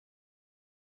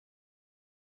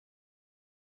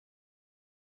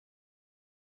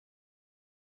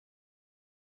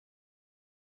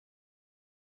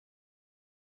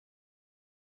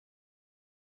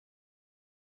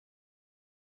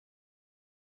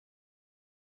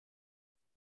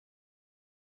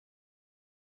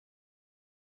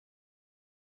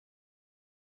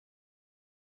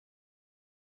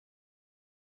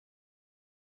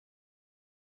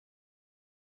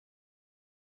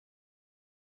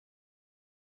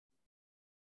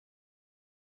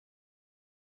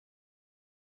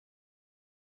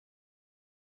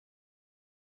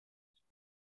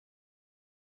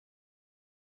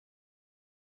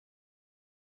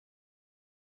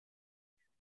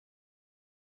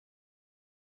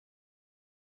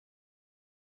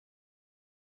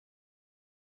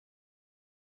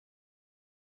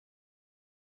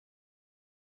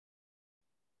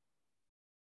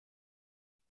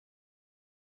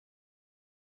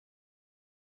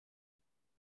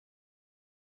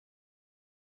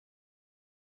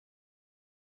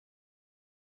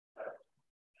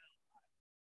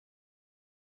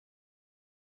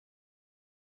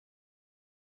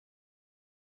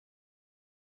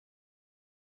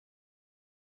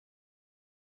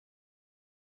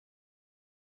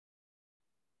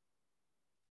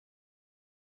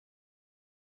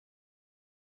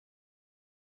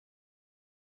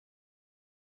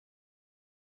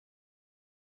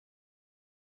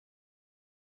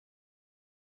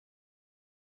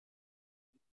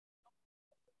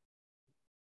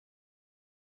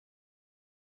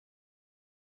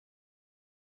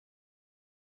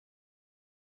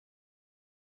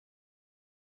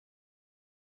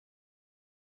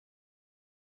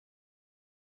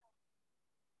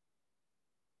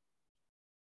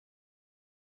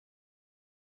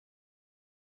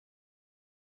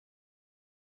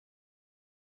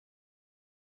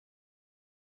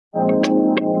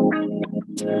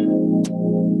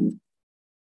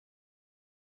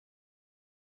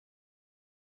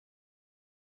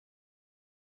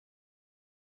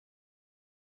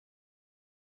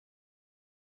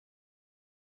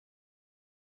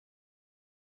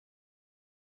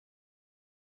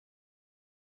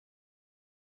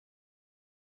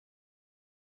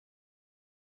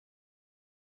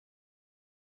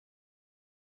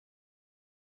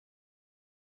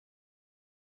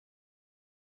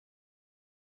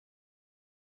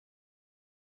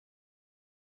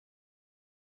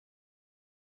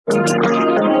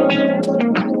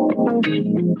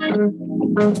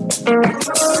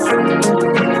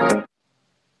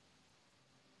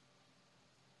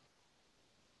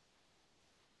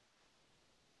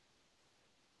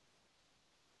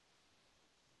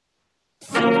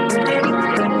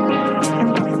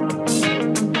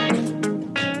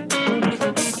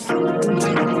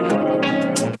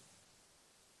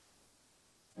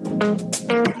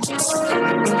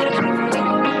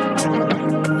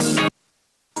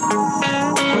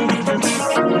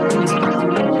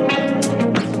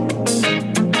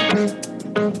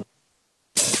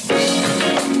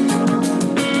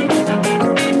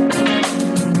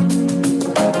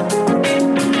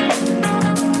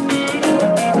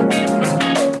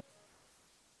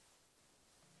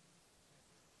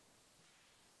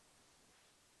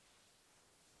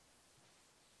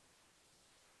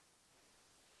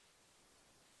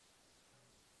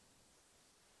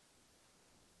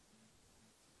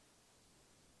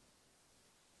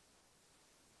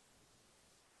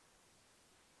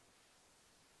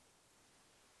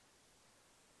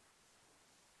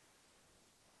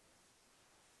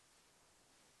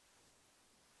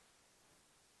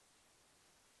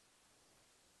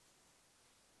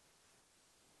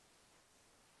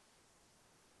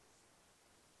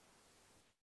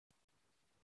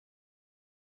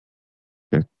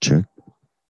Check, check.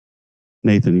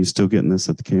 Nathan, you still getting this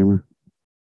at the camera?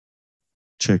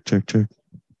 Check, check, check.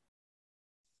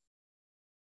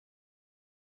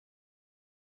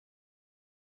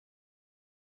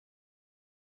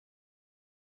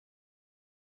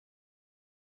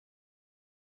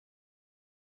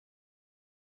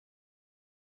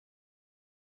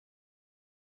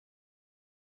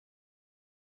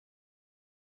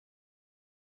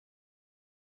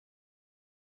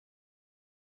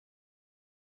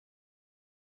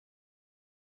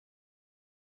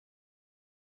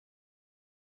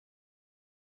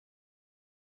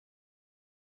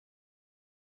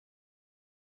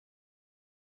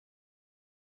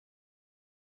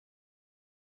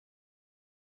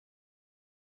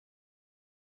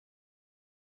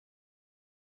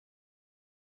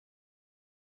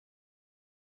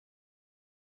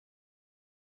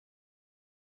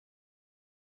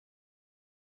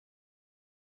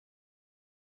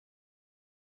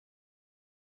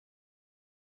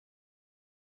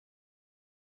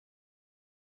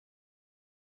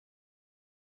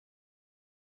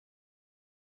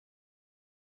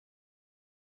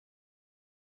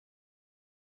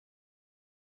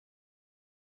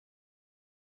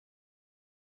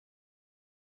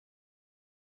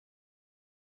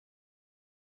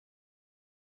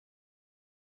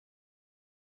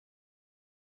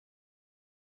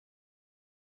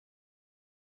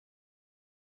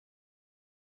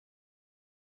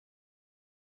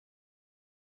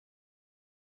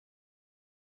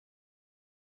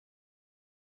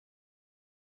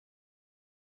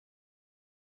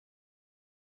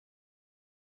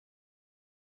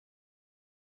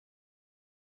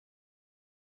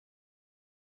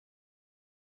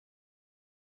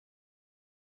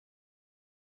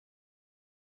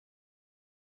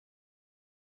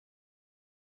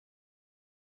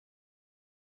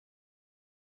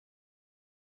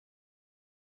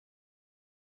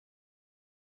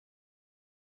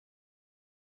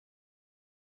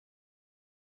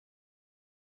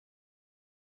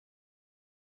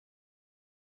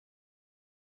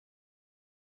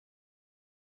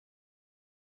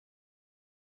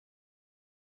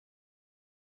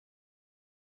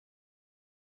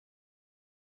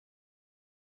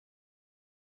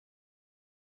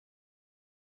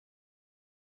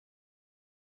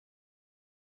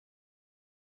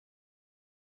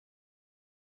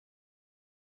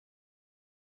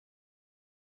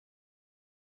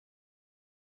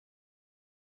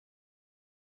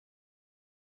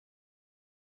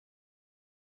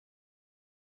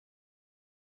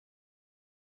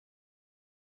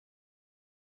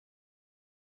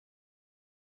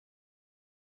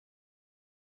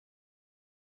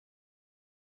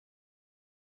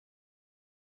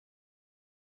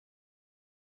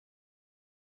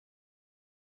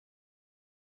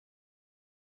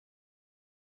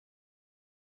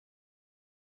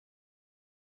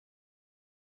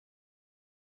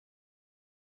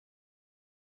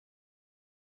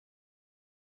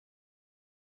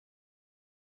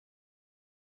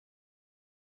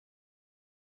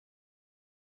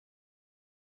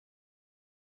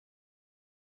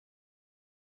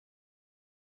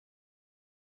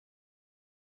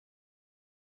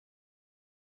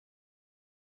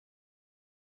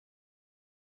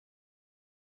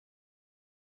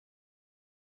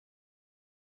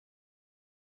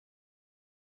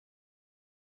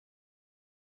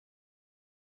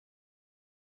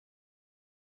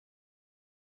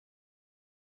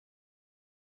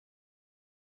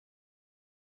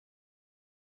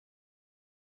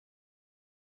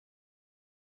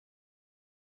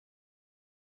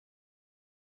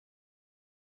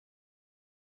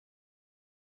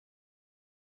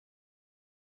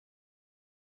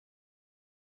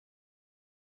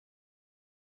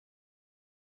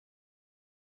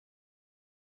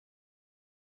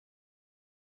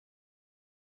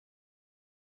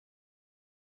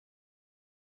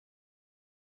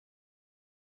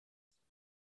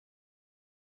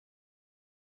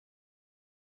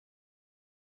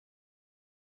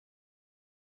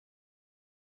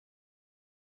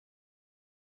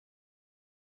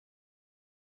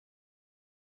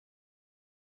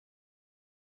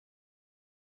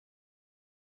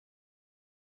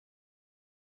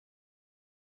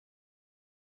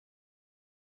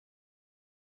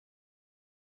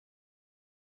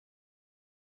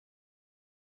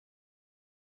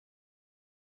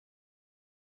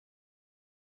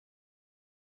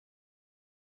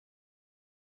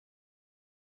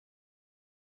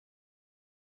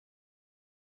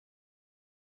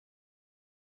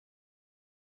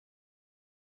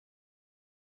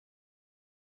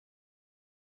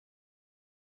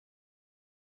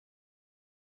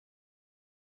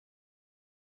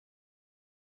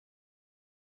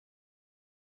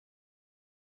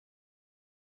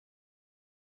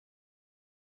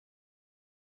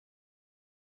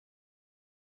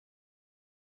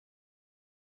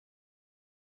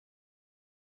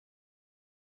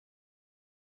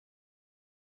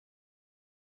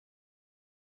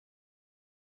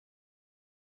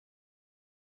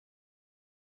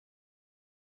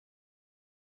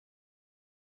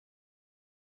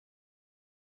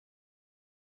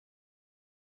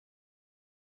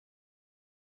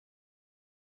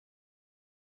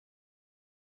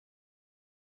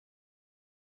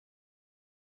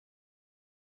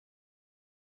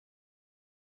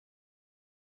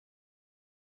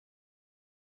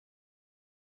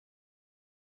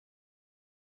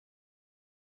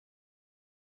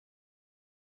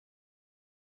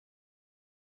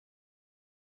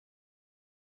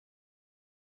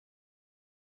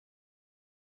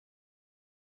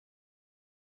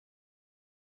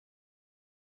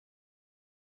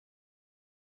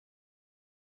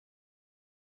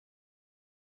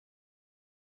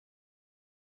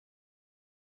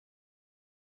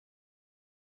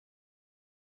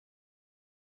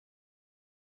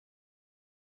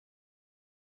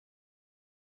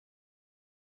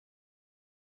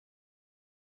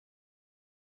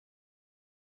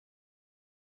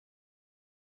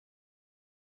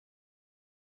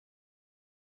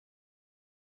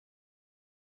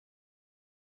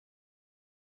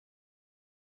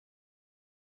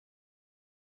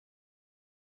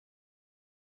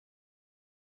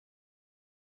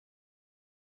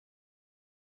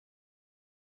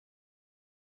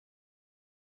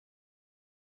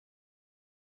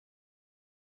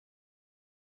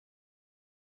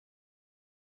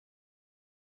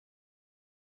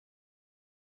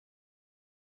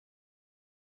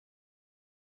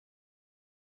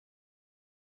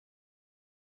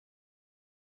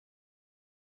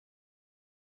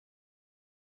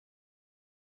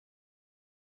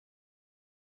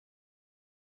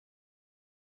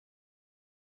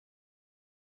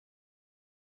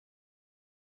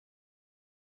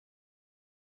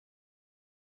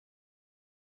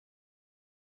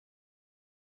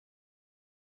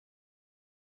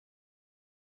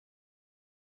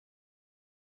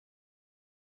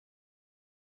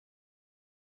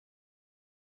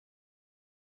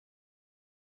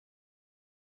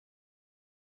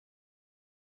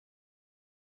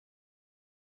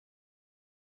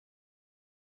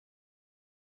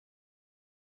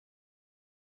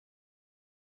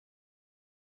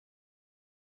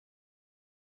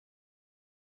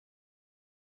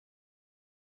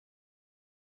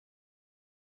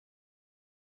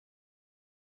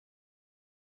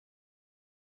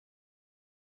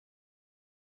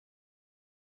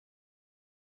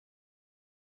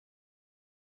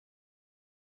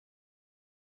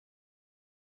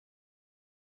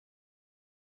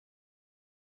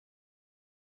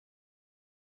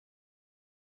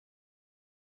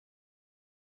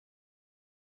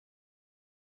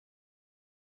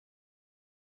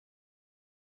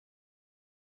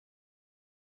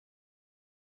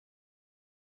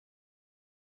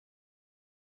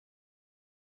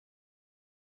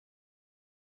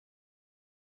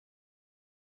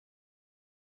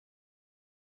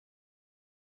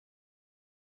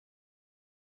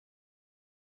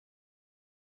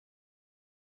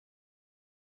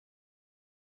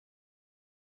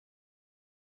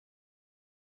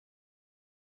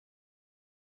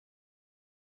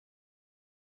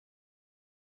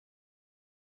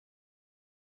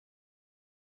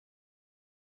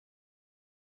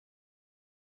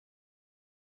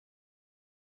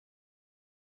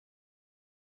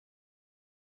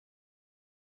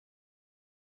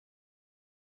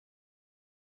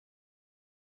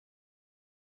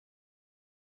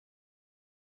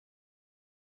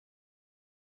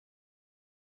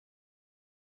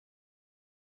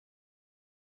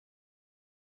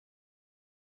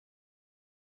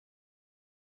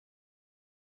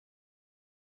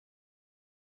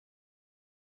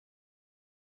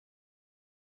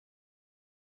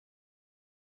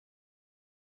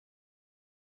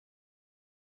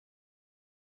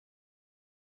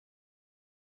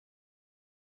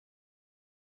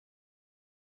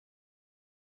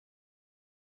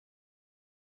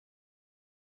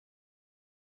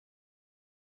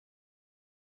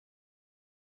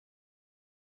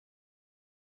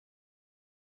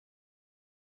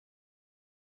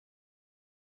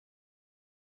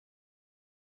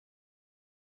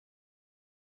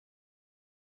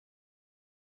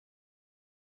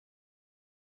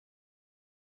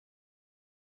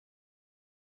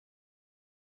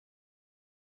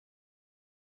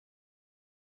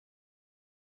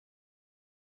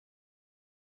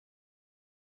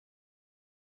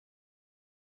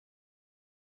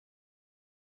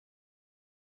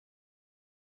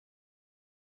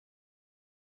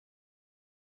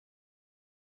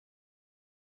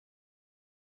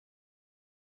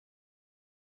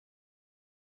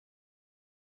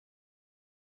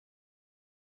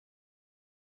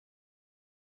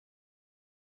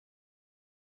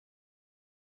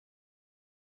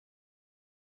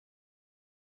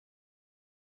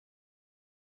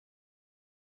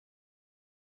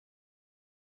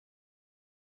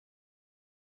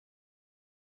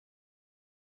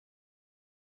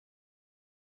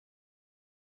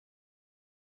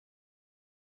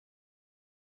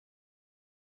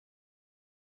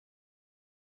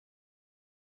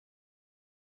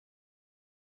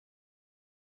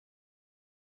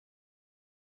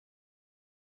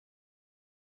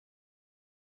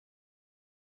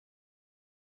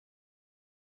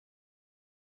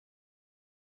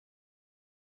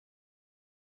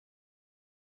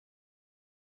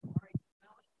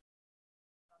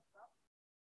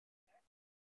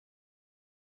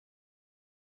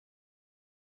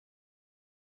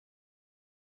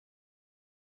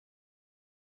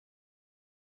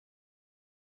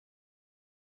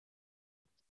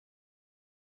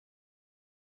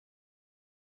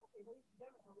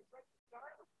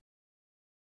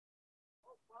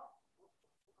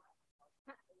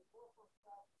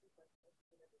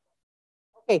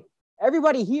 Okay,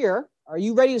 everybody here, are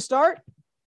you ready to start?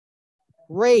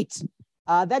 Great.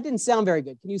 That didn't sound very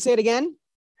good. Can you say it again?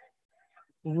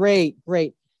 Great,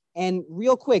 great. And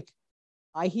real quick,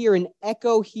 I hear an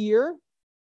echo here.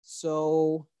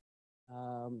 So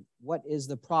what is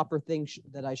the proper thing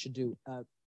that I should do?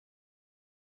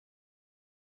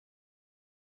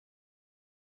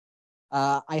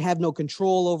 I have no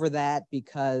control over that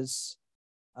because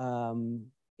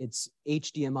it's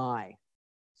HDMI.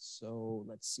 So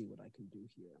let's see what I can do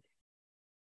here.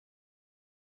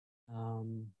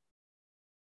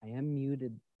 I am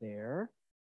muted there.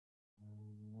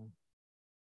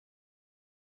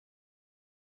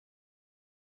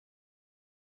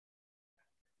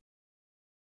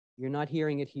 You're not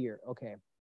hearing it here. Okay.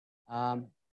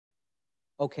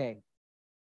 Okay.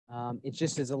 It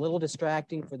just is a little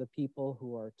distracting for the people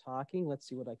who are talking. Let's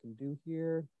see what I can do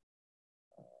here.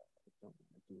 I don't want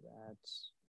to do that.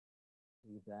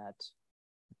 Leave that.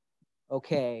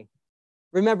 Okay.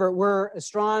 Remember, we're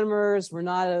astronomers. We're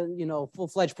not a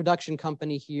full-fledged production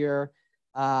company here.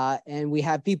 And we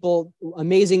have people,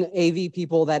 amazing AV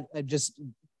people that just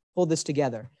pulled this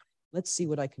together. Let's see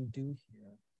what I can do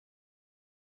here.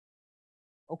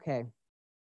 Okay.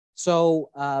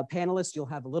 So panelists, you'll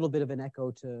have a little bit of an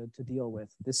echo to deal with.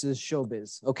 This is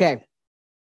showbiz. Okay.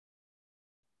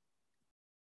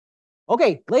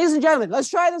 Okay, ladies and gentlemen, let's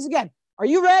try this again. Are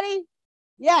you ready?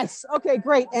 Yes. Okay,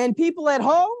 great. And people at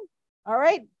home, all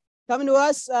right, coming to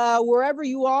us wherever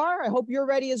you are. I hope you're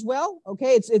ready as well.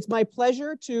 Okay, it's my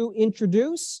pleasure to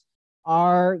introduce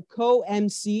our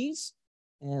co-MCs.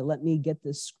 And let me get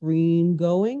the screen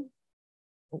going.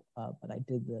 Oh, but I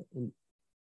did the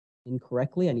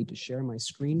incorrectly. I need to share my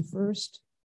screen first.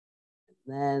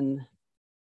 Then,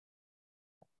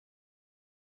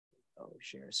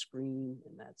 share screen,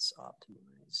 and that's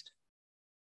optimized.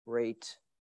 Great.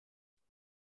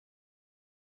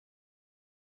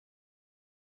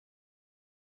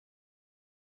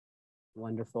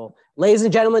 Wonderful. Ladies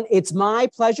and gentlemen, it's my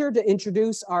pleasure to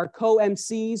introduce our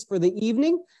co-MCs for the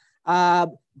evening.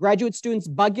 Graduate students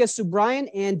Bhagya Subrian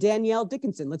and Danielle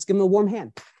Dickinson. Let's give them a warm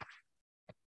hand.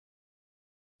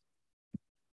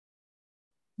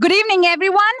 Good evening,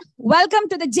 everyone. Welcome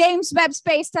to the James Webb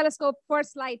Space Telescope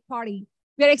First Light Party.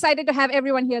 We're excited to have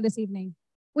everyone here this evening.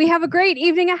 We have a great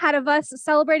evening ahead of us,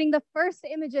 celebrating the first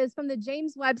images from the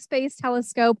James Webb Space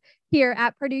Telescope here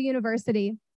at Purdue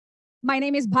University. My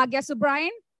name is Bhagya Subrian.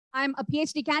 I'm a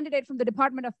PhD candidate from the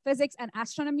Department of Physics and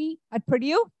Astronomy at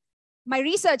Purdue. My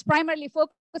research primarily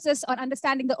focuses on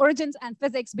understanding the origins and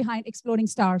physics behind exploding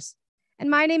stars. And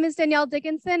my name is Danielle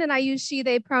Dickinson, and I use she,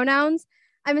 they pronouns.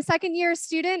 I'm a second-year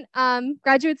student,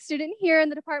 graduate student here in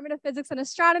the Department of Physics and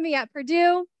Astronomy at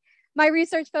Purdue. My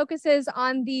research focuses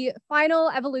on the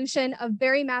final evolution of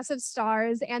very massive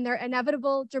stars and their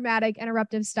inevitable, dramatic, and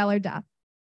eruptive stellar death.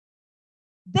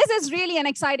 This is really an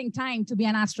exciting time to be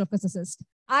an astrophysicist.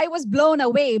 I was blown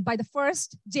away by the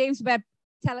first James Webb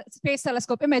Space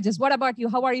Telescope images. What about you?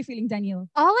 How are you feeling, Danielle?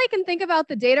 All I can think about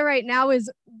the data right now is,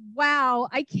 wow,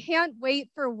 I can't wait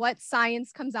for what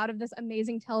science comes out of this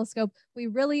amazing telescope. We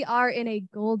really are in a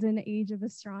golden age of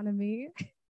astronomy.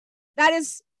 That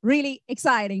is really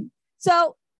exciting.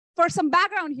 So for some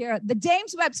background here, the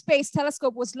James Webb Space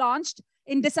Telescope was launched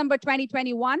in December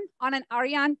 2021 on an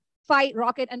Ariane 5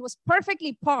 rocket and was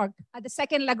perfectly parked at the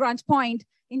second Lagrange point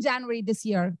in January this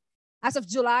year. As of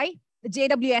July, the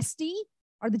JWST,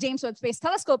 or the James Webb Space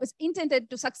Telescope, is intended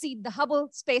to succeed the Hubble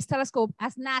Space Telescope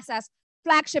as NASA's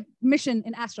flagship mission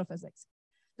in astrophysics.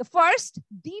 The first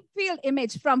deep field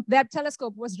image from Webb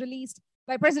Telescope was released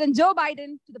by President Joe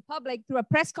Biden to the public through a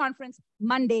press conference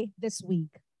Monday this week.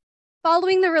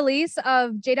 Following the release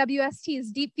of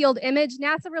JWST's deep field image,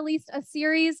 NASA released a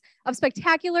series of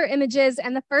spectacular images,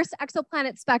 and the first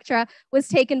exoplanet spectra was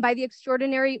taken by the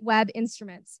extraordinary Webb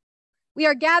instruments. We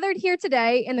are gathered here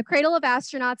today in the cradle of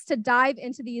astronauts to dive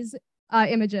into these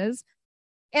images.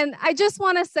 And I just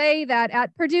want to say that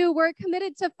at Purdue, we're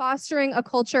committed to fostering a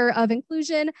culture of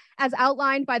inclusion as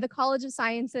outlined by the College of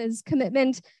Sciences'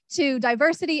 commitment to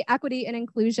diversity, equity, and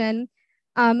inclusion.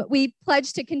 We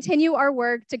pledge to continue our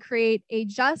work to create a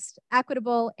just,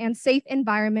 equitable, and safe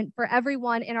environment for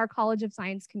everyone in our College of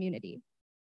Science community.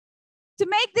 To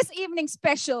make this evening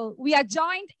special, we are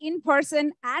joined in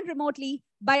person and remotely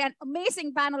by an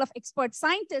amazing panel of expert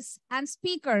scientists and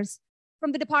speakers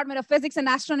from the Department of Physics and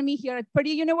Astronomy here at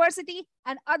Purdue University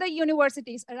and other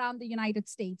universities around the United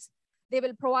States. They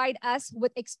will provide us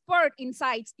with expert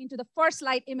insights into the first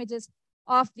light images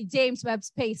of the James Webb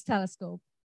Space Telescope.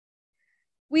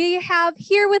 We have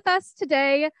here with us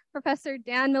today Professor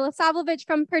Dan Milosavljevic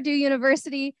from Purdue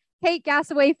University, Kate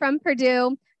Gassaway from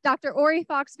Purdue, Dr. Ori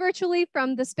Fox virtually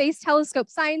from the Space Telescope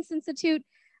Science Institute,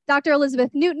 Dr.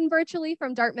 Elizabeth Newton virtually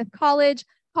from Dartmouth College,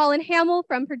 Colin Hamill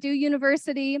from Purdue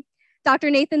University, Dr.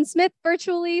 Nathan Smith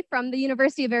virtually from the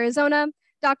University of Arizona,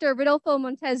 Dr. Rodolfo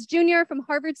Montes Jr. from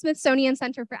Harvard Smithsonian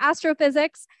Center for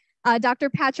Astrophysics, Dr.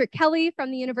 Patrick Kelly from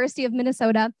the University of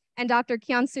Minnesota, and Dr.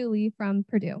 Kyung-Soo Lee from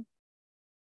Purdue.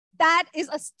 That is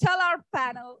a stellar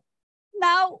panel.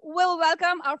 Now we'll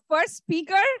welcome our first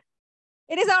speaker.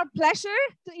 It is our pleasure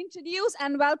to introduce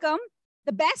and welcome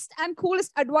the best and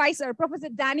coolest advisor, Professor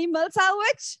Danny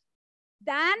Milosavljevic.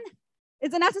 Dan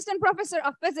is an assistant professor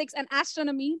of physics and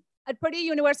astronomy at Purdue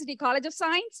University College of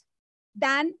Science.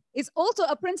 Dan is also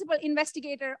a principal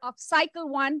investigator of Cycle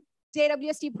 1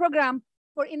 JWST program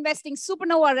for investing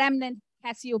supernova remnant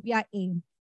Cassiopeia A.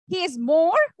 He is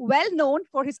more well known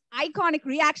for his iconic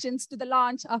reactions to the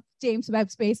launch of James Webb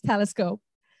Space Telescope.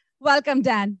 Welcome,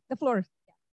 Dan. The floor.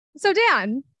 So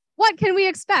Dan, what can we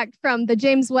expect from the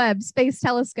James Webb Space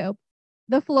Telescope?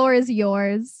 The floor is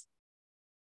yours.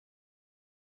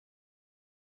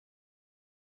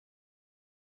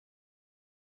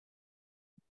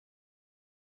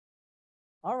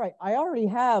 All right, I already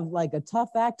have like a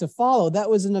tough act to follow. That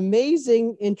was an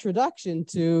amazing introduction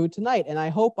to tonight, and I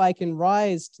hope I can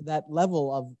rise to that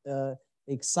level of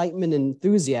excitement and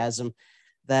enthusiasm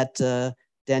that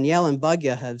Danielle and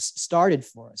Bugya have started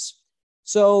for us.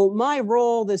 So my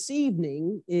role this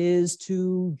evening is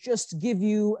to just give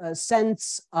you a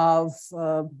sense of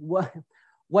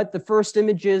what the first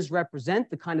images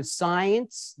represent, the kind of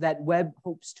science that Webb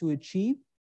hopes to achieve,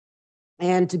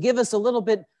 and to give us a little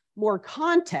bit more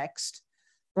context,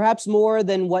 perhaps more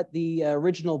than what the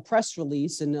original press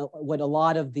release and what a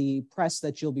lot of the press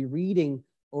that you'll be reading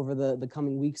over the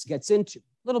coming weeks gets into.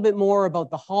 A little bit more about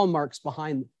the hallmarks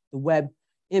behind the Webb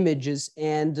images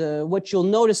and what you'll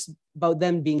notice about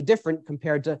them being different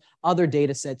compared to other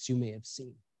data sets you may have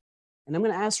seen. And I'm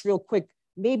going to ask real quick,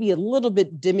 maybe a little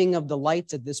bit dimming of the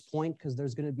lights at this point, because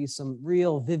there's going to be some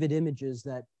real vivid images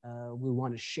that we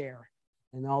want to share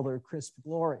in all their crisp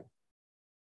glory.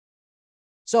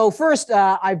 So first,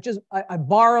 I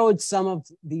borrowed some of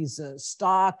these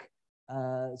stock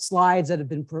slides that have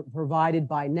been provided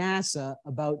by NASA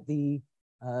about the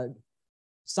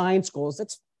science goals.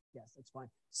 That's fine.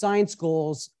 Science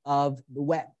goals of the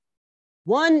Webb.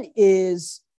 One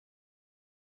is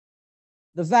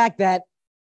the fact that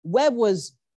Webb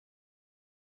was,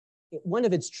 one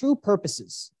of its true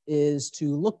purposes is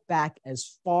to look back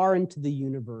as far into the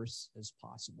universe as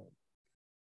possible.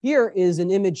 Here is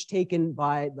an image taken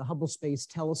by the Hubble Space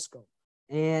Telescope.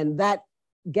 And that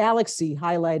galaxy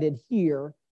highlighted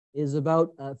here is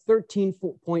about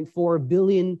 13.4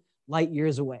 billion light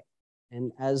years away.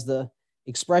 And as the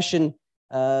expression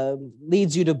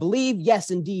leads you to believe, yes,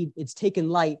 indeed, it's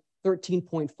taken light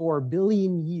 13.4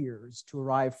 billion years to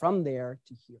arrive from there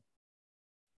to here.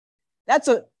 That's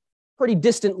a pretty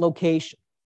distant location,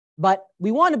 but we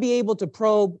want to be able to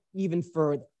probe even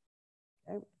further.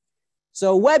 Okay?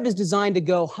 So Webb is designed to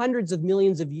go hundreds of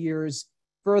millions of years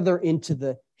further into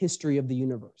the history of the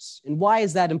universe. And why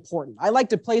is that important? I like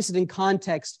to place it in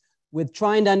context with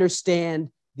trying to understand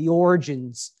the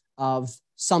origins of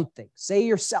something. Say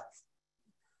yourself.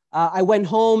 I went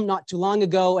home not too long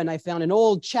ago and I found an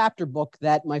old chapter book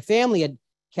that my family had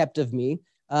kept of me.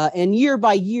 And year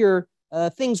by year,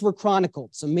 things were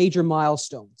chronicled, some major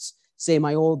milestones. Say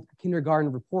my old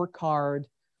kindergarten report card,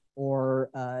 or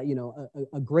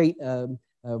a great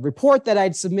report that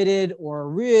I'd submitted, or a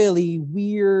really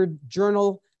weird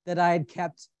journal that I had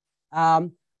kept.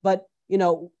 But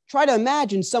try to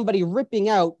imagine somebody ripping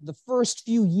out the first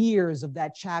few years of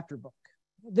that chapter book.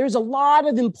 There's a lot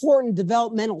of important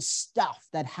developmental stuff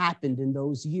that happened in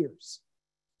those years.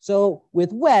 So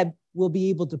with Webb, we'll be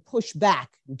able to push back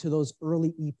into those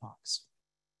early epochs,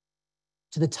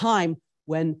 to the time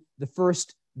when the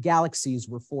first galaxies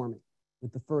were forming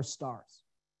with the first stars.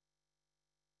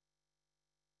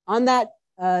 On that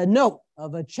note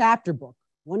of a chapter book,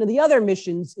 one of the other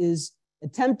missions is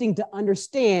attempting to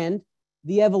understand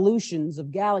the evolutions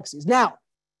of galaxies. Now,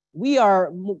 we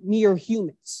are mere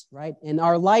humans, right? And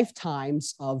our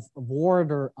lifetimes of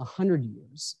order 100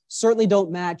 years certainly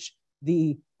don't match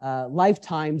the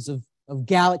lifetimes of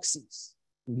galaxies,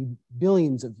 maybe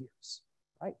billions of years,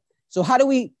 right? So how do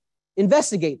we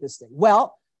investigate this thing?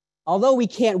 Well, although we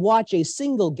can't watch a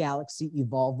single galaxy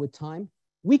evolve with time,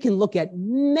 we can look at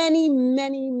many,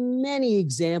 many, many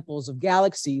examples of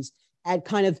galaxies at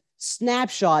kind of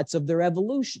snapshots of their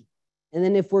evolution. And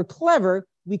then if we're clever,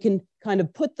 we can kind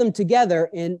of put them together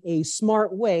in a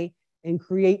smart way and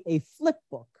create a flip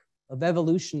book of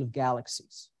evolution of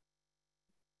galaxies.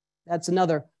 That's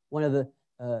another one of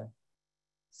the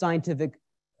scientific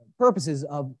purposes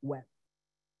of Webb.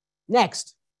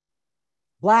 Next,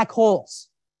 black holes.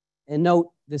 And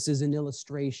note, this is an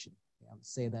illustration. I'll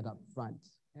say that up front.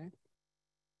 Okay?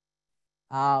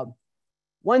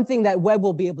 One thing that Webb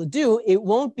will be able to do, it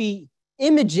won't be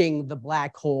imaging the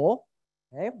black hole.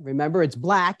 Okay? Remember, it's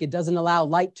black. It doesn't allow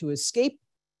light to escape.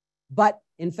 But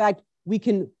in fact, we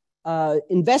can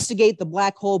investigate the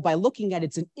black hole by looking at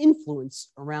its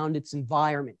influence around its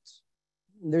environment.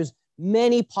 There's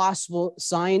many possible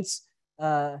science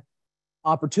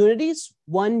opportunities,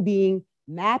 one being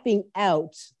mapping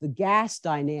out the gas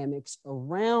dynamics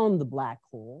around the black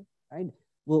hole, right?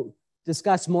 We'll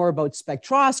discuss more about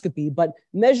spectroscopy, but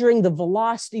measuring the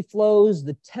velocity flows,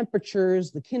 the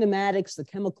temperatures, the kinematics, the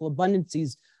chemical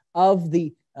abundances of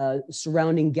the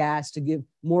surrounding gas to give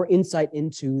more insight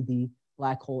into the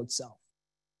black hole itself.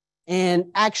 And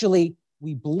actually,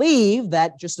 we believe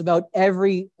that just about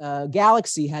every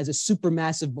galaxy has a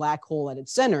supermassive black hole at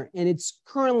its center, and it's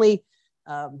currently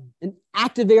an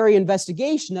active area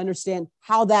investigation to understand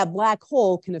how that black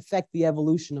hole can affect the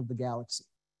evolution of the galaxy.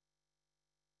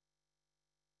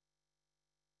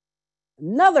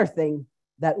 Another thing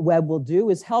that Webb will do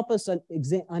is help us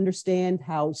understand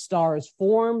how stars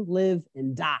form, live,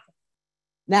 and die.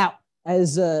 Now,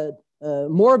 as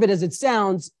morbid as it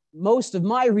sounds, most of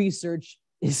my research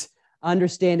is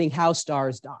understanding how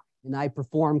stars die. And I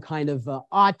perform kind of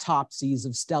autopsies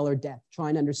of stellar death,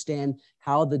 trying to understand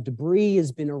how the debris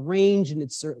has been arranged in a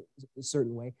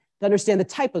certain way to understand the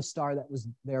type of star that was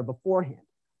there beforehand.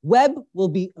 Webb will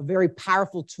be a very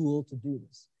powerful tool to do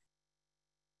this.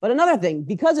 But another thing,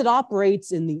 because it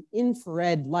operates in the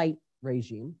infrared light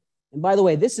regime, and by the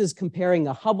way, this is comparing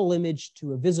a Hubble image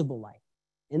to a visible light.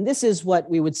 And this is what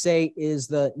we would say is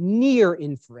the near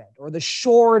infrared or the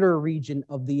shorter region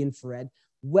of the infrared.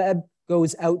 Webb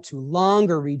goes out to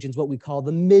longer regions, what we call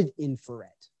the mid-infrared.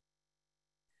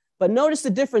 But notice the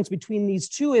difference between these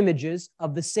two images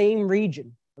of the same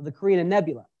region of the Carina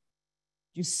Nebula.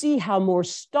 You see how more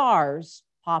stars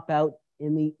pop out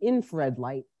in the infrared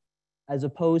light as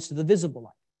opposed to the visible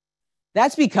light.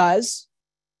 That's because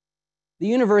the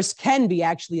universe can be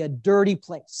actually a dirty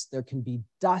place. There can be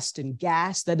dust and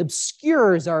gas that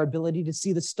obscures our ability to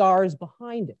see the stars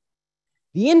behind it.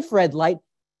 The infrared light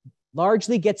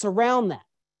largely gets around that.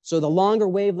 So the longer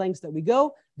wavelengths that we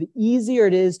go, the easier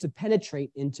it is to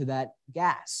penetrate into that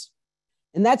gas.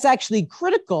 And that's actually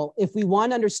critical if we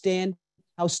want to understand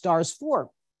how stars form.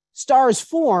 Stars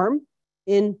form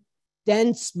in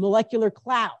dense molecular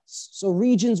clouds, so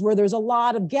regions where there's a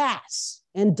lot of gas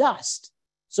and dust.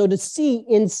 So to see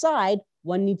inside,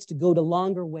 one needs to go to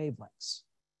longer wavelengths.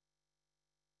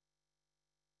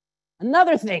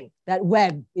 Another thing that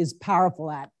Webb is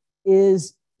powerful at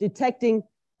is detecting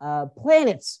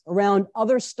planets around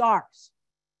other stars.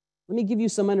 Let me give you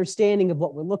some understanding of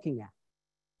what we're looking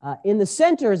at. In the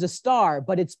center is a star,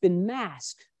 but it's been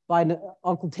masked by an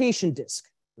occultation disk.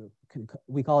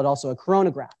 We call it also a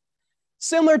coronagraph.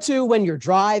 Similar to when you're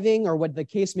driving or what the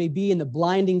case may be and the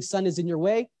blinding sun is in your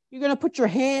way, you're going to put your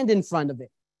hand in front of it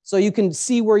so you can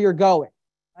see where you're going.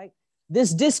 Right?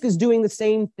 This disk is doing the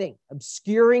same thing,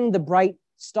 obscuring the bright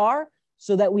star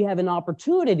so that we have an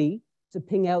opportunity to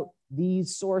ping out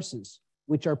these sources,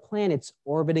 which are planets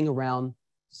orbiting around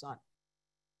the sun.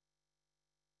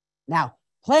 Now,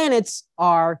 planets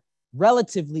are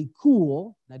relatively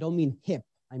cool. I don't mean hip,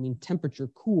 I mean temperature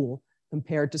cool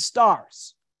compared to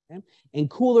stars. Okay? And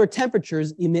cooler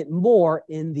temperatures emit more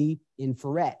in the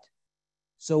infrared.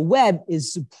 So Webb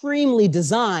is supremely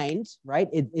designed, right?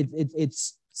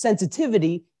 Its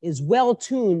sensitivity is well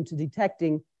tuned to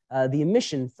detecting the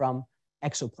emission from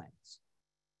exoplanets.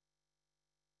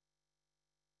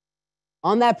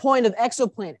 On that point of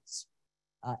exoplanets,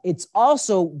 it's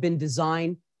also been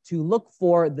designed to look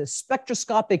for the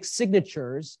spectroscopic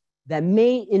signatures that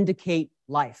may indicate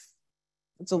life.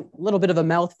 It's a little bit of a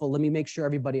mouthful. Let me make sure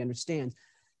everybody understands.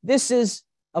 This is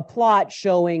a plot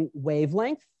showing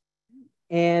wavelength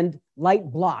and light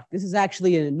block. This is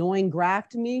actually an annoying graph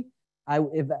to me.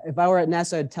 If I were at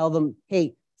NASA, I'd tell them,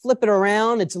 hey, flip it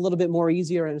around. It's a little bit more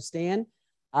easier to understand.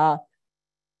 A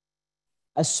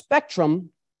spectrum,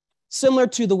 similar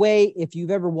to the way if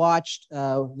you've ever watched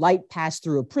light pass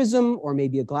through a prism or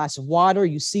maybe a glass of water,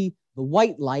 you see the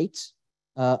white light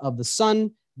of the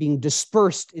sun being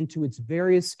dispersed into its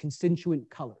various constituent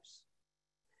colors.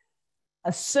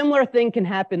 A similar thing can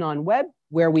happen on Webb,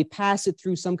 where we pass it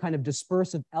through some kind of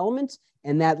dispersive element,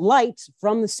 and that light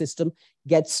from the system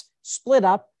gets split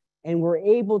up, and we're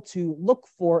able to look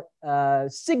for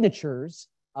signatures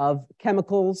of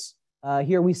chemicals.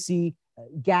 Here we see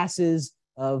gases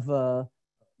of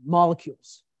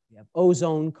molecules. We have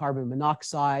ozone, carbon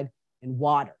monoxide, and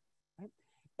water. Right?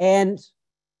 And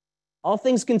all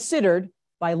things considered,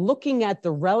 by looking at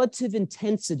the relative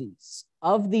intensities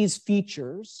of these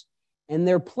features and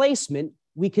their placement,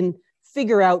 we can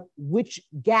figure out which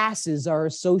gases are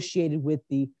associated with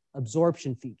the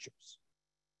absorption features.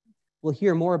 We'll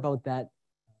hear more about that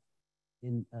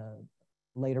in a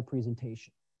later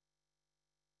presentation.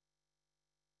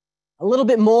 A little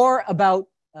bit more about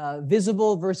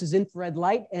visible versus infrared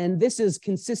light, and this is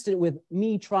consistent with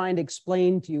me trying to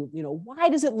explain to you, why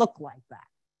does it look like that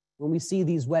when we see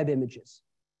these Webb images?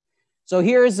 So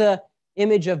here's an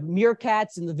image of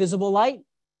meerkats in the visible light,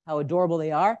 how adorable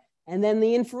they are, and then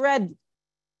the infrared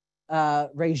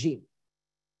regime.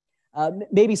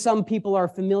 Maybe some people are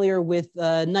familiar with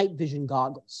night vision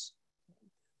goggles.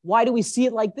 Why do we see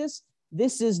it like this?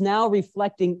 This is now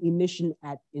reflecting emission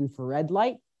at infrared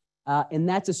light, and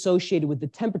that's associated with the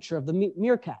temperature of the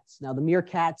meerkats. Now, the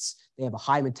meerkats, they have a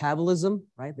high metabolism,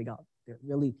 right? They're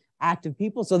really active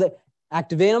people,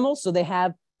 active animals, so they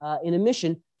have an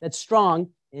emission that's strong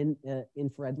in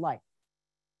infrared light.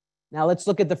 Now, let's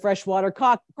look at the freshwater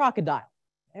crocodile.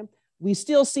 Okay? We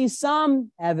still see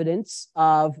some evidence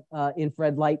of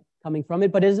infrared light coming from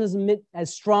it, but it doesn't emit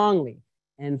as strongly.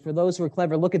 And for those who are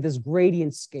clever, look at this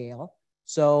gradient scale.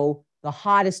 So the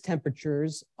hottest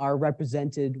temperatures are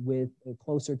represented with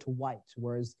closer to white,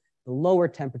 whereas the lower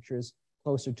temperatures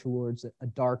closer towards a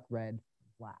dark red,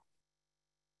 black.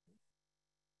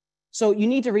 So you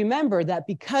need to remember that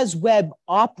because Webb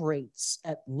operates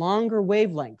at longer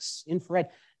wavelengths, infrared,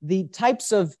 the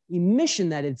types of emission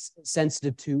that it's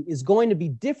sensitive to is going to be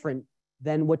different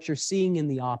than what you're seeing in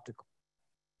the optical.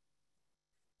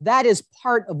 That is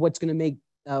part of what's going to make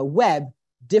Webb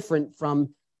different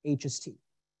from HST.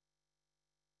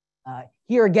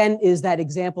 Here again is that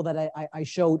example that I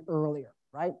showed earlier,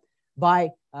 right? By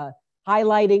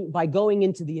going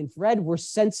into the infrared, we're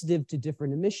sensitive to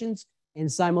different emissions,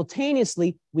 and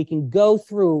simultaneously we can go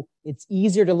through, it's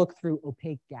easier to look through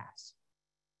opaque gas.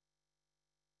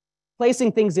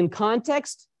 Placing things in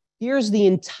context, here's the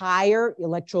entire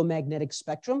electromagnetic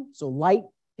spectrum. So light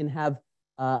can have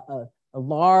a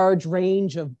large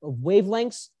range of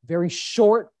wavelengths, very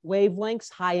short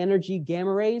wavelengths, high energy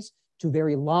gamma rays, to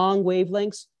very long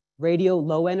wavelengths, radio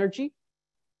low energy.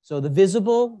 So the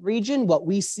visible region, what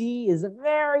we see is a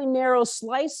very narrow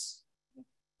slice,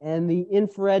 and the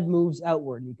infrared moves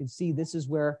outward. You can see this is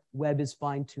where Webb is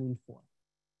fine-tuned for.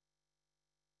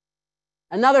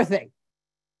 Another thing,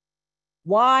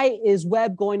 why is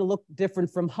Webb going to look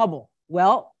different from Hubble?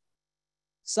 Well,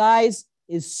 size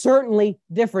is certainly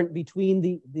different between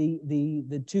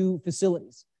the two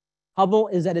facilities. Hubble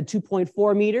is at a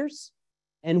 2.4 meters,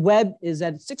 and Webb is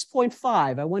at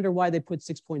 6.5. I wonder why they put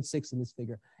 6.6 in this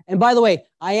figure. And by the way,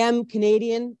 I am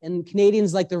Canadian, and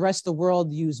Canadians, like the rest of the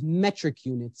world, use metric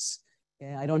units.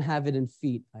 Okay, I don't have it in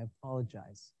feet. I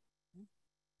apologize.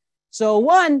 So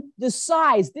one, the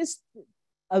size.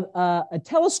 A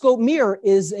telescope mirror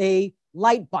is a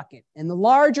light bucket, and the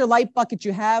larger light bucket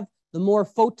you have, the more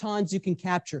photons you can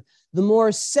capture, the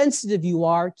more sensitive you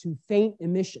are to faint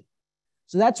emission.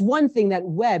 So that's one thing that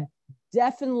Webb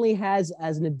definitely has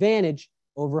as an advantage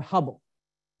over Hubble.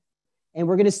 And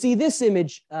we're going to see this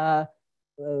image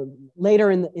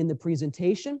later in the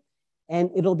presentation, and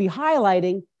it'll be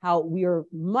highlighting how we are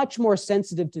much more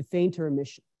sensitive to fainter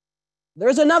emission.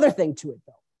 There's another thing to it,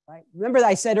 though, right? Remember that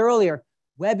I said earlier,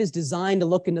 Webb is designed to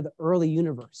look into the early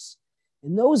universe.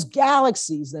 And those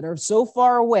galaxies that are so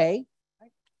far away,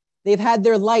 right, they've had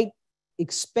their light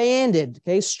expanded,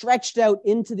 okay, stretched out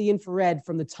into the infrared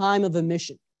from the time of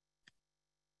emission.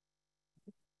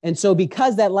 And so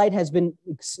because that light has been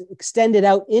extended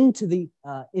out into the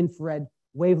infrared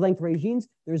wavelength regimes,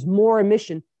 there's more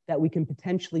emission that we can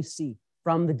potentially see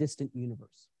from the distant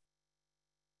universe.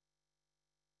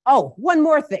 Oh, one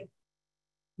more thing.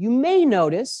 You may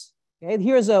notice, okay,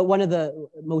 here's one of the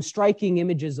most striking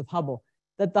images of Hubble,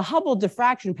 that the Hubble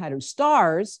diffraction pattern,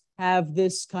 stars have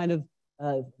this kind of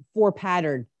four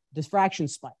pattern diffraction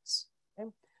spikes.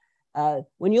 Okay?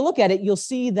 When you look at it, you'll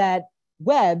see that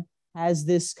Webb has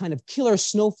this kind of killer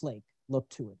snowflake look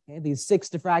to it. Okay? These 6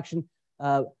 diffraction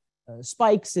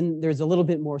spikes, and there's a little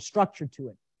bit more structure to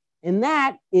it. And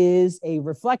that is a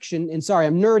reflection, and sorry,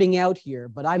 I'm nerding out here,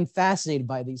 but I'm fascinated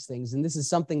by these things. And this is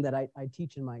something that I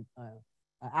teach in my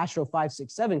Astro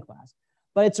 567 class,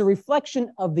 but it's a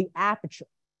reflection of the aperture.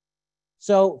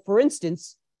 So for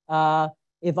instance,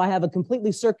 if I have a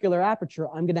completely circular aperture,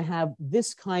 I'm going to have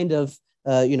this kind of,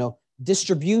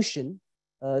 distribution,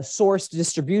 source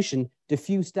distribution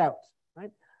diffused out,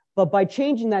 right? But by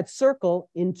changing that circle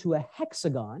into a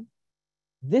hexagon,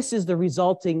 this is the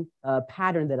resulting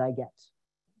pattern that I get.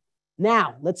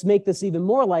 Now, let's make this even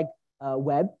more like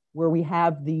Webb, where we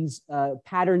have these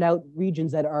patterned out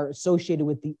regions that are associated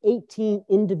with the 18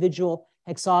 individual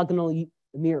hexagonal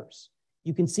mirrors.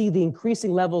 You can see the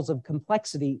increasing levels of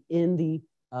complexity in the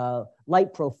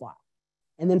light profile.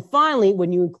 And then finally,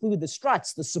 when you include the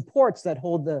struts, the supports that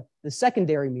hold the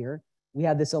secondary mirror, we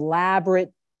have this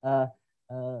elaborate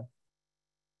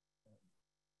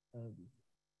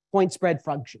point spread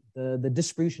function, the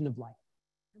distribution of light.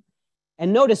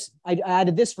 And notice, I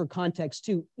added this for context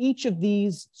too. Each of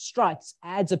these struts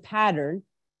adds a pattern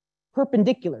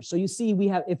perpendicular. So you see we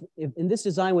have, if in this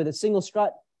design with a single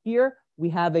strut here, we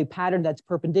have a pattern that's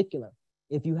perpendicular.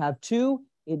 If you have two,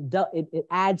 it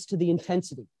adds to the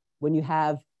intensity. When you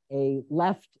have a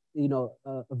left, a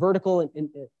vertical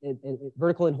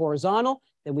and horizontal,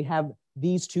 then we have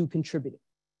these two contributing.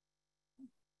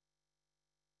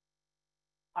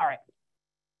 All right.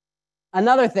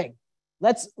 Another thing,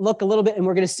 let's look a little bit, and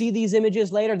we're going to see these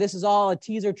images later. This is all a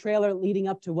teaser trailer leading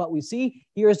up to what we see.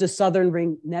 Here's the Southern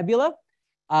Ring Nebula.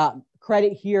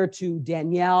 Credit here to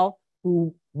Danielle,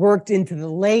 who worked into the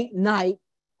late night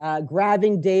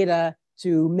grabbing data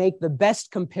to make the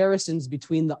best comparisons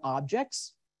between the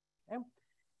objects. Okay.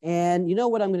 And you know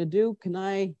what I'm going to do? Can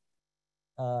I?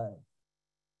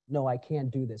 No, I can't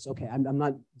do this. Okay, I'm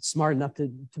not smart enough to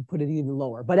put it even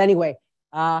lower. But anyway,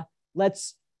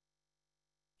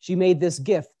 she made this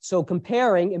GIF. So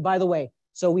comparing, and by the way,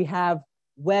 so we have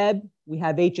Webb, we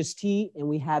have HST, and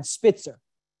we have Spitzer.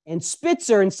 And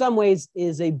Spitzer, in some ways,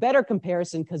 is a better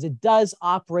comparison because it does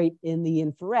operate in the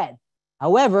infrared.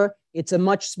 However, it's a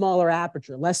much smaller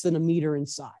aperture, less than 1 meter in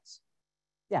size.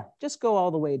 Yeah, just go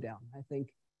all the way down. I think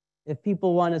if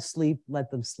people want to sleep, let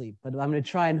them sleep. But I'm going to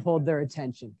try and hold their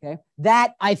attention, okay?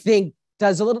 That, I think,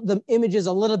 does the images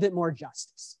a little bit more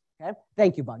justice, okay?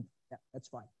 Thank you, Bud. Yeah, that's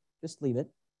fine. Just leave it.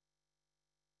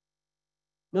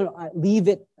 No, leave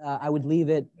it. I would leave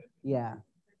it, yeah,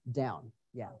 down.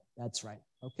 Yeah, that's right,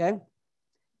 okay?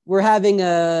 We're having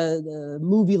a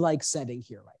movie-like setting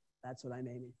here, right? That's what I'm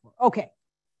aiming for. Okay,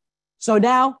 so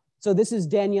this is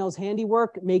Danielle's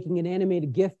handiwork, making an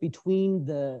animated GIF between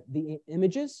the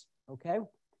images, okay?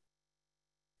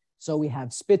 So we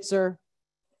have Spitzer,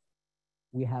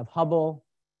 we have Hubble,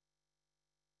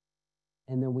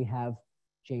 and then we have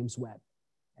James Webb.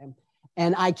 Okay?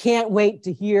 And I can't wait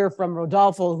to hear from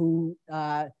Rodolfo, who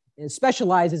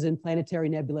specializes in planetary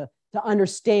nebula, to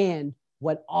understand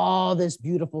what all this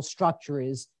beautiful structure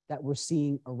is that we're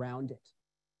seeing around it.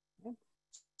 Okay?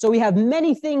 So we have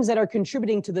many things that are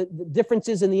contributing to the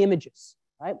differences in the images,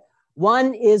 right?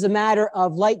 One is a matter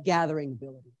of light gathering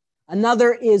ability.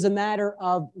 Another is a matter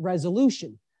of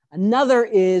resolution. Another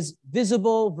is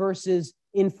visible versus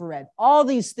infrared. All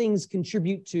these things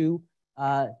contribute to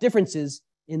differences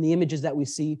in the images that we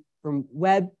see from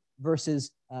Webb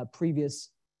versus previous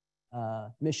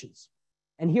missions.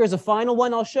 And here's a final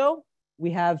one I'll show.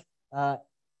 We have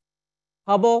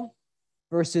Hubble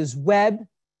versus Webb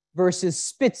versus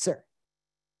Spitzer.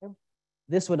 Okay.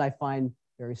 This one I find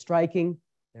very striking.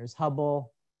 There's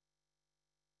Hubble.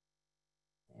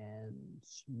 And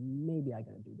maybe I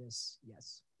gotta do this,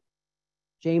 yes.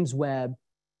 James Webb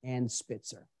and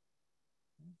Spitzer.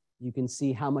 You can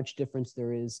see how much difference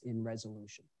there is in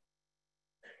resolution.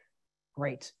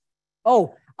 Great.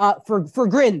 Oh, for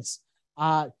grins,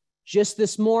 just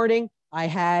this morning, I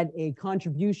had a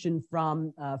contribution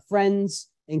from friends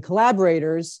and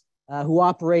collaborators who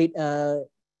operate,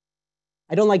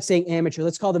 I don't like saying amateur,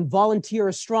 let's call them volunteer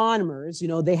astronomers. You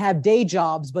know, they have day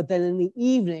jobs, but then in the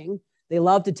evening, they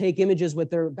love to take images with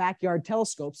their backyard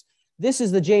telescopes. This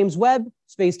is the James Webb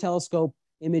Space Telescope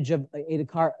image of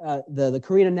the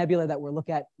Carina Nebula that we'll look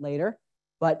at later.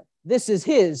 But this is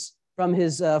his from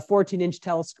his 14-inch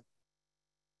telescope.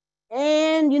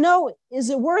 And, you know, is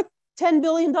it worth $10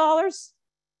 billion?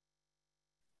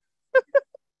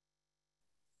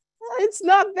 It's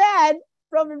not bad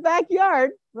from your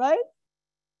backyard, right?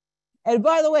 And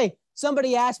by the way,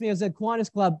 somebody asked me, I was at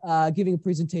Kiwanis Club giving a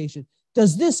presentation,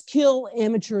 does this kill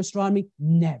amateur astronomy?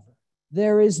 Never.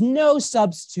 There is no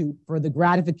substitute for the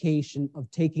gratification of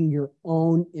taking your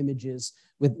own images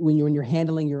when you're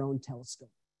handling your own telescope.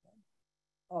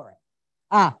 All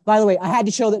right. By the way, I had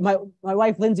to show that my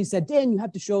wife, Lindsay, said, Dan, you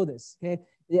have to show this, okay?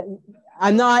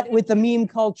 I'm not with the meme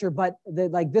culture, but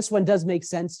this one does make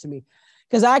sense to me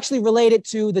because I actually relate it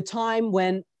to the time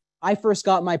when I first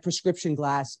got my prescription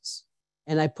glasses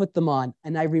and I put them on.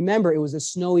 And I remember it was a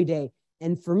snowy day.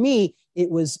 And for me,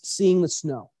 it was seeing the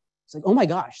snow. It's like, oh my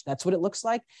gosh, that's what it looks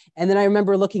like. And then I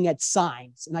remember looking at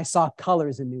signs and I saw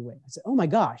colors in new ways. I said, oh my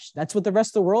gosh, that's what the rest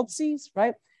of the world sees,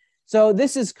 right? So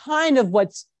this is kind of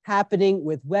what's happening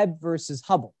with Webb versus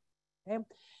Hubble. Okay?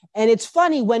 And it's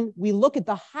funny when we look at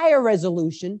the higher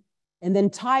resolution and then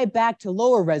tie it back to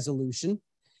lower resolution,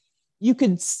 you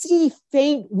could see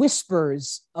faint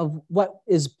whispers of what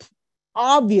is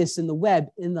obvious in the Webb,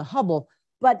 in the Hubble,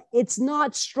 but it's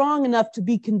not strong enough to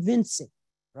be convincing,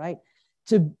 right?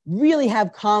 To really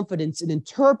have confidence in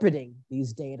interpreting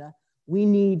these data, we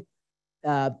need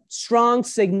strong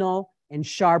signal and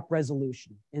sharp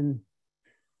resolution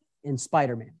in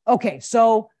Spider-Man. Okay,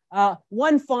 so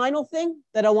one final thing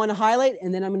that I want to highlight,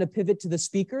 and then I'm going to pivot to the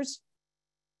speakers,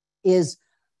 is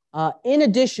in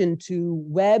addition to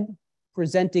Webb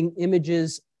presenting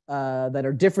images that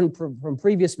are different from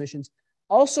previous missions,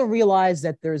 also realize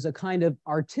that there's a kind of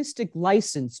artistic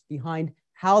license behind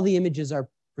how the images are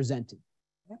presented.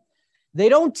 They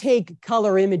don't take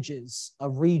color images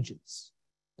of regions.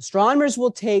 Astronomers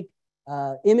will take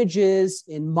images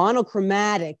in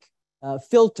monochromatic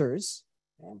filters,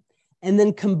 okay, and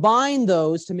then combine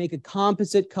those to make a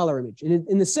composite color image.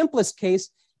 In the simplest case,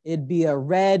 it'd be a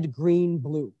red, green,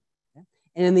 blue. Okay?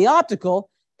 And in the optical,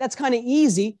 that's kind of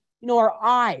easy. You know, our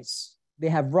eyes, they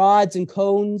have rods and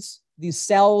cones, these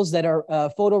cells that are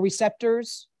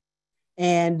photoreceptors.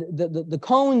 And the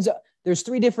cones, there's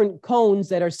 3 different cones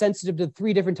that are sensitive to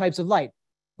 3 different types of light: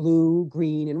 blue,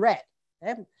 green, and red.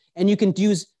 Okay? And you can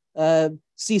use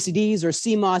CCDs or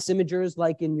CMOS imagers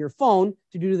like in your phone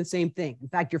to do the same thing. In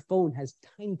fact, your phone has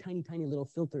tiny, tiny, tiny little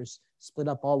filters split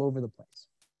up all over the place.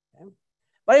 Okay?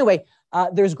 But anyway,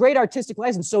 there's great artistic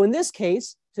license. So in this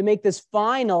case, to make this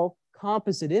final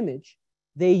composite image,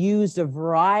 they used a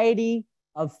variety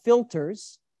of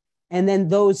filters, and then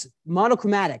those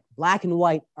monochromatic, black and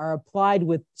white, are applied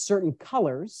with certain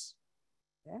colors.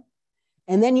 Okay?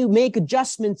 And then you make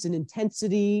adjustments in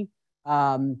intensity,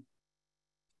 and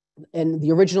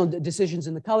the original decisions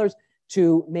in the colors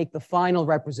to make the final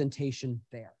representation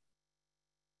there.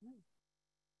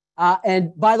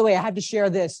 And by the way, I have to share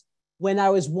this. When I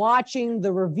was watching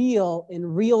the reveal in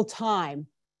real time,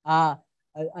 I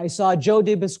saw Joe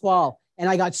DeBasquale, and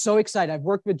I got so excited. I've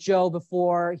worked with Joe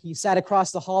before. He sat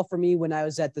across the hall from me when I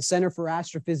was at the Center for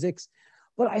Astrophysics.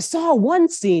 But I saw one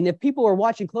scene, if people were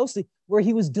watching closely, where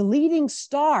he was deleting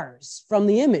stars from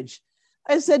the image.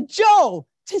 I said, Joe,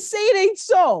 to say it ain't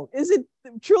so. Is it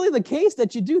truly the case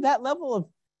that you do that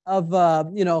level of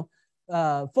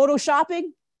photoshopping?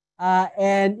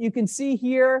 And you can see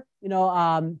here,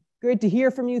 great to hear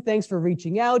from you. Thanks for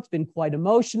reaching out. It's been quite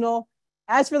emotional.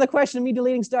 As for the question of me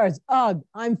deleting stars,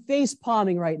 I'm face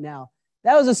palming right now.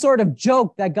 That was a sort of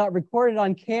joke that got recorded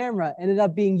on camera, ended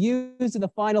up being used in the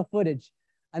final footage.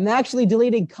 I'm actually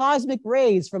deleting cosmic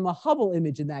rays from a Hubble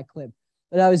image in that clip.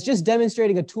 But I was just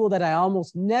demonstrating a tool that I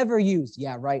almost never use.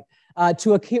 Yeah, right.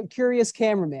 To a curious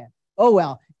cameraman. Oh,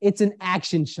 well, it's an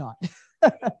action shot.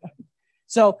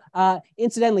 So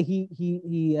incidentally,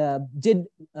 he did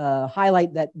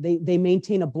highlight that they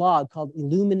maintain a blog called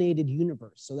Illuminated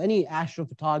Universe. So any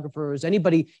astrophotographers,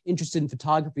 anybody interested in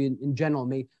photography in general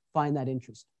may find that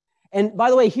interest. And by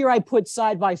the way, here I put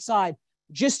side by side,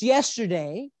 just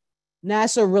yesterday,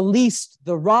 NASA released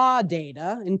the raw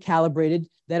data and calibrated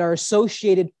that are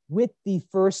associated with the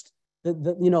first,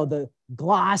 the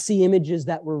glossy images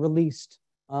that were released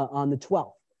on the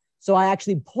 12th. So I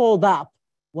actually pulled up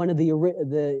one of the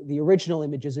original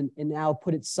images and now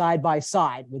put it side by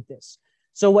side with this.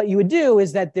 So what you would do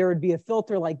is that there would be a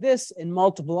filter like this and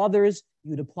multiple others.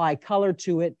 You would apply color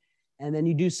to it, and then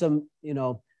you do some,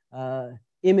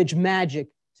 image magic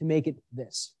to make it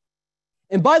this.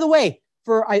 And by the way,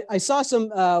 I saw some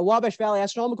Wabash Valley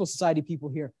Astronomical Society people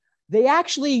here. They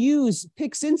actually use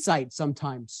PixInsight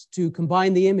sometimes to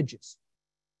combine the images.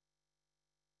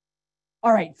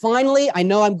 All right, finally, I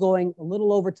know I'm going a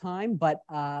little over time, but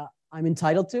I'm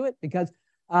entitled to it because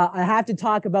I have to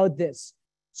talk about this.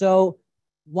 So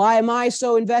why am I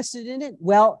so invested in it?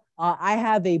 Well, I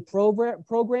have a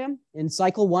program in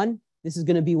cycle 1. This is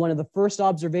going to be one of the first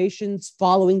observations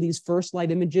following these first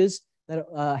light images that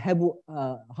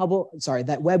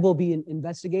that Webb will be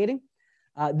investigating.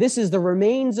 This is the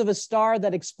remains of a star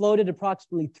that exploded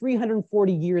approximately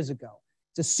 340 years ago.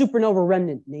 It's a supernova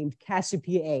remnant named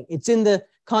Cassiopeia A. It's in the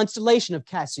constellation of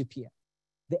Cassiopeia.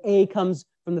 The A comes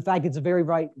from the fact it's a very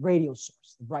bright radio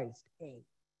source, the brightest A.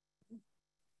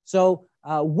 So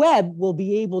Webb will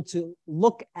be able to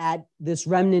look at this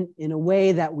remnant in a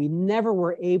way that we never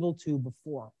were able to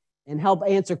before and help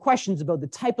answer questions about the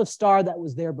type of star that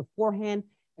was there beforehand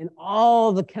and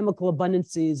all the chemical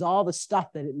abundances, all the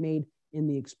stuff that it made in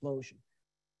the explosion.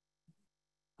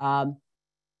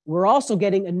 We're also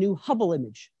getting a new Hubble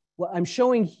image. What I'm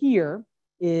showing here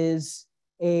is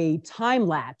a time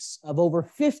lapse of over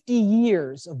 50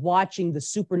 years of watching the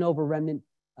supernova remnant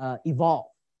evolve.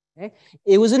 Okay?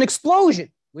 It was an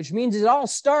explosion, which means it all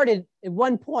started at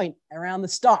one point around the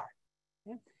star.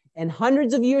 Okay? And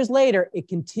hundreds of years later, it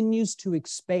continues to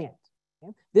expand.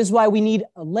 Okay? This is why we need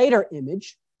a later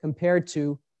image compared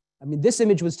to, I mean, this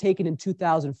image was taken in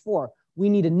 2004. We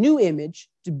need a new image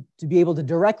to be able to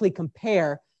directly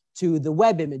compare to the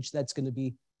Webb image that's going to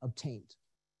be obtained.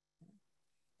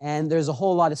 And there's a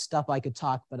whole lot of stuff I could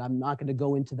talk, but I'm not going to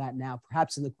go into that now,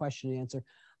 perhaps in the question and answer.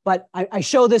 But I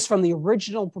show this from the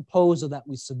original proposal that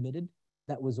we submitted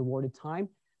that was awarded time.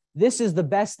 This is the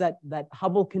best that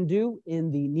Hubble can do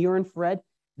in the near infrared.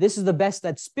 This is the best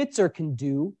that Spitzer can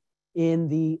do in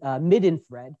the mid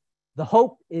infrared. The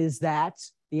hope is that,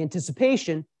 the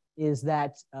anticipation is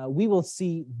that we will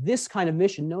see this kind of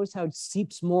mission. Notice how it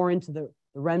seeps more into the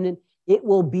remnant. It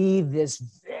will be this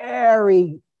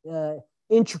very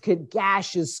intricate,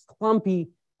 gaseous, clumpy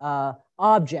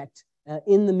object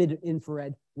in the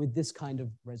mid-infrared with this kind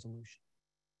of resolution.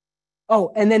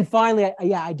 Oh, and then finally,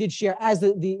 I did share, as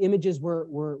the images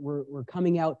were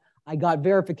coming out, I got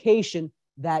verification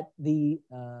that the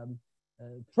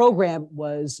program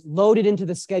was loaded into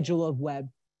the schedule of Webb,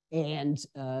 and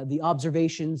the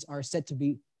observations are set to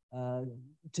be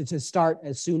to start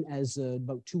as soon as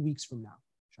about 2 weeks from now,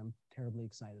 which I'm terribly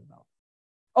excited about.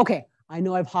 Okay, I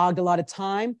know I've hogged a lot of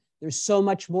time. There's so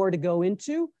much more to go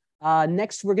into.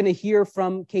 Next, we're going to hear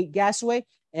from Kate Gasaway,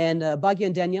 and Bhagya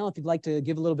and Danielle, if you'd like to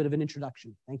give a little bit of an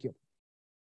introduction. Thank you.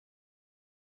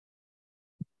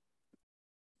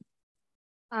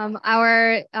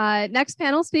 Our next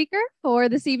panel speaker for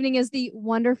this evening is the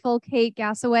wonderful Kate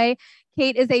Gasaway.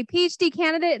 Kate is a PhD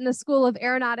candidate in the School of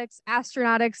Aeronautics,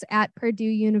 Astronautics at Purdue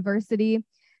University.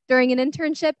 During an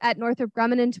internship at Northrop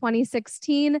Grumman in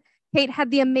 2016, Kate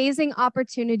had the amazing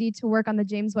opportunity to work on the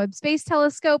James Webb Space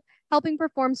Telescope, helping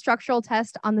perform structural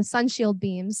tests on the sunshield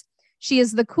beams. She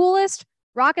is the coolest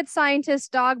rocket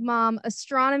scientist, dog mom,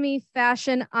 astronomy,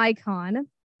 fashion icon.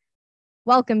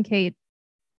 Welcome, Kate.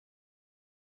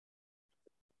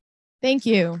 Thank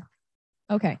you.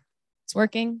 Okay, it's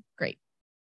working. Great.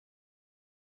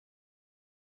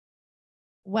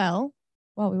 Well,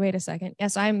 while we wait a second.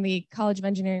 Yes, I'm the College of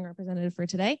Engineering representative for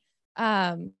today.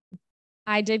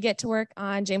 I did get to work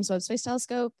on James Webb Space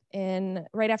Telescope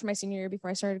right after my senior year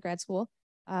before I started grad school.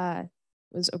 It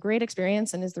was a great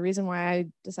experience and is the reason why I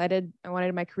decided I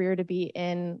wanted my career to be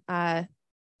in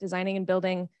designing and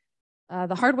building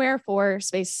the hardware for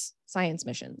space science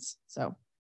missions. So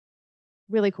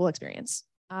really cool experience.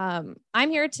 I'm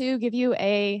here to give you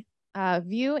a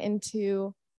view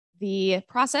into the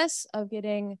process of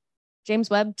getting James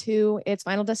Webb to its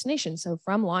final destination. So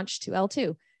from launch to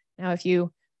L2. Now, if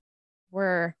you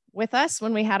were with us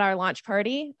when we had our launch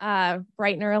party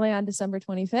bright and early on December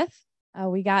 25th,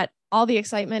 we got all the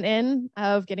excitement in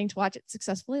of getting to watch it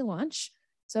successfully launch.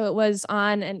 So it was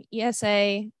on an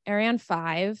ESA Ariane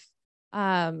 5.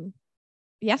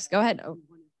 Yes, go ahead. Oh,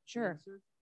 sure.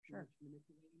 Sure.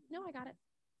 No, I got it.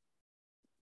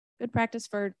 Good practice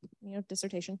for,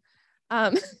 dissertation.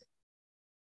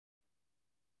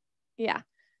 Yeah,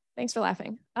 thanks for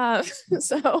laughing.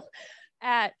 So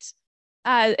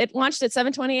it launched at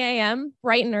 7:20 a.m.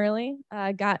 bright and early.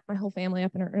 Got my whole family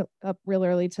up real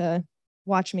early to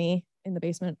watch me in the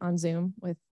basement on Zoom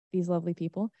with these lovely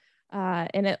people.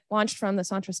 And it launched from the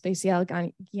Centre Spatial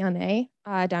Guyanais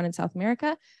down in South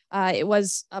America. It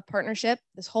was a partnership.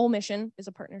 This whole mission is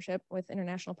a partnership with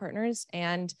international partners,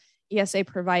 and ESA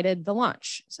provided the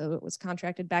launch. So it was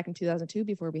contracted back in 2002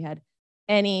 before we had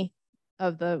any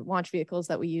of the launch vehicles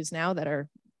that we use now that are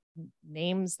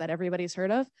names that everybody's heard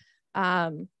of.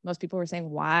 Most people were saying,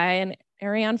 why an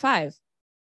Ariane 5?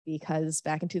 Because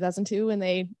back in 2002, when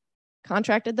they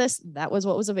contracted this, that was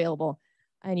what was available.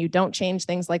 And you don't change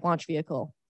things like launch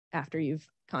vehicle after you've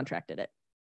contracted it.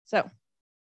 So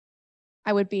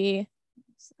I would be,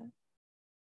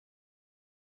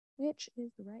 which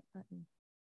is the right button?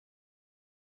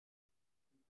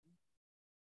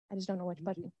 I just don't know which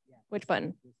button. Which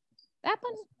button? That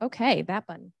button? Okay, that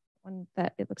button. One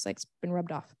that it looks like it's been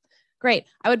rubbed off. Great.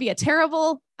 I would be a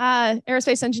terrible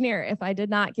aerospace engineer if I did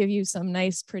not give you some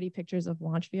nice, pretty pictures of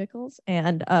launch vehicles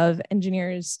and of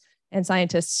engineers and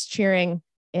scientists cheering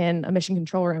in a mission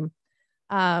control room.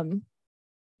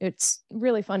 It's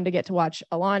really fun to get to watch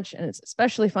a launch, and it's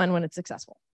especially fun when it's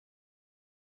successful.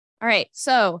 All right,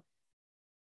 so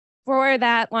for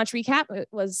that launch recap, it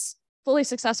was fully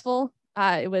successful.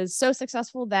 It was so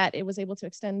successful that it was able to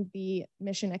extend the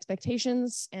mission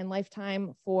expectations and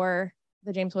lifetime for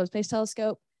the James Webb Space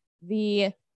Telescope.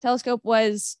 The telescope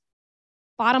was,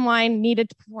 bottom line, needed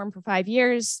to perform for 5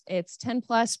 years. It's 10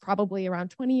 plus, probably around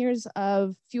 20 years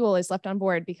of fuel is left on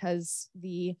board because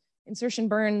the insertion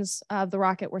burns of the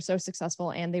rocket were so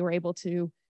successful and they were able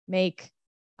to make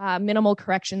minimal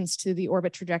corrections to the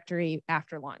orbit trajectory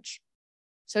after launch.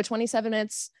 So 27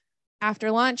 minutes after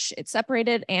launch, it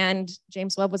separated and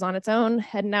James Webb was on its own,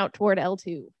 heading out toward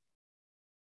L2.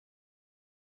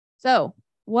 So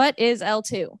what is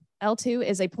L2? L2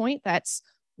 is a point that's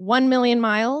 1 million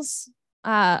miles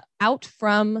out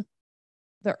from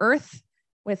the Earth,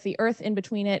 with the Earth in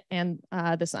between it and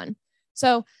the sun.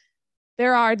 So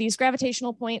there are these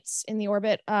gravitational points in the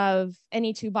orbit of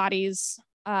any two bodies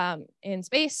in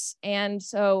space. And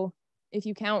so if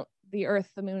you count the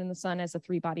Earth, the moon, and the sun as a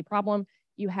three-body problem,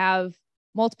 you have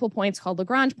multiple points called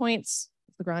Lagrange points.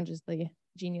 Lagrange is the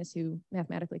genius who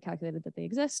mathematically calculated that they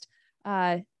exist.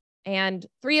 And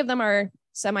three of them are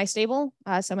semi-stable,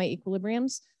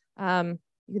 semi-equilibriums.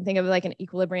 You can think of it like an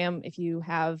equilibrium if you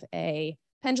have a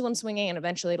pendulum swinging and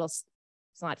eventually it's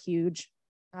not huge,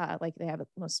 like they have at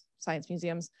most science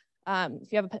museums.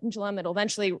 If you have a pendulum, it'll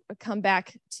eventually come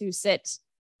back to sit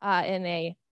in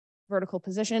a vertical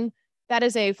position. That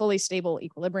is a fully stable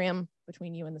equilibrium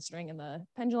between you and the string and the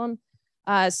pendulum.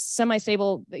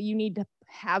 Semi-stable, you need to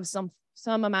have some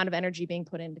amount of energy being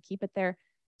put in to keep it there.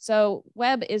 So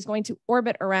Webb is going to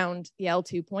orbit around the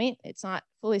L2 point. It's not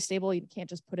fully stable. You can't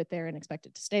just put it there and expect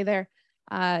it to stay there.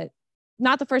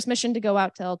 Not the first mission to go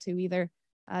out to L2 either.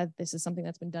 This is something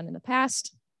that's been done in the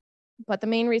past. But the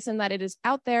main reason that it is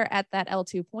out there at that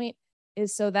L2 point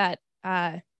is so that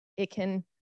it can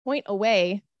point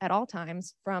away at all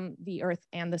times from the Earth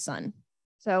and the sun.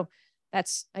 So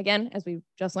that's, again, as we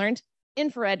just learned,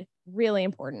 infrared, really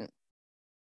important.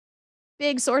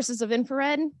 Big sources of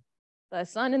infrared, the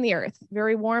sun and the Earth,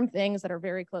 very warm things that are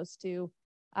very close to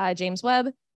James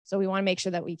Webb. So we want to make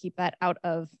sure that we keep that out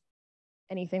of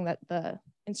anything that the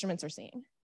instruments are seeing.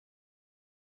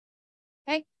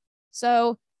 Okay,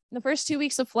 so in the first 2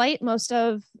 weeks of flight, most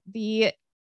of the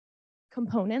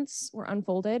components were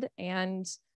unfolded, and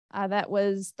that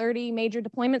was 30 major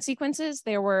deployment sequences.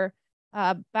 There were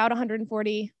about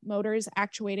 140 motors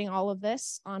actuating all of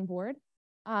this on board.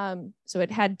 So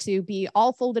it had to be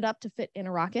all folded up to fit in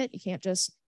a rocket. You can't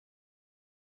just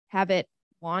have it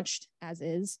launched as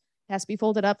is. It has to be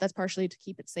folded up. That's partially to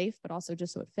keep it safe, but also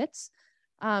just so it fits.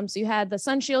 So you had the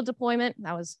sun shield deployment.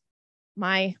 That was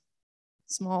my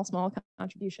small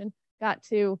contribution. Got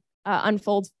to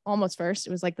unfold almost first.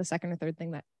 It was like the second or third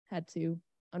thing that had to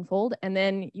unfold. And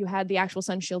then you had the actual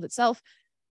sun shield itself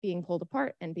being pulled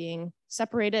apart and being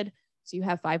separated. So you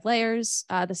have 5 layers,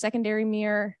 the secondary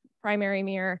mirror, primary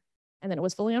mirror, and then it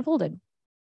was fully unfolded.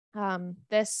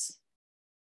 This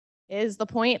is the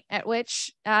point at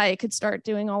which it could start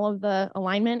doing all of the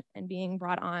alignment and being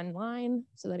brought online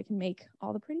so that it can make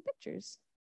all the pretty pictures.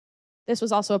 This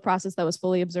was also a process that was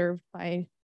fully observed by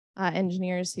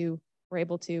engineers who were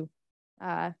able to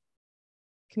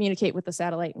communicate with the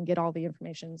satellite and get all the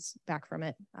information back from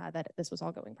it that this was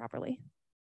all going properly.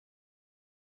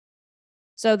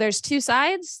 So there's 2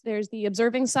 sides. There's the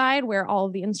observing side where all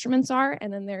of the instruments are,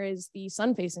 and then there is the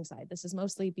sun-facing side. This is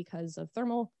mostly because of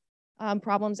thermal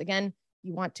problems. Again,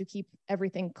 you want to keep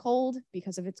everything cold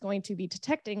because if it's going to be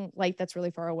detecting light that's really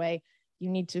far away,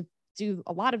 you need to do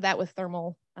a lot of that with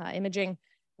thermal imaging,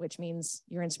 which means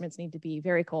your instruments need to be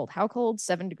very cold. How cold?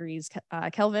 7 degrees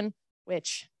Kelvin,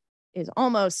 which is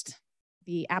almost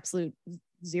the absolute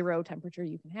 0 temperature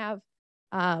you can have.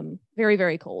 Very,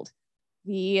 very cold.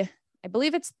 I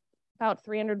believe it's about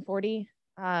 340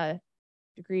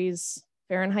 degrees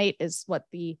Fahrenheit is what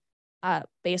the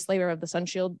base layer of the sun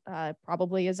shield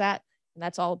probably is at. And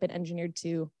that's all been engineered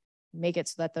to make it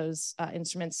so that those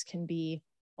instruments can be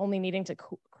only needing to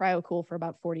cryo cool for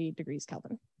about 40 degrees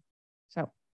Kelvin.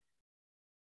 So,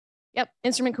 yep,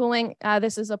 instrument cooling.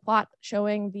 This is a plot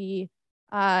showing the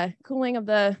cooling of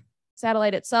the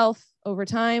satellite itself over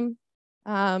time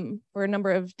for a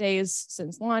number of days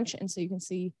since launch. And so you can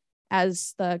see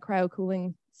as the cryo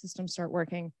cooling systems start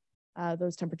working,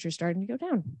 those temperatures starting to go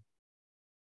down.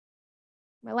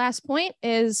 My last point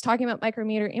is talking about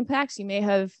micrometeor impacts. You may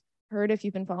have heard, if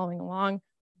you've been following along,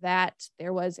 that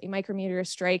there was a micrometeor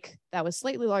strike that was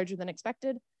slightly larger than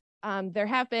expected. There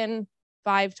have been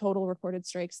 5 total recorded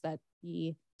strikes that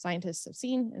the scientists have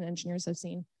seen and engineers have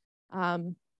seen.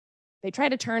 They try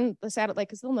to turn the satellite,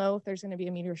 because they'll know if there's going to be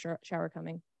a meteor shower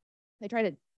coming. They try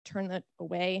to turn that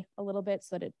away a little bit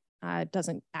so that it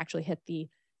doesn't actually hit the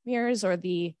mirrors or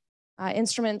the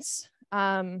instruments.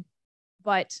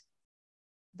 But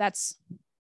that's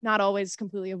not always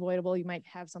completely avoidable. You might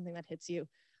have something that hits you.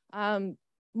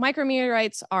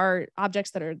 micrometeorites are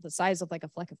objects that are the size of like a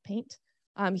fleck of paint.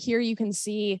 Here you can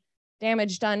see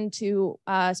damage done to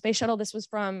a space shuttle. This was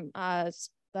from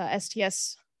the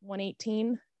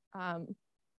STS-118.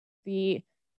 The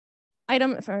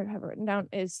item, if I have it written down,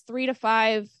 is 3 to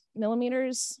 5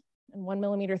 millimeters and 1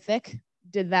 millimeter thick.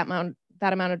 Did that amount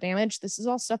of damage. This is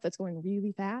all stuff that's going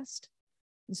really fast.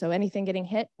 And so anything getting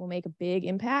hit will make a big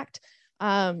impact.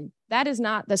 That is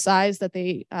not the size that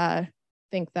they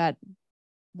think that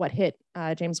what hit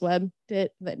James Webb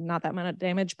did, that not that amount of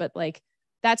damage, but like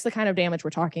that's the kind of damage we're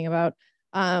talking about.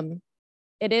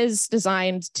 It is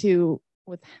designed to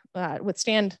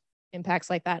withstand impacts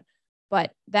like that.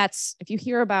 But that's, if you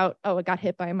hear about, oh, it got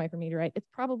hit by a micrometeorite, it's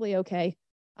probably okay.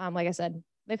 Like I said,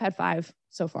 they've had 5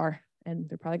 so far, and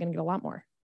they're probably gonna get a lot more.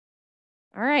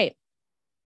 All right,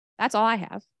 that's all I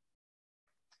have.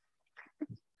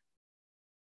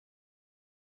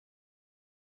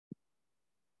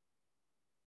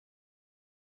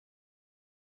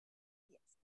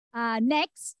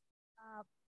 Next,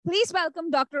 please welcome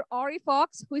Dr. Ori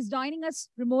Fox, who is joining us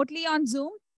remotely on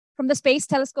Zoom from the Space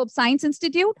Telescope Science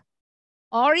Institute.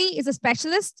 Ori is a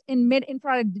specialist in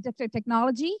mid-infrared detector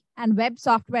technology and web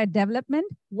software development,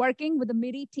 working with the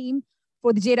MIDI team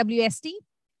for the JWST.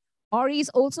 Ori is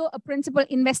also a principal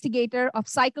investigator of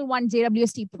Cycle 1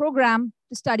 JWST program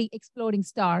to study exploding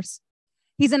stars.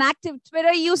 He's an active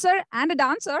Twitter user and a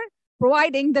dancer,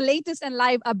 providing the latest and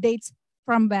live updates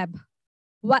from Webb.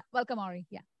 Welcome, Ori.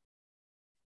 Yeah.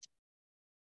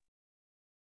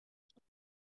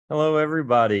 Hello,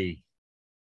 everybody.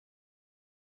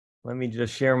 Let me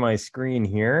just share my screen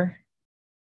here.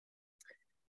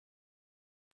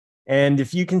 And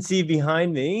if you can see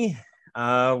behind me,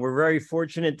 we're very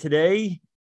fortunate today.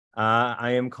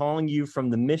 I am calling you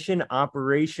from the Mission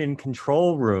Operation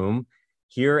Control Room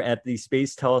here at the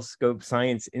Space Telescope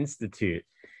Science Institute.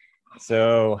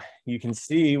 So you can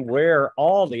see where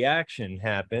all the action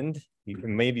happened. You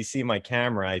can maybe see my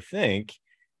camera, I think,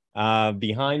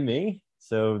 behind me.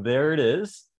 So there it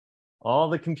is, all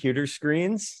the computer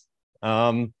screens.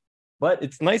 But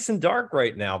it's nice and dark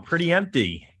right now, pretty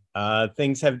empty.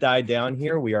 Things have died down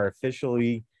here. We are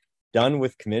officially done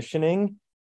with commissioning.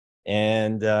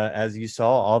 And as you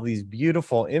saw, all these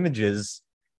beautiful images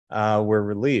were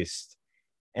released.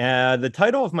 The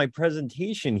title of my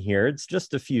presentation here, it's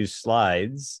just a few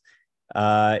slides,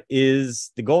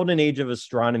 is The Golden Age of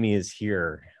Astronomy is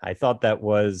Here. I thought that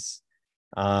was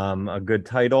a good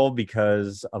title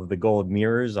because of the gold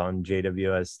mirrors on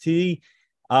JWST.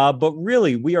 But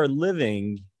really, we are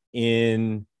living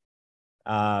in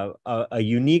a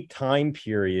unique time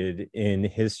period in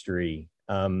history.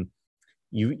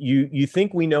 You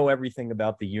think we know everything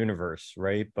about the universe,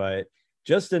 right? But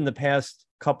just in the past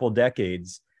couple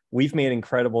decades, we've made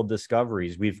incredible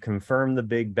discoveries. We've confirmed the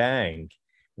Big Bang.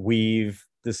 We've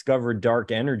discovered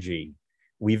dark energy.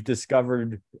 We've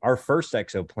discovered our first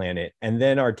exoplanet and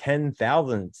then our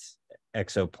 10,000th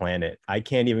exoplanet. I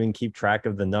can't even keep track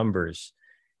of the numbers.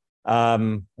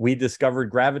 We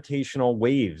discovered gravitational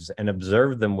waves and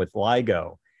observed them with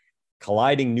LIGO,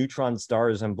 colliding neutron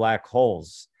stars and black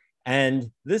holes. And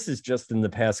this is just in the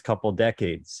past couple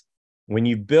decades. When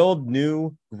you build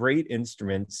new great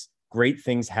instruments, great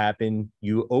things happen.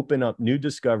 You open up new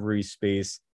discovery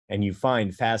space and you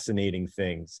find fascinating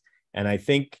things. And I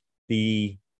think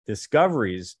the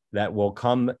discoveries that will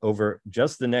come over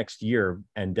just the next year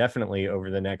and definitely over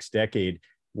the next decade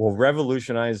will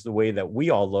revolutionize the way that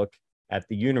we all look at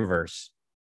the universe.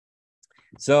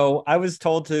 So I was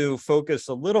told to focus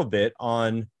a little bit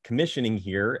on commissioning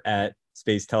here at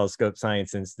Space Telescope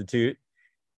Science Institute.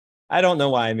 I don't know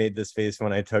why I made this face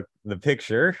when I took the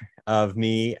picture of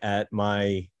me at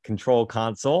my control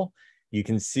console. You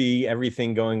can see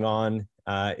everything going on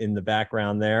in the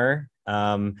background there.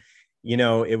 You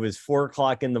know, it was 4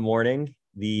 o'clock in the morning.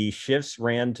 The shifts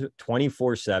ran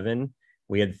 24/7.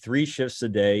 We had 3 shifts a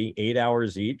day, 8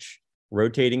 hours each,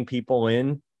 rotating people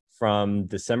in from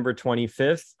December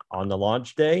 25th on the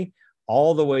launch day,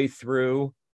 all the way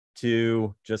through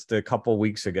to just a couple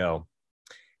weeks ago.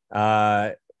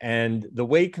 And the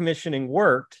way commissioning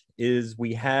worked is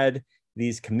we had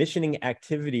these commissioning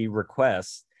activity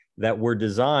requests that were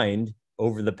designed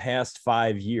over the past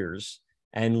 5 years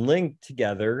and linked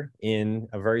together in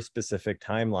a very specific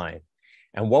timeline.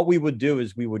 And what we would do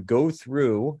is we would go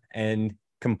through and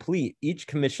complete each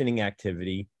commissioning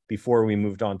activity before we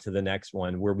moved on to the next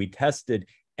one, where we tested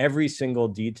every single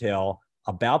detail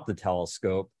about the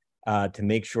telescope to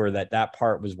make sure that that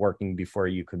part was working before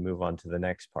you could move on to the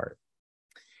next part.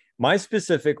 My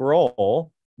specific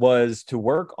role was to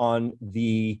work on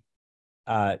the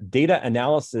data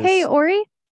analysis. Hey, Ori.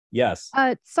 Yes.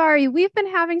 Sorry, we've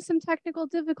been having some technical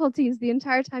difficulties the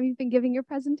entire time you've been giving your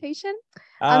presentation.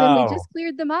 And we Oh, just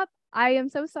cleared them up. I am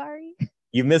so sorry.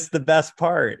 you missed the best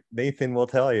part. Nathan will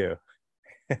tell you.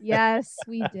 Yes,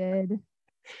 we did.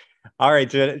 All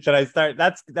right, should I start?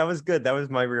 That was good. That was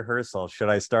my rehearsal. Should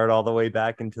I start all the way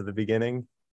back into the beginning?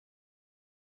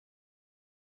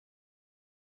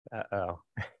 Uh-oh.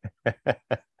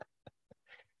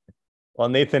 Well,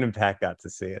 Nathan and Pat got to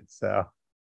see it, so.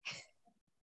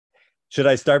 Should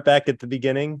I start back at the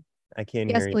beginning? I can't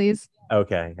hear you. Yes, please.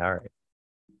 Okay, all right.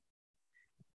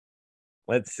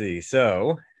 Let's see.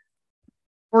 So,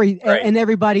 Ori, right. and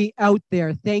everybody out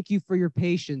there, thank you for your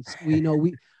patience. We know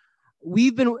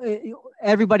we've been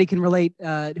everybody can relate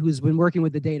who's been working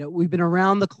with the data. We've been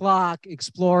around the clock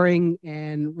exploring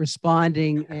and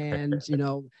responding, and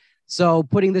so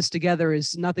putting this together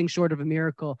is nothing short of a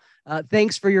miracle.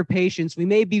 Thanks for your patience. We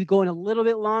may be going a little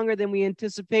bit longer than we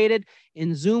anticipated.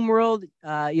 In Zoom world,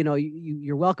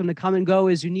 you're welcome to come and go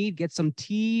as you need. Get some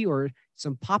tea or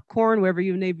some popcorn, wherever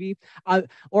you may be.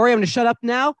 Ori, I'm going to shut up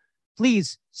now.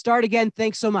 Please start again.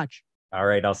 Thanks so much. All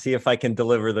right, I'll see if I can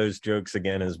deliver those jokes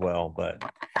again as well. But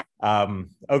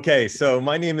okay, so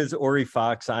my name is Ori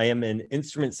Fox. I am an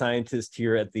instrument scientist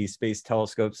here at the Space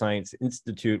Telescope Science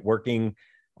Institute, working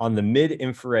on the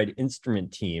mid-infrared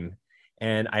instrument team.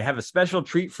 And I have a special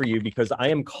treat for you because I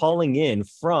am calling in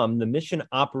from the Mission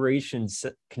Operations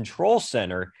Control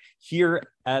Center here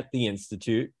at the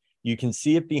Institute. You can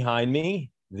see it behind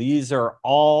me. These are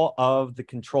all of the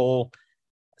control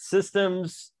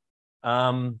systems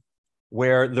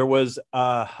where there was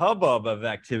a hubbub of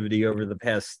activity over the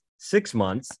past 6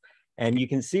 months. And you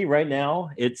can see right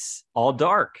now, it's all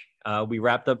dark. We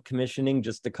wrapped up commissioning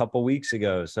just a couple weeks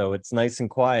ago, so it's nice and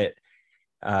quiet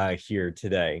here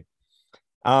today.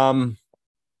 And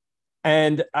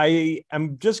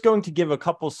I'm just going to give a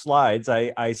couple slides.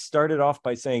 I started off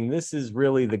by saying this is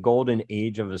really the golden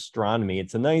age of astronomy.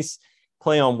 It's a nice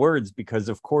play on words because,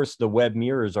 of course, the Webb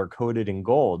mirrors are coated in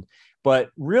gold. But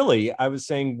really, I was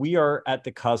saying we are at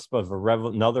the cusp of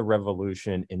another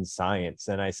revolution in science.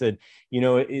 And I said,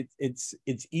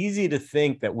 it's easy to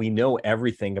think that we know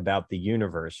everything about the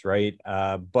universe, right?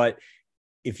 But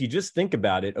if you just think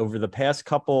about it, over the past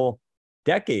couple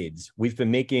decades, we've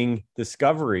been making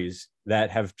discoveries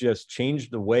that have just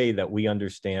changed the way that we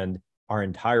understand our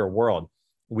entire world.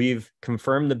 We've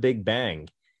confirmed the Big Bang.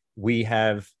 We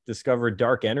have discovered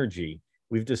dark energy.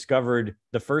 We've discovered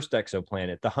the first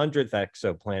exoplanet, the 100th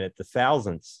exoplanet, the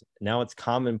 1000th. Now it's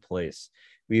commonplace.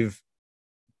 We've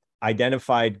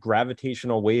identified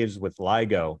gravitational waves with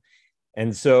LIGO.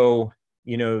 And so,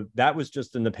 that was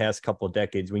just in the past couple of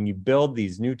decades. When you build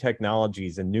these new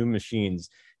technologies and new machines,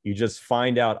 you just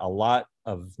find out a lot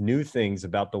of new things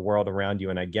about the world around you.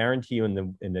 And I guarantee you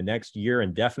in the next year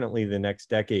and definitely the next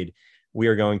decade, we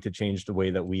are going to change the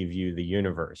way that we view the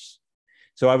universe.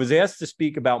 So I was asked to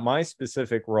speak about my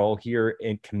specific role here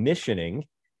in commissioning.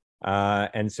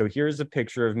 And so here's a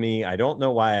picture of me. I don't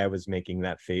know why I was making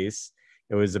that face.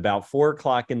 It was about 4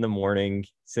 o'clock in the morning,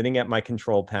 sitting at my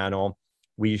control panel.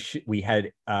 We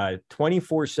had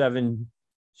 24/7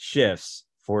 shifts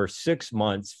for 6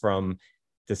 months, from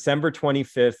December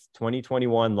 25th,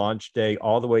 2021 launch day,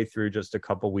 all the way through just a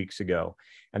couple weeks ago.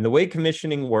 And the way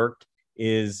commissioning worked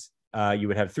is you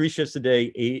would have 3 shifts a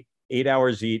day, eight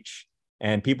hours each.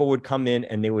 And people would come in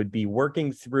and they would be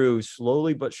working through,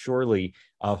 slowly but surely,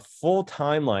 a full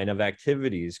timeline of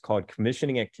activities called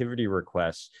commissioning activity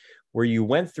requests, where you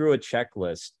went through a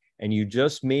checklist and you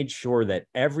just made sure that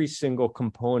every single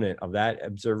component of that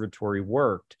observatory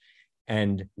worked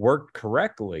and worked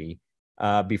correctly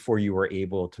before you were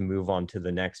able to move on to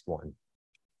the next one.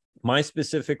 My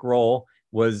specific role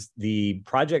was the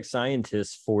project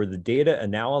scientist for the data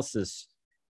analysis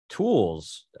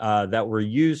tools that were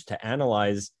used to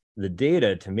analyze the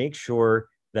data to make sure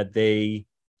that they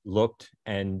looked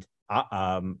and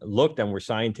were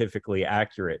scientifically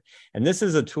accurate. And this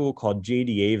is a tool called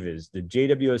JDAVIS, the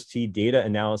JWST Data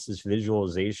Analysis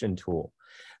Visualization Tool.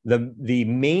 The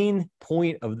main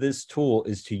point of this tool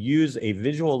is to use a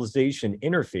visualization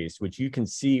interface, which you can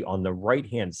see on the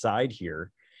right-hand side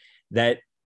here, that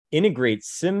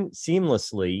integrates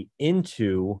seamlessly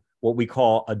into what we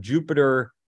call a Jupyter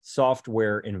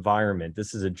software environment.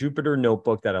 This is a Jupyter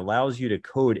notebook that allows you to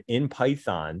code in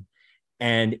Python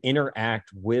and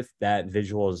interact with that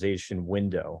visualization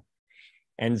window.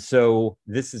 And so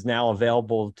this is now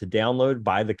available to download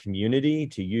by the community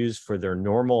to use for their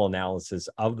normal analysis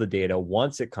of the data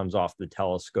once it comes off the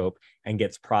telescope and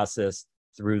gets processed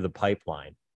through the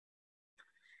pipeline.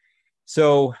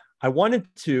 So I wanted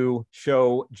to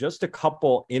show just a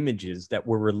couple images that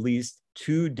were released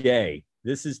today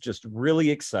this is just really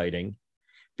exciting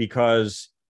because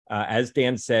as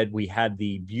Dan said, we had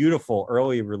the beautiful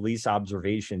early release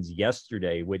observations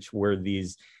yesterday, which were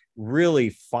these really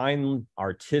fine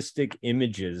artistic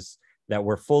images that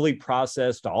were fully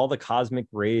processed. All the cosmic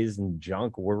rays and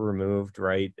junk were removed,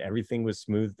 right? Everything was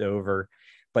smoothed over.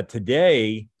 But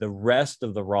today, the rest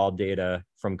of the raw data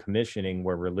from commissioning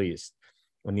were released.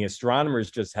 When the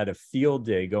astronomers just had a field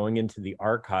day going into the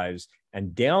archives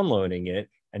and downloading it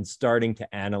and starting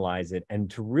to analyze it and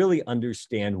to really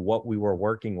understand what we were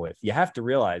working with. You have to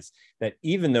realize that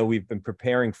even though we've been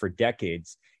preparing for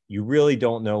decades, you really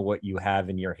don't know what you have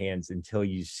in your hands until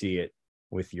you see it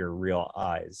with your real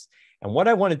eyes. And what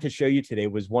I wanted to show you today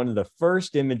was one of the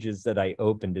first images that I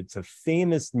opened. It's a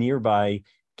famous nearby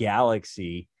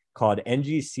galaxy called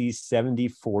NGC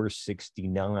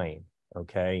 7469,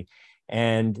 okay?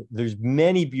 And there's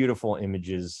many beautiful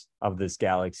images of this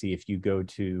galaxy if you go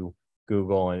to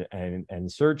Google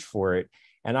and search for it.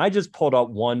 And I just pulled up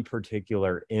one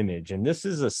particular image, and this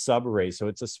is a subarray. So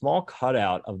it's a small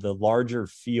cutout of the larger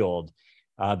field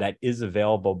that is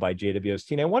available by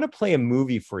JWST. And I want to play a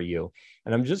movie for you.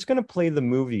 And I'm just going to play the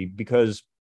movie because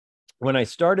when I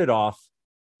started off,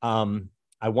 I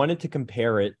wanted to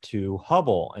compare it to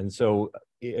Hubble. And so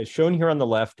shown here on the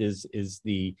left is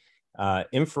the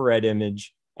infrared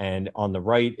image, and on the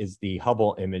right is the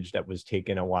Hubble image that was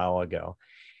taken a while ago.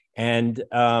 And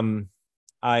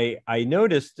I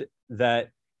noticed that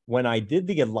when I did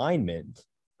the alignment,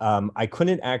 I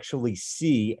couldn't actually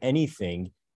see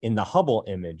anything in the Hubble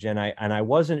image, and I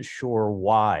wasn't sure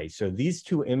why. So these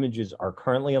two images are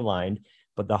currently aligned,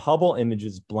 but the Hubble image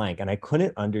is blank, and I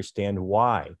couldn't understand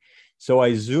why. So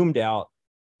I zoomed out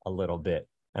a little bit,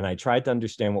 and I tried to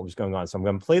understand what was going on. So I'm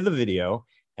going to play the video,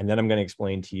 and then I'm going to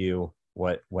explain to you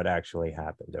what actually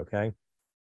happened, okay?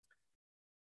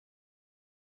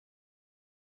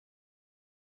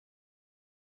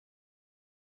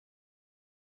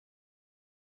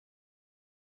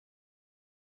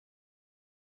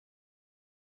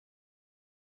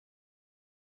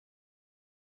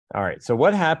 All right, so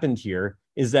what happened here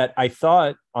is that I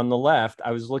thought on the left,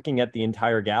 I was looking at the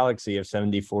entire galaxy of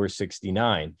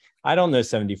 7469. I don't know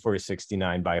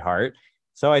 7469 by heart,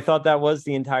 so I thought that was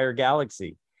the entire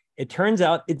galaxy. It turns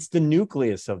out it's the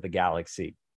nucleus of the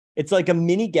galaxy. It's like a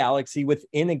mini galaxy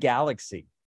within a galaxy.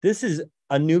 This is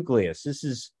a nucleus. This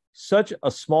is such a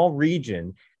small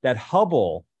region that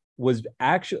Hubble was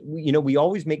actually, you know, we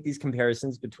always make these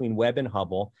comparisons between Webb and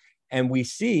Hubble, and we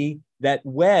see that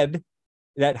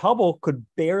Hubble could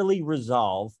barely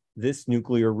resolve this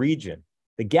nuclear region.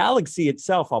 The galaxy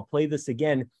itself, I'll play this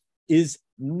again, is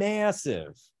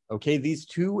massive. Okay, these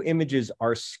two images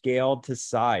are scaled to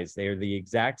size. They are the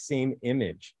exact same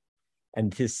image.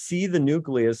 And to see the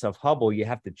nucleus of Hubble, you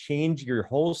have to change your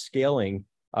whole scaling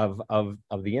of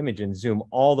the image and zoom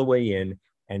all the way in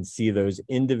and see those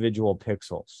individual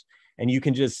pixels. And you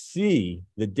can just see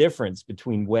the difference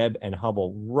between Webb and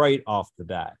Hubble right off the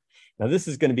bat. Now, this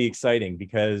is going to be exciting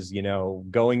because, you know,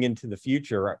 going into the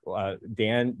future,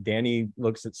 Danny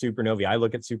looks at supernovae, I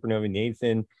look at supernovae,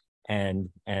 Nathan and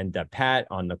Pat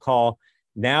on the call.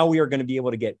 Now we are going to be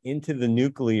able to get into the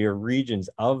nuclear regions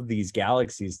of these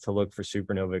galaxies to look for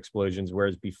supernova explosions,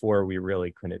 whereas before we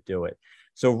really couldn't do it.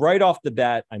 So right off the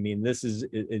bat, I mean,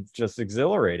 it's just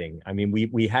exhilarating. I mean,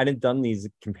 we hadn't done these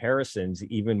comparisons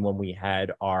even when we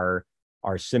had our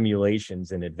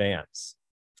simulations in advance.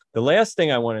 The last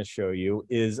thing I want to show you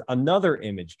is another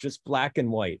image, just black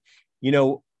and white. You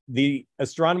know, the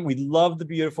astronomy, we love the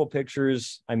beautiful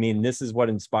pictures. I mean, this is what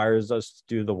inspires us to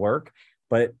do the work,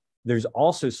 but there's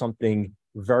also something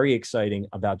very exciting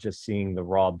about just seeing the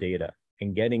raw data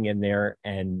and getting in there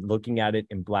and looking at it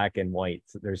in black and white.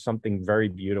 So there's something very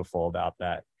beautiful about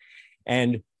that.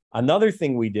 And another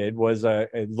thing we did was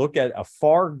look at a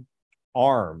far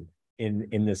arm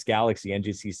in this galaxy,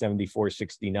 NGC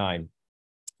 7469.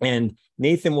 And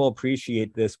Nathan will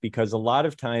appreciate this because a lot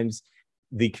of times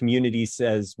the community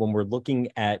says when we're looking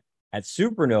at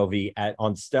supernovae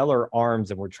on stellar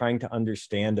arms and we're trying to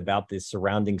understand about the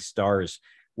surrounding stars,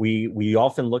 we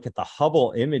often look at the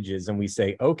Hubble images and we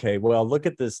say, okay, well, look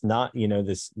at this,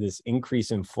 this increase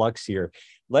in flux here.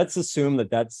 Let's assume that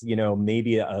that's,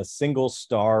 maybe a single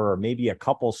star or maybe a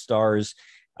couple stars.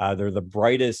 They're the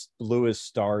brightest, bluest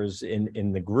stars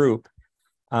in the group.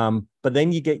 But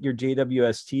then you get your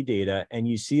JWST data and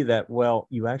you see that, well,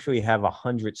 you actually have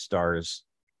 100 stars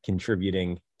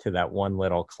contributing to that one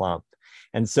little clump.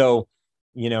 And so,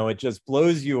 it just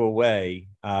blows you away.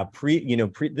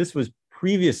 This was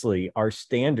previously our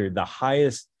standard, the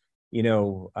highest,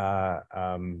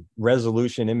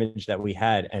 resolution image that we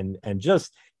had. And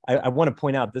just I want to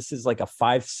point out, this is like a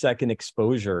 5-second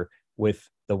exposure with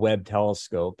the Webb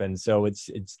telescope. And so it's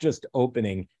just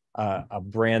opening a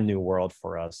brand new world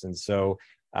for us. And so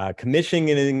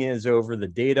commissioning is over, the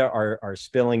data are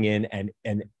spilling in,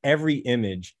 and every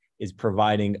image is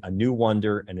providing a new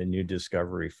wonder and a new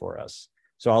discovery for us.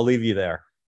 So I'll leave you there.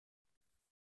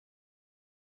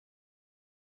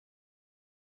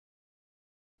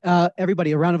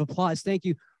 Everybody, a round of applause. Thank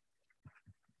you.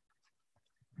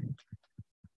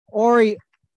 Ori,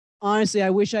 honestly, I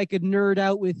wish I could nerd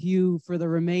out with you for the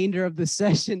remainder of the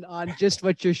session on just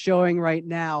what you're showing right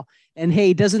now. And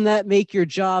hey, doesn't that make your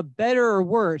job better or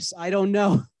worse? I don't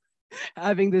know,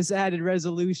 having this added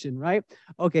resolution, right?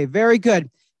 Okay, very good.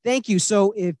 Thank you.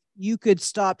 So if you could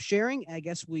stop sharing, I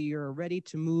guess we are ready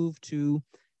to move to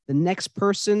the next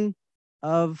person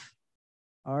of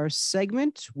our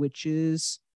segment, which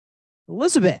is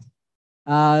Elizabeth.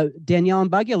 Danielle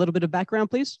and Buggy, a little bit of background,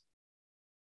 please.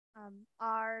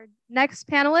 Our next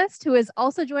panelist, who is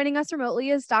also joining us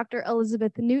remotely, is Dr.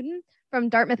 Elizabeth Newton from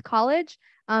Dartmouth College.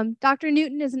 Dr.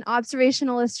 Newton is an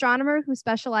observational astronomer who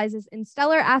specializes in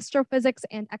stellar astrophysics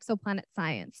and exoplanet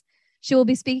science. She will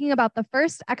be speaking about the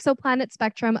first exoplanet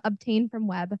spectrum obtained from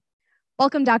Webb.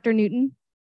 Welcome, Dr. Newton.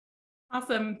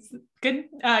 Awesome.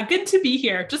 Good to be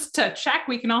here. Just to check,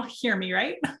 we can all hear me,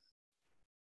 right?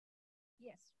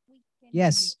 Yes, we can.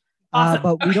 Yes, awesome.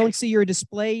 But we don't see your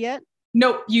display yet.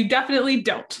 Nope, you definitely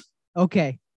don't.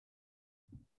 Okay.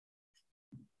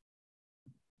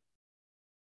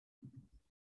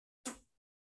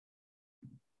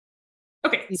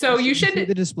 Okay, so you should see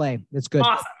the display. That's good.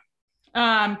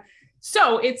 Awesome.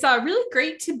 So it's really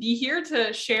great to be here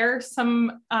to share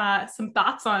some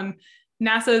thoughts on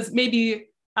NASA's maybe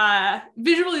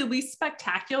visually least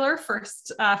spectacular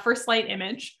first light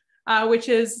image, which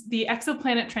is the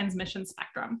exoplanet transmission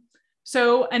spectrum.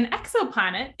 So an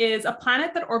exoplanet is a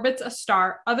planet that orbits a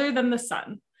star other than the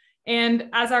sun. And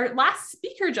as our last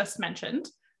speaker just mentioned,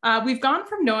 we've gone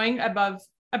from knowing about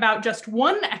just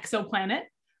one exoplanet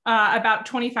about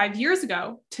 25 years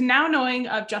ago to now knowing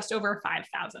of just over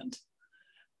 5,000.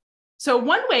 So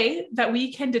one way that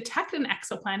we can detect an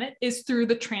exoplanet is through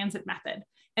the transit method.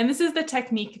 And this is the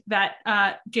technique that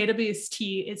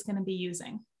JWST is going to be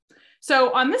using.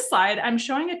 So on this slide, I'm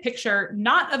showing a picture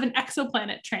not of an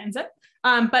exoplanet transit,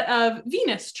 but of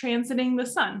Venus transiting the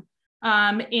sun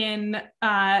I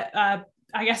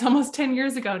guess almost 10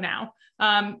 years ago now.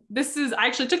 I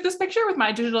actually took this picture with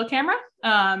my digital camera,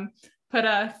 put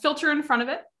a filter in front of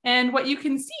it. And what you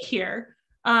can see here,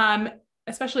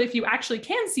 especially if you actually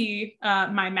can see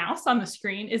my mouse on the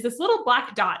screen, is this little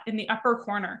black dot in the upper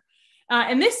corner.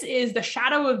 And this is the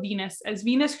shadow of Venus as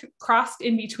Venus crossed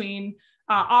in between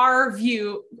our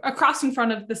view, across in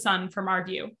front of the sun from our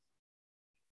view.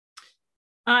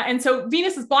 And so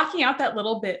Venus is blocking out that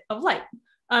little bit of light.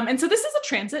 And so this is a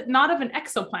transit, not of an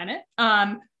exoplanet,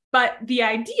 but the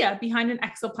idea behind an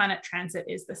exoplanet transit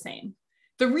is the same.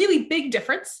 The really big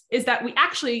difference is that we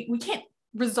can't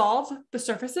resolve the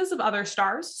surfaces of other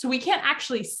stars, so we can't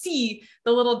actually see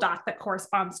the little dot that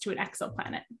corresponds to an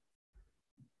exoplanet.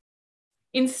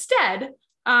 Instead,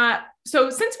 so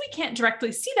since we can't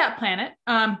directly see that planet,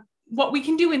 what we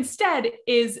can do instead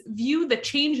is view the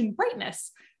change in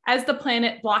brightness as the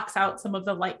planet blocks out some of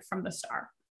the light from the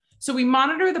star. So we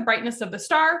monitor the brightness of the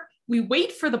star, we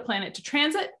wait for the planet to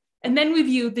transit, and then we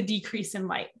view the decrease in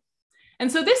light.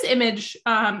 And so this image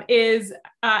is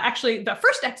actually the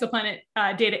first exoplanet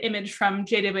data image from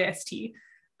JWST.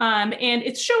 And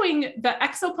it's showing the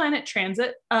exoplanet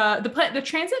transit, the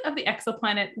transit of the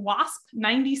exoplanet WASP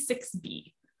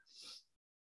 96b.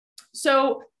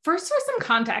 So first, for some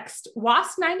context,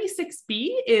 WASP 96b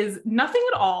is nothing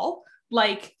at all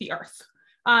like the Earth.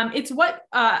 It's what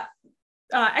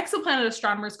exoplanet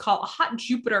astronomers call a hot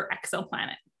Jupiter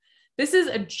exoplanet. This is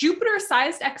a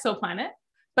Jupiter-sized exoplanet,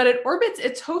 but it orbits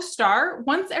its host star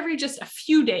once every just a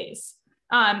few days.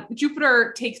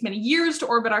 Jupiter takes many years to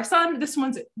orbit our sun.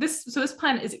 So this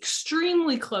planet is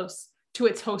extremely close to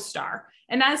its host star.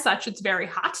 And as such, it's very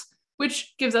hot,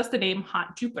 which gives us the name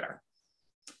hot Jupiter.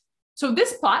 So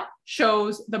this plot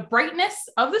shows the brightness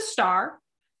of the star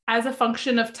as a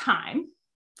function of time.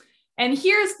 And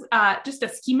here's just a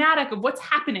schematic of what's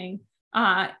happening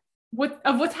with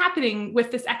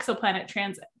this exoplanet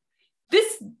transit.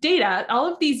 This data,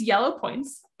 all of these yellow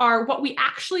points, are what we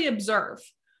actually observe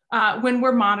when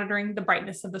we're monitoring the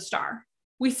brightness of the star.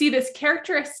 We see this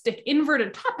characteristic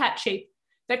inverted top hat shape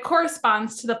that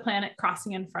corresponds to the planet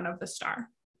crossing in front of the star.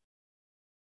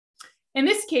 In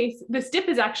this case, this dip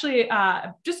is actually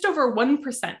just over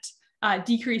 1%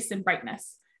 decrease in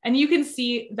brightness. And you can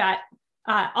see that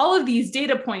All of these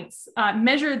data points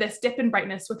measure this dip in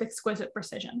brightness with exquisite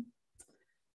precision.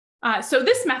 So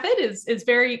this method is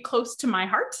very close to my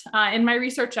heart. In my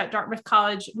research at Dartmouth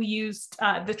College, we used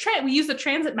the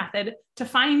transit method to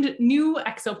find new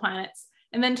exoplanets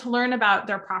and then to learn about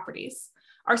their properties.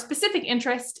 Our specific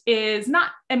interest is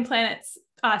not in planets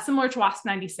similar to WASP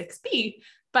 96b,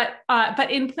 but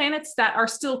in planets that are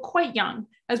still quite young,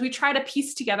 as we try to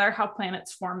piece together how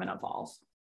planets form and evolve.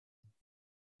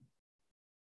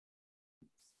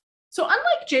 So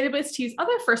unlike JWST's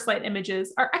other first light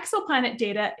images, our exoplanet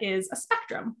data is a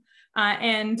spectrum.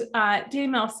 And Dave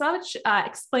Milosavljevic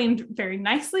explained very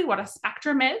nicely what a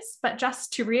spectrum is, but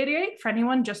just to reiterate for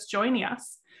anyone just joining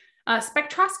us,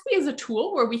 spectroscopy is a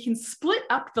tool where we can split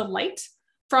up the light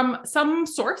from some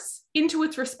source into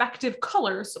its respective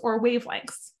colors or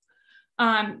wavelengths.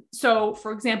 So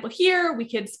for example, here we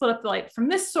could split up the light from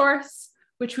this source,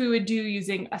 which we would do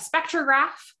using a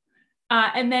spectrograph.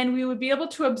 And then we would be able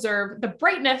to observe the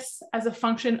brightness as a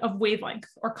function of wavelength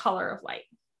or color of light.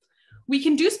 We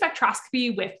can do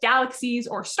spectroscopy with galaxies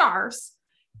or stars,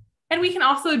 and we can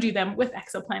also do them with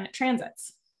exoplanet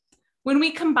transits. When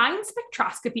we combine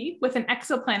spectroscopy with an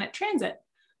exoplanet transit,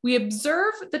 we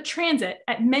observe the transit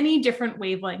at many different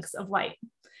wavelengths of light,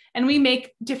 and we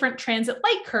make different transit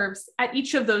light curves at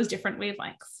each of those different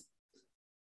wavelengths.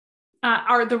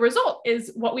 The result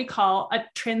is what we call a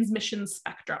transmission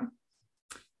spectrum.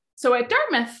 So at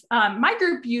Dartmouth, my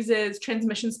group uses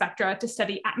transmission spectra to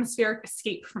study atmospheric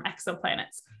escape from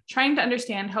exoplanets, trying to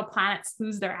understand how planets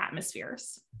lose their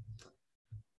atmospheres.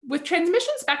 With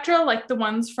transmission spectra like the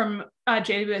ones from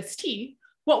JWST,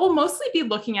 what we'll mostly be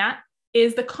looking at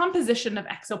is the composition of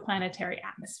exoplanetary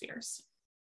atmospheres.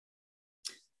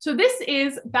 So this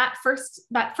is that first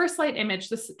light image,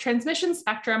 this transmission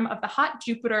spectrum of the hot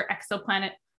Jupiter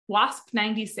exoplanet WASP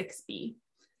 96b.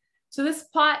 So this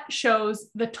plot shows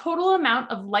the total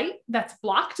amount of light that's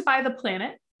blocked by the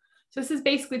planet. So this is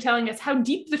basically telling us how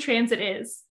deep the transit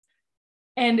is.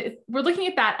 And we're looking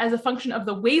at that as a function of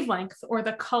the wavelength or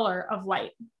the color of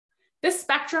light. This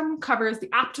spectrum covers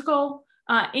the optical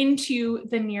into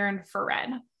the near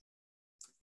infrared.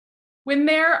 When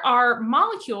there are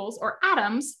molecules or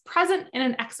atoms present in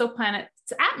an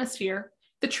exoplanet's atmosphere,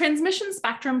 the transmission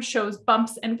spectrum shows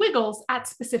bumps and wiggles at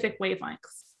specific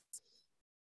wavelengths.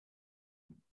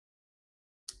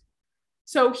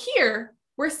 So here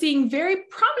we're seeing very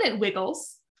prominent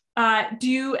wiggles and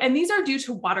these are due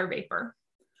to water vapor.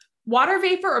 Water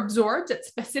vapor absorbs at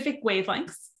specific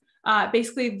wavelengths.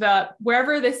 Basically,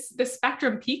 wherever this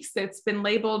spectrum peaks, it's been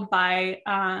labeled by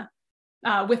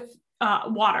with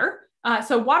water.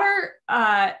 So water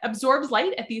absorbs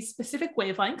light at these specific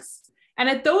wavelengths, and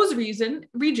at those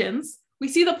regions, we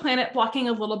see the planet blocking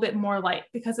a little bit more light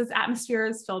because its atmosphere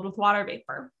is filled with water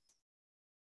vapor.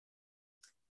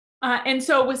 And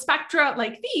so with spectra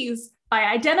like these, by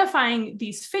identifying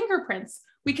these fingerprints,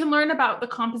 we can learn about the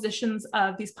compositions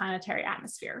of these planetary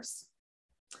atmospheres.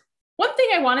 One thing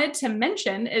I wanted to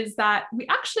mention is that we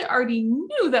actually already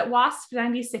knew that WASP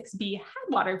 96b had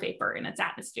water vapor in its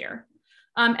atmosphere.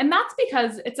 And that's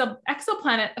because it's an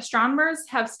exoplanet astronomers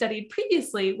have studied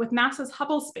previously with NASA's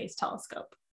Hubble Space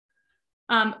Telescope.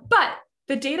 But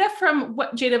the data from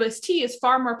JWST is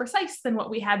far more precise than what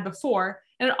we had before,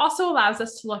 and it also allows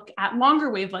us to look at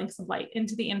longer wavelengths of light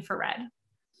into the infrared.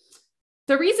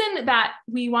 The reason that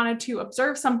we wanted to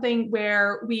observe something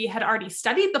where we had already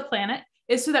studied the planet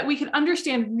is so that we could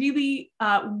understand really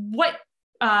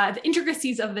the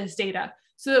intricacies of this data,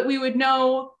 so that we would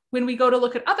know when we go to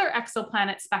look at other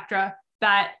exoplanet spectra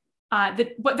that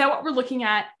what we're looking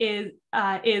at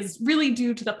is really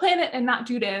due to the planet and not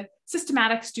due to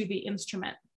systematics due to the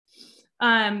instrument.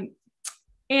 And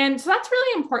so that's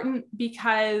really important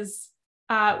because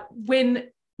when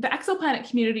the exoplanet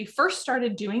community first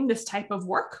started doing this type of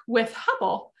work with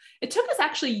Hubble, it took us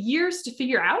actually years to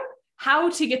figure out how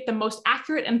to get the most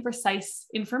accurate and precise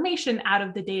information out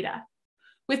of the data.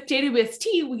 With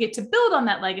JWST, we get to build on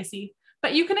that legacy,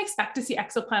 but you can expect to see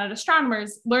exoplanet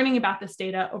astronomers learning about this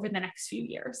data over the next few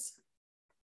years.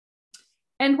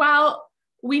 And while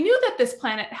we knew that this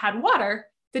planet had water,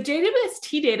 the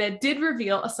JWST data did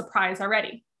reveal a surprise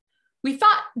already. We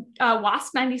thought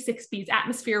WASP 96b's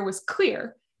atmosphere was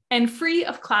clear and free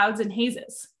of clouds and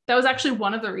hazes. That was actually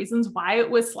one of the reasons why it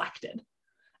was selected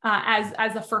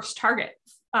as the first target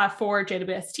for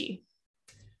JWST.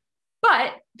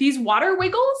 But these water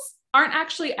wiggles aren't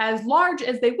actually as large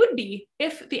as they would be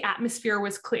if the atmosphere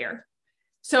was clear.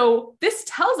 So this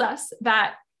tells us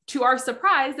that, to our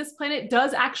surprise, this planet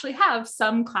does actually have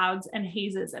some clouds and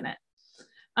hazes in it.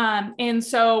 And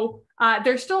so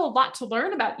there's still a lot to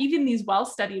learn about even these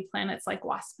well-studied planets like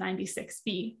WASP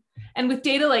 96b. And with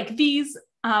data like these,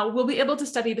 we'll be able to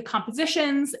study the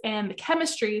compositions and the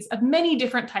chemistries of many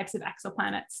different types of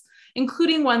exoplanets,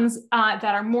 including ones that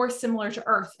are more similar to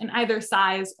Earth in either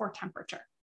size or temperature.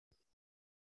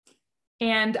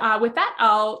 And with that,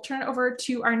 I'll turn it over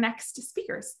to our next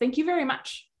speakers. Thank you very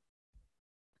much.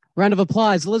 Round of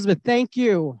applause. Elizabeth, thank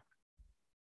you.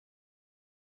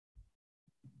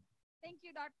 Thank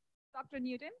you, Dr.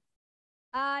 Newton.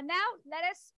 Now, let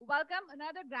us welcome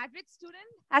another graduate student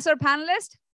as our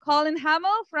panelist, Colin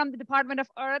Hamill from the Department of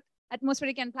Earth,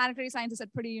 Atmospheric and Planetary Sciences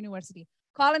at Purdue University.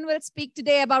 Colin will speak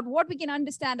today about what we can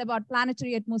understand about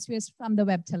planetary atmospheres from the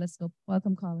Webb telescope.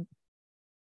 Welcome, Colin.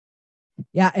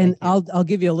 Yeah, and I'll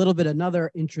give you a little bit another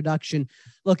introduction.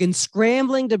 Look, in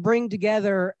scrambling to bring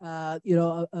together, a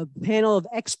panel of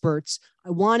experts, I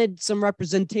wanted some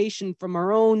representation from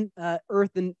our own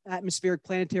Earth and atmospheric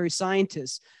planetary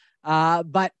scientists.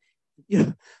 But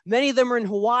many of them are in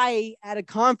Hawaii at a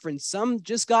conference. Some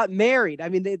just got married. I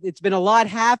mean, it's been a lot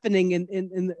happening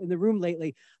in the room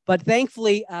lately. But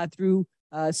thankfully, through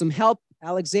some help,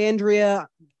 Alexandria,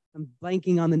 I'm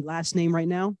blanking on the last name right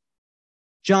now,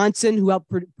 Johnson, who helped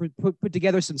put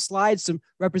together some slides, some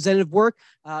representative work.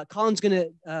 Colin's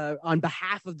going to, on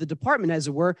behalf of the department, as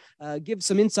it were, give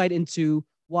some insight into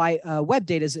why web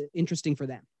data is interesting for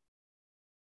them.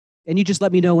 And you just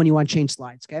let me know when you want to change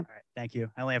slides, okay? All right, thank you.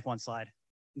 I only have one slide.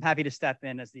 I'm happy to step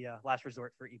in as the last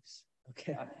resort for EAPS.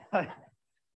 Okay.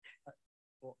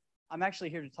 Well, I'm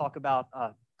actually here to talk about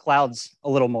clouds a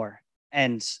little more.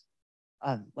 And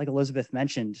like Elizabeth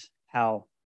mentioned, how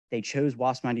they chose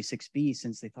WASP 96b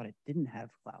since they thought it didn't have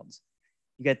clouds.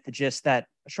 You get the gist that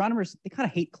astronomers, they kind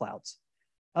of hate clouds,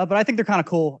 but I think they're kind of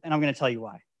cool, and I'm going to tell you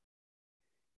why.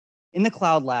 In the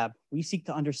Cloud Lab, we seek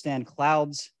to understand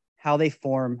clouds, how they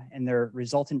form, and their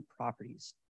resultant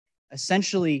properties.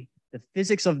 Essentially, the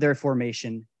physics of their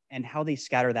formation and how they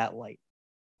scatter that light.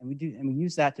 And we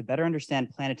use that to better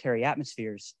understand planetary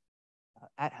atmospheres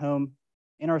at home,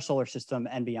 in our solar system,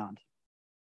 and beyond.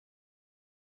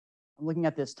 I'm looking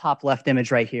at this top left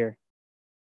image right here.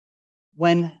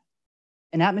 When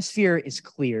an atmosphere is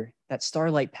clear, that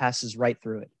starlight passes right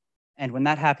through it. And when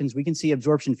that happens, we can see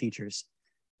absorption features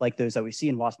like those that we see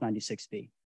in WASP 96b.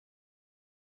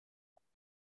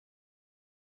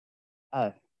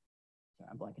 Sorry,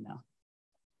 I'm blanking now.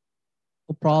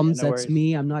 No problems. Yeah, no That's worries.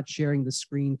 me. I'm not sharing the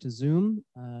screen to Zoom.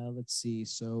 Let's see.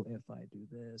 So if I do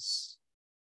this.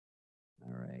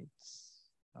 All right.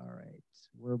 All right.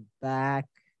 We're back.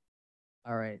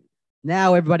 All right.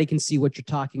 Now everybody can see what you're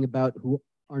talking about who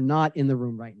are not in the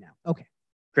room right now. Okay.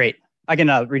 Great. I can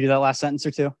redo that last sentence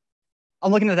or two.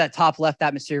 I'm looking at that top left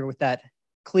atmosphere with that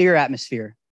clear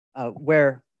atmosphere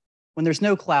where when there's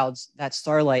no clouds, that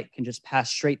starlight can just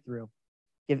pass straight through,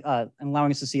 and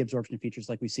allowing us to see absorption features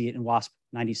like we see it in WASP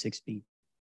 96b.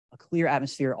 A clear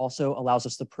atmosphere also allows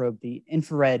us to probe the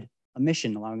infrared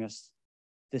emission, allowing us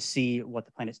to see what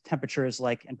the planet's temperature is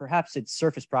like and perhaps its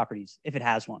surface properties, if it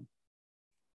has one.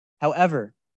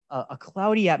 However, a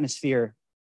cloudy atmosphere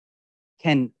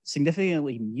can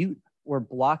significantly mute or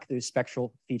block those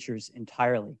spectral features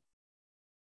entirely.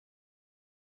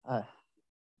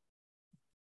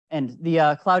 And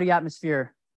the cloudy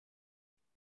atmosphere,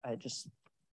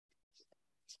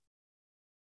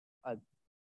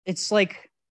 it's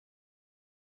like,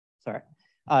 sorry.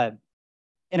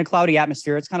 In a cloudy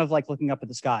atmosphere, it's kind of like looking up at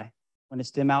the sky. When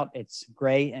it's dim out, it's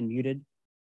gray and muted.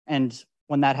 And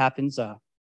when that happens,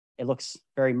 it looks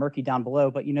very murky down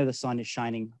below, but you know the sun is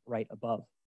shining right above.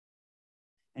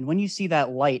 And when you see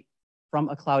that light from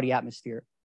a cloudy atmosphere,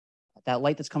 that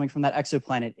light that's coming from that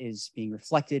exoplanet is being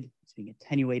reflected, it's being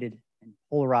attenuated and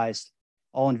polarized,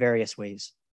 all in various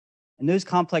ways. And those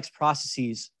complex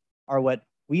processes are what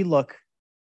we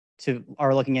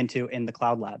are looking into in the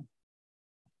Cloud Lab.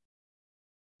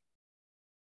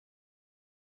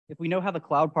 If we know how the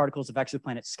cloud particles of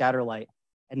exoplanets scatter light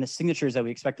and the signatures that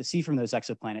we expect to see from those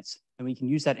exoplanets, then we can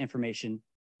use that information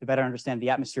to better understand the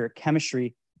atmospheric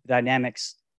chemistry, the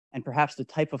dynamics, and perhaps the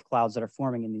type of clouds that are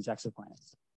forming in these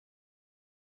exoplanets.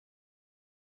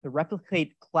 To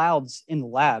replicate clouds in the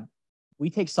lab, we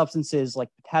take substances like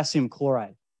potassium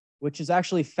chloride, which is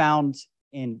actually found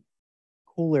in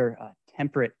cooler,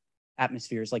 temperate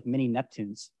atmospheres like mini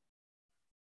Neptunes.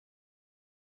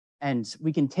 And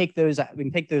we can take those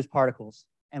particles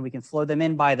and we can flow them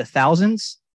in by the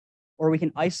thousands, or we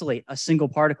can isolate a single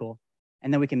particle,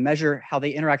 and then we can measure how they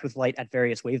interact with light at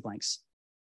various wavelengths.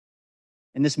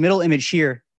 In this middle image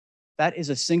here, that is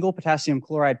a single potassium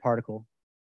chloride particle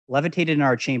levitated in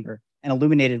our chamber and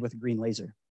illuminated with a green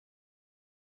laser.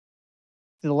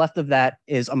 To the left of that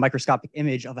is a microscopic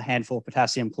image of a handful of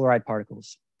potassium chloride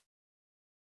particles.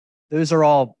 Those are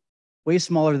all way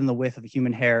smaller than the width of a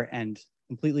human hair and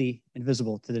completely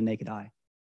invisible to the naked eye.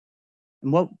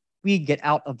 And what we get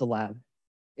out of the lab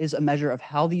is a measure of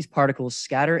how these particles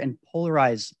scatter and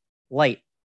polarize light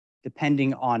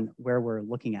depending on where we're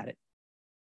looking at it.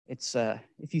 It's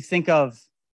if you think of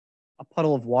a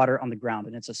puddle of water on the ground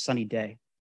and it's a sunny day,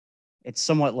 it's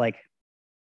somewhat like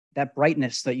that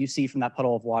brightness that you see from that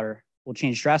puddle of water will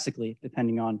change drastically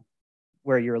depending on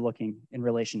where you're looking in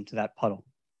relation to that puddle.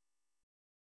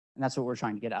 And that's what we're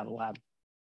trying to get out of the lab.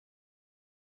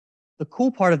 The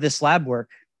cool part of this lab work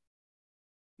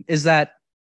is that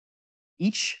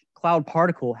each cloud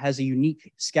particle has a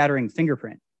unique scattering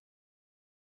fingerprint.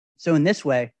 So in this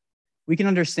way, we can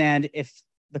understand if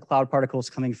the cloud particles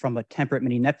coming from a temperate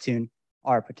mini Neptune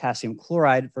are potassium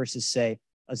chloride versus, say,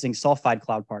 a zinc sulfide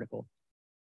cloud particle.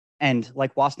 And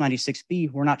like WASP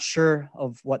 96b, we're not sure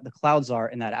of what the clouds are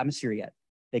in that atmosphere yet.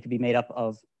 They could be made up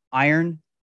of iron,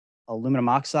 aluminum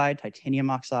oxide, titanium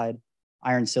oxide,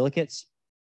 iron silicates.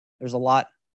 There's a lot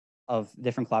of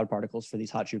different cloud particles for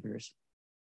these hot Jupiters.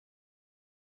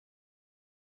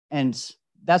 And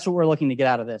that's what we're looking to get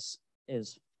out of this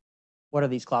is, what are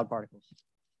these cloud particles?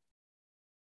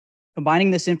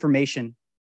 Combining this information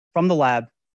from the lab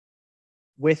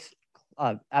with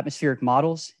atmospheric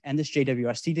models and this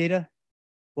JWST data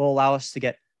will allow us to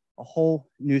get a whole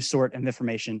new sort of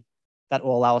information that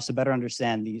will allow us to better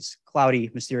understand these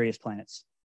cloudy, mysterious planets.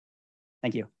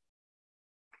 Thank you.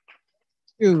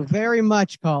 Thank you very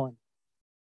much, Colin.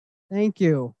 Thank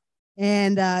you.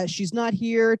 And she's not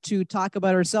here to talk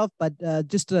about herself, but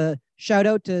just a shout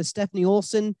out to Stephanie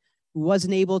Olson, who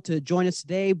wasn't able to join us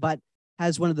today, but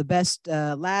has one of the best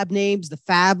lab names, the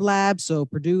Fab Lab. So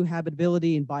Purdue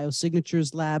Habitability and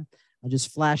Biosignatures Lab. I'll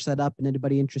just flash that up, and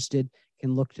anybody interested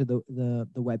can look to the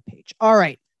web page. All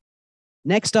right.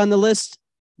 Next on the list,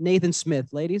 Nathan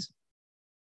Smith, ladies.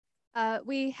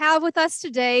 We have with us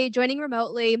today, joining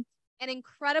remotely, an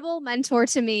incredible mentor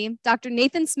to me, Dr.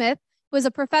 Nathan Smith, who is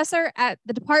a professor at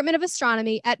the Department of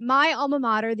Astronomy at my alma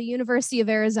mater, the University of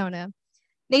Arizona.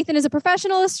 Nathan is a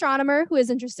professional astronomer who is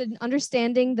interested in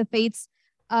understanding the fates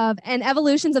of and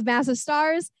evolutions of massive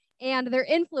stars and their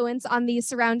influence on the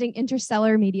surrounding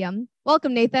interstellar medium.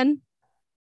 Welcome, Nathan.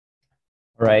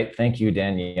 All right, thank you,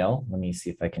 Danielle. Let me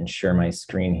see if I can share my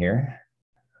screen here.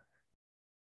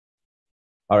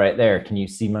 All right, there, can you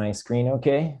see my screen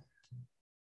okay?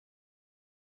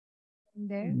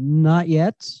 There. Not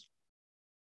yet,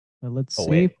 but let's see.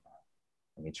 Wait.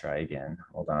 Let me try again,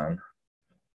 hold on.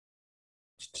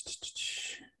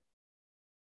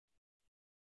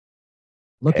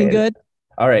 Looking Okay. good.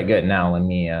 All right, good. Now let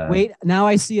me. Wait, now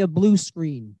I see a blue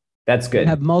screen. That's good.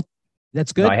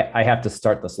 That's good. No, I have to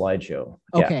start the slideshow.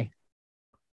 Okay.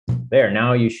 Yeah. There.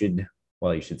 Now you should.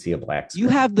 Well, you should see a black screen. You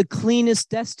have the cleanest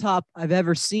desktop I've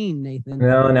ever seen, Nathan.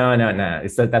 No.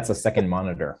 It's that's a second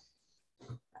monitor.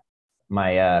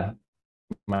 My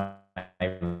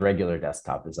regular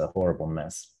desktop is a horrible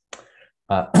mess.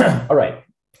 All right.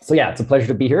 So yeah, it's a pleasure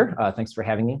to be here. Thanks for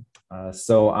having me.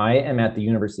 So I am at the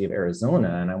University of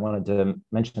Arizona, and I wanted to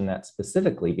mention that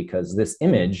specifically because this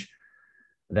image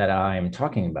that I'm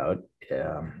talking about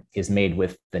is made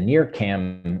with the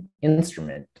NIRCam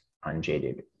instrument on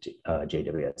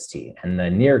JWST. And the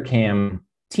NIRCam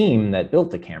team that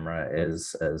built the camera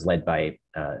is led by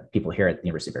people here at the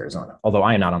University of Arizona, although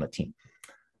I am not on the team,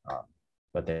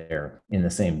 but they're in the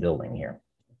same building here.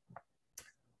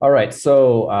 All right,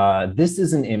 so this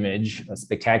is an image, a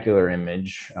spectacular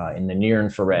image in the near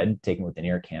infrared taken with the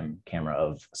NIRCam camera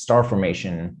of star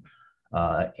formation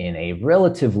in a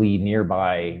relatively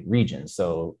nearby region.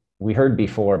 So we heard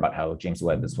before about how James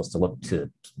Webb is supposed to look to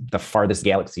the farthest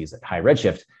galaxies at high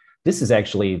redshift. This is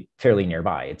actually fairly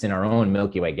nearby. It's in our own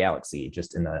Milky Way galaxy,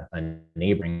 just in a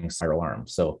neighboring spiral arm.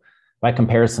 So by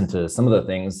comparison to some of the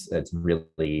things, it's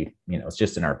really, it's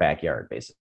just in our backyard,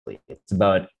 basically. It's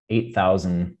about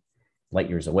 8,000 light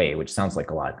years away, which sounds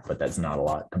like a lot, but that's not a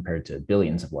lot compared to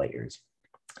billions of light years.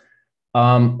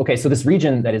 Okay, so this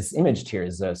region that is imaged here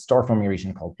is a star forming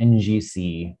region called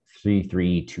NGC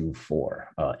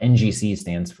 3324. NGC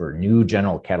stands for New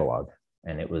General Catalog,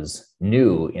 and it was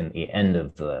new in the end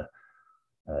of the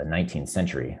 19th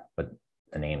century, but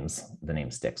the name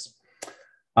sticks.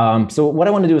 So what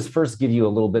I want to do is first give you a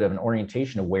little bit of an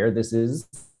orientation of where this is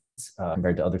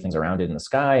compared to other things around it in the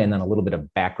sky, and then a little bit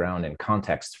of background and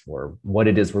context for what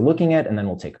it is we're looking at, and then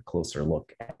we'll take a closer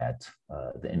look at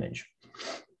the image.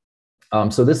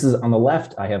 So this is on the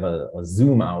left, I have a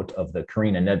zoom out of the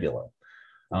Carina Nebula.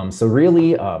 So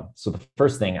really, so the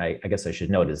first thing I guess I should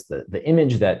note is the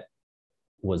image that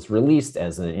was released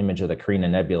as an image of the Carina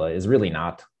Nebula is really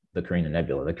not the Carina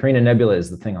Nebula. The Carina Nebula is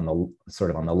the thing on the sort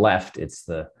of on the left. It's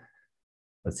the,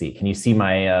 let's see, can you see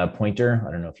my pointer?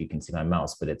 I don't know if you can see my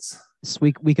mouse, but it's.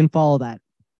 We can follow that.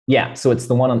 Yeah, so it's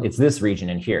the one on, it's this region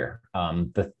in here.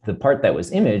 The part that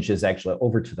was imaged is actually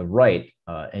over to the right,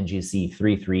 NGC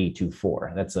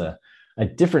 3324. That's a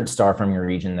different star from your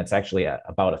region that's actually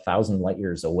about 1,000 light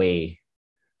years away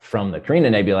from the Carina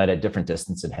Nebula. At a different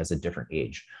distance, it has a different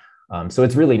age. So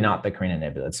it's really not the Carina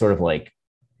Nebula. It's sort of like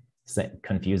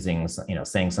confusing, you know,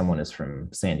 saying someone is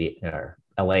from San Diego or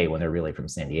LA when they're really from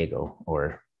San Diego,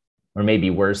 or maybe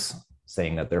worse,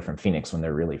 saying that they're from Phoenix when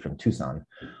they're really from Tucson.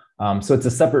 So it's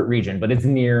a separate region, but it's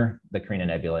near the Carina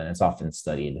Nebula, and it's often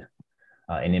studied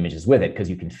in images with it because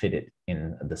you can fit it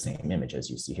in the same image as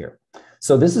you see here.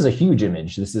 So this is a huge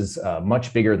image. This is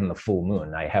much bigger than the full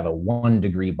moon. I have a 1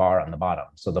 degree bar on the bottom.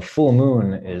 So the full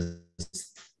moon is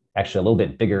actually a little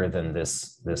bit bigger than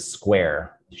this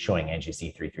square showing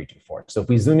NGC 3324. So if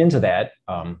we zoom into that,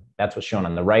 that's what's shown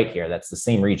on the right here. That's the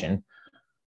same region.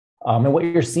 And what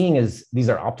you're seeing is these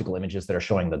are optical images that are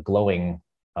showing the glowing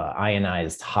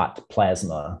ionized hot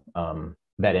plasma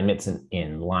that emits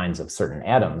in lines of certain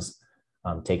atoms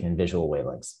taken in visual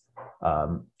wavelengths.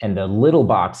 And the little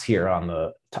box here on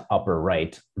the upper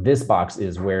right, this box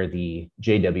is where the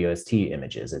JWST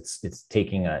image is. It's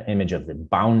taking an image of the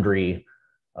boundary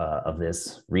of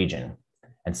this region.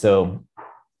 And so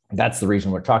that's the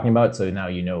region we're talking about. So now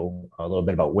you know a little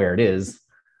bit about where it is.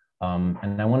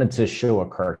 And I wanted to show a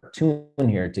cartoon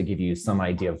here to give you some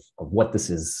idea of what this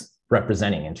is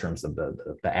representing in terms of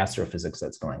the astrophysics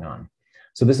that's going on.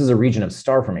 So this is a region of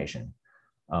star formation.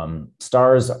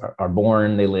 Stars are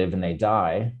born, they live, and they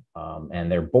die, and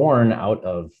they're born out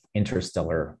of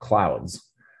interstellar clouds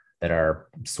that are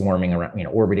swarming around, you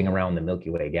know, orbiting around the Milky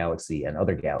Way galaxy and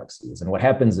other galaxies. And what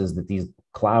happens is that these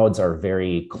clouds are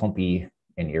very clumpy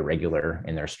and irregular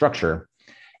in their structure,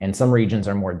 and some regions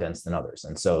are more dense than others.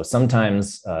 And so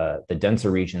sometimes the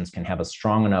denser regions can have a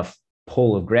strong enough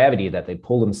pull of gravity that they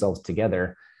pull themselves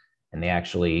together and they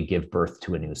actually give birth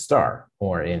to a new star.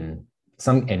 Or in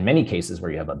many cases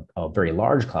where you have a very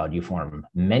large cloud, you form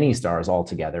many stars all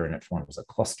together and it forms a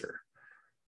cluster.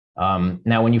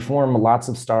 Now, when you form lots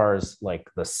of stars like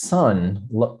the sun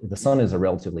is a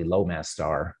relatively low mass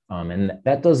star, and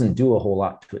that doesn't do a whole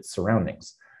lot to its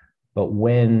surroundings. But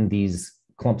when these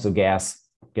clumps of gas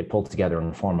get pulled together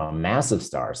and form a massive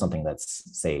star, something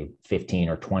that's say 15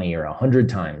 or 20 or 100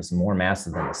 times more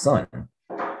massive than the sun,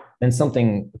 then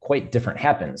something quite different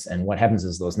happens. And what happens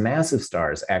is those massive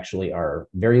stars actually are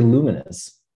very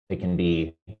luminous. They can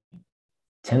be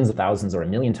tens of thousands or 1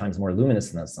 million times more luminous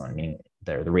than the sun, meaning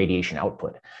the radiation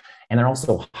output. And they're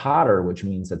also hotter, which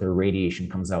means that their radiation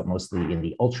comes out mostly in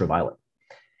the ultraviolet.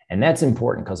 And that's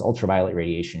important because ultraviolet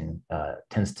radiation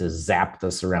tends to zap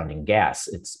the surrounding gas.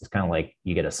 It's kind of like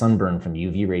you get a sunburn from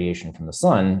UV radiation from the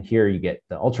sun. Here you get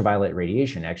the ultraviolet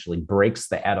radiation actually breaks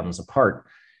the atoms apart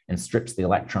and strips the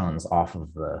electrons off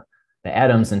of the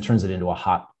atoms and turns it into a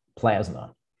hot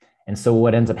plasma. And so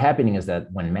what ends up happening is that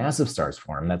when massive stars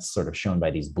form, that's sort of shown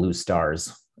by these blue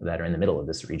stars that are in the middle of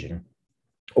this region,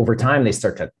 over time they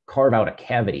start to carve out a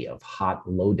cavity of hot,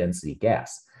 low density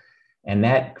gas. And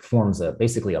that forms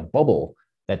basically a bubble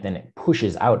that then it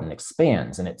pushes out and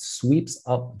expands and it sweeps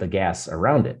up the gas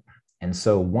around it. And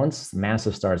so once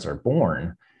massive stars are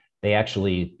born, they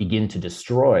actually begin to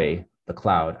destroy the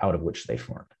cloud out of which they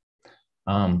formed.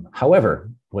 However,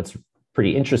 what's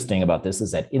pretty interesting about this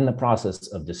is that in the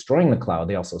process of destroying the cloud,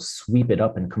 they also sweep it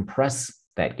up and compress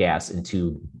that gas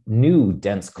into new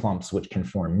dense clumps, which can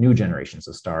form new generations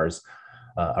of stars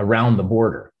around the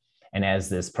border. And as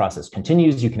this process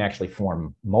continues, you can actually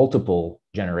form multiple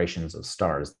generations of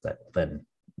stars that then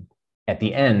at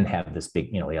the end have this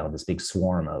big, you have this big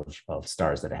swarm of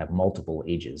stars that have multiple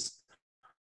ages.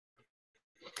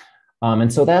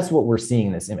 And so that's what we're seeing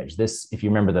in this image. This, if you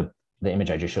remember the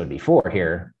image I just showed before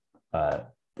here,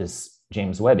 this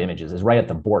James Webb images is right at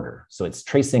the border. So it's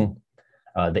tracing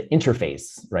the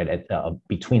interface right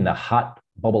between the hot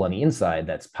bubble on the inside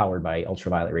that's powered by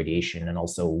ultraviolet radiation and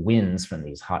also winds from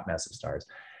these hot massive stars,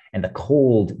 and the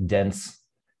cold, dense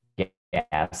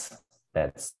gas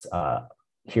that's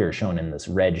here shown in this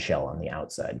red shell on the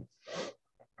outside.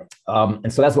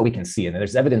 And so that's what we can see. And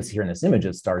there's evidence here in this image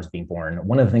of stars being born.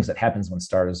 One of the things that happens when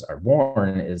stars are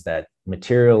born is that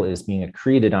material is being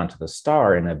accreted onto the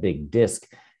star in a big disk.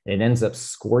 It ends up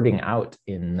squirting out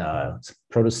in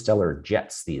protostellar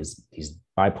jets, these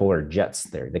bipolar jets.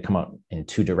 They come out in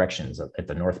two directions at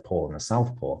the North Pole and the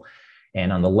South Pole.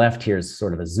 And on the left, here's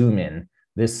sort of a zoom in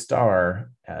this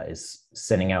star is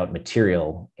sending out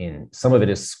material in, some of it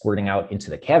is squirting out into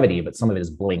the cavity, but some of it is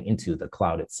blowing into the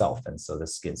cloud itself. And so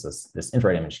this gives us, this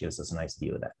infrared image gives us a nice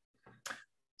view of that.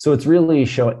 So it's really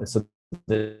showing, so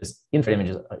this infrared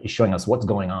image is showing us what's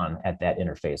going on at that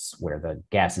interface where the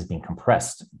gas is being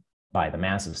compressed by the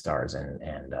massive stars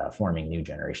and forming new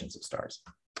generations of stars.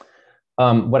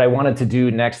 What I wanted to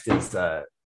do next is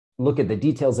look at the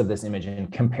details of this image and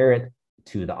compare it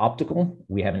to the optical.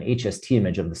 We have an HST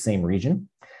image of the same region.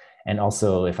 And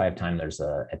also, if I have time, there's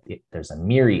a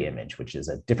MIRI image, which is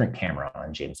a different camera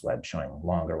on James Webb showing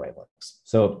longer wavelengths.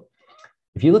 So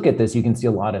if you look at this, you can see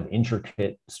a lot of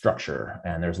intricate structure,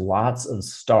 and there's lots of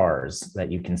stars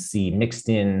that you can see mixed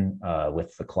in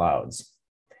with the clouds.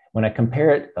 When I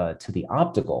compare it to the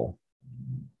optical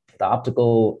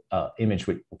image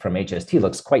from HST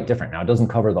looks quite different. Now, it doesn't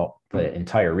cover the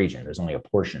entire region. There's only a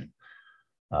portion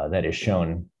that is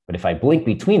shown. But if I blink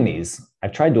between these,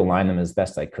 I've tried to align them as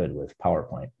best I could with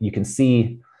PowerPoint. You can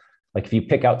see, like if you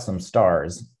pick out some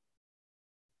stars,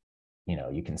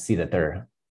 you can see that they're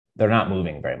not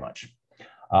moving very much.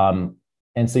 And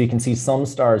so you can see some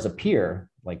stars appear,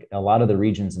 like a lot of the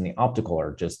regions in the optical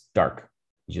are just dark.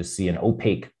 You just see an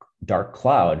opaque dark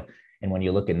cloud. And when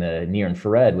you look in the near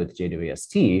infrared with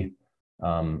JWST,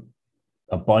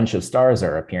 a bunch of stars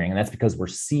are appearing. And that's because we're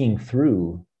seeing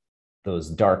through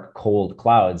those dark, cold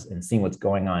clouds and seeing what's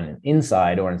going on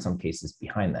inside, or in some cases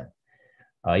behind them.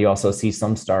 You also see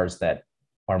some stars that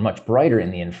are much brighter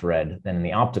in the infrared than in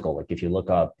the optical. Like if you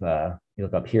look up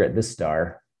here at this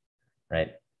star,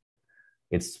 right?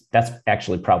 That's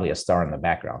actually probably a star in the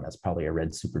background. That's probably a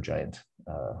red supergiant,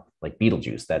 like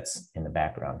Betelgeuse, that's in the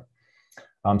background.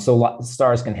 So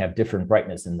stars can have different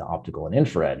brightness in the optical and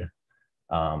infrared,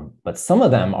 but some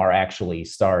of them are actually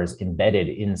stars embedded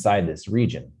inside this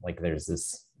region. Like there's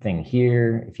this thing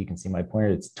here, if you can see my pointer,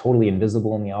 it's totally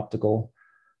invisible in the optical.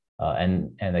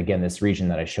 And again, this region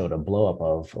that I showed a blow up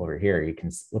of over here, you can,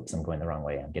 whoops, I'm going the wrong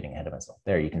way. I'm getting ahead of myself.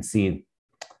 There, you can see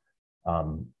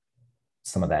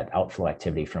some of that outflow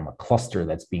activity from a cluster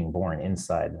that's being born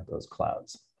inside those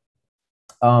clouds.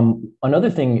 Another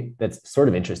thing that's sort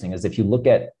of interesting is if you look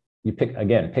at,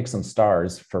 pick some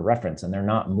stars for reference and they're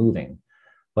not moving,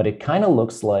 but it kind of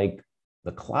looks like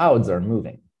the clouds are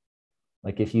moving.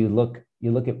 Like if you look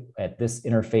at this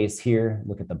interface here,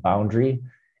 look at the boundary,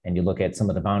 and you look at some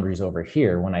of the boundaries over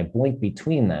here, when I blink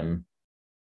between them,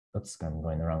 oops, I'm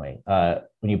going the wrong way.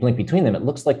 When you blink between them, it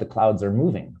looks like the clouds are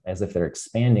moving as if they're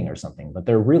expanding or something, but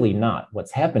they're really not.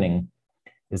 What's happening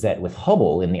is that with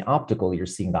Hubble in the optical, you're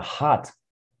seeing the hot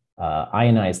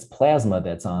ionized plasma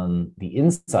that's on the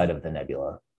inside of the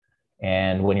nebula.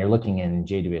 And when you're looking in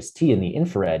JWST in the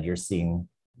infrared, you're seeing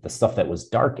the stuff that was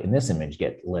dark in this image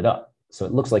get lit up. So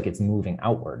it looks like it's moving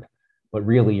outward, but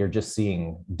really you're just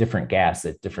seeing different gas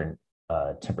at different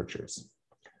temperatures.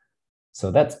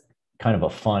 So that's kind of a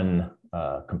fun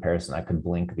comparison. I could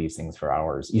blink these things for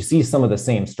hours. You see some of the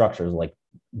same structures, like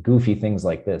goofy things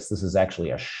like this. This is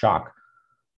actually a shock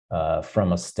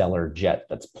from a stellar jet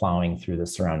that's plowing through the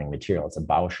surrounding material. It's a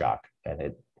bow shock,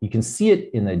 and you can see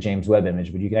it in the James Webb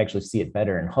image, but you can actually see it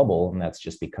better in Hubble, and that's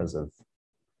just because of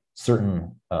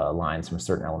certain lines from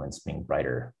certain elements being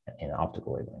brighter in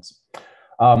optical wavelengths.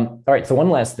 All right, so one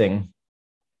last thing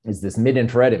is this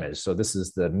mid-infrared image. So this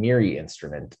is the MIRI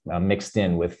instrument mixed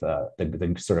in with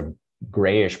the sort of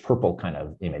grayish purple kind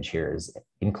of image here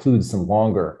includes some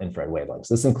longer infrared wavelengths.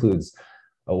 This includes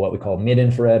what we call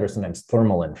mid-infrared or sometimes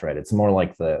thermal infrared. It's more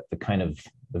like the kind of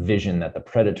vision that the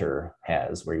Predator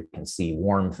has, where you can see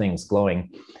warm things glowing.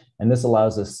 And this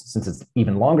allows us, since it's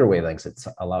even longer wavelengths, it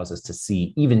allows us to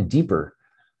see even deeper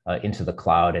into the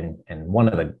cloud. And one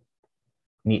of the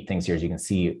neat things here is you can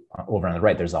see over on the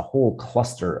right, there's a whole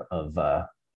cluster of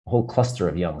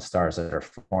young stars that are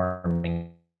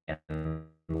forming and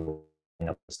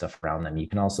up stuff around them. You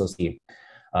can also see,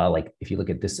 like if you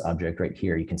look at this object right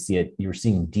here, you can see it, you're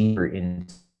seeing deeper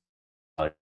into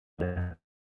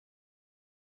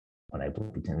when I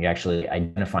blink between, you're actually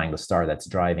identifying the star that's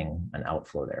driving an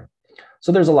outflow there.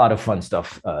 So there's a lot of fun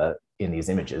stuff in these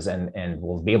images, and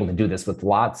we'll be able to do this with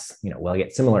lots, we'll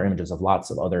get similar images of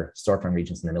lots of other star-forming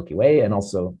regions in the Milky Way, and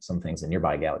also some things in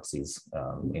nearby galaxies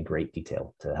in great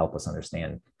detail to help us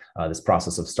understand this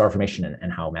process of star formation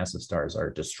and how massive stars are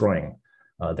destroying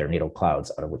their natal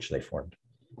clouds out of which they formed.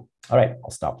 All right,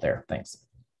 I'll stop there. Thanks.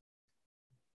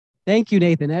 Thank you,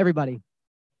 Nathan. Everybody.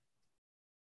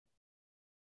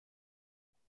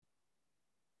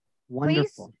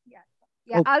 Wonderful. Please,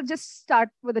 yeah, I'll just start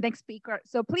with the next speaker.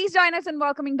 So please join us in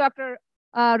welcoming Dr.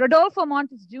 Rodolfo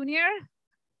Montes Jr.,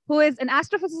 who is an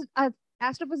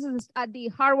astrophysicist at the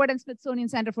Harvard and Smithsonian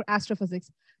Center for Astrophysics.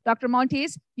 Dr.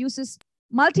 Montes uses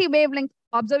multi-wavelength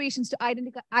observations to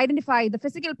identify the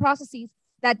physical processes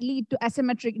that lead to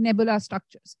asymmetric nebula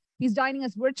structures. He's joining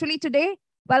us virtually today.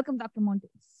 Welcome, Dr. Montes.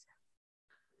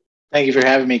 Thank you for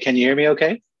having me. Can you hear me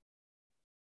okay?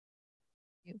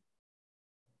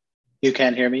 You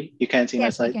can hear me? You can see my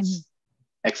slides? Can hear.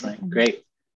 Excellent, great.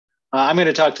 I'm going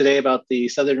to talk today about the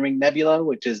Southern Ring Nebula,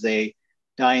 which is a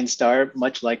dying star,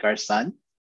 much like our sun,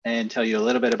 and tell you a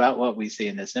little bit about what we see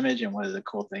in this image and what are the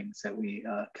cool things that we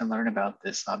can learn about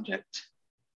this object.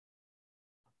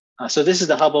 So this is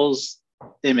the Hubble's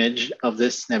image of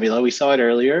this nebula. We saw it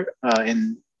earlier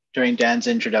during Dan's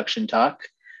introduction talk.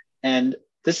 And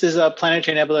this is a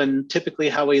planetary nebula, and typically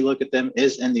how we look at them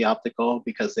is in the optical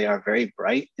because they are very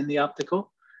bright in the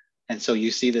optical. And so you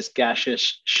see this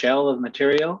gaseous shell of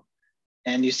material,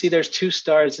 and you see there's two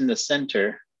stars in the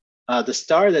center. The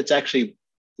star that's actually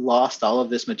lost all of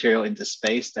this material into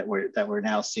space that we're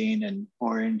now seeing in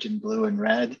orange and blue and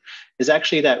red is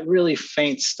actually that really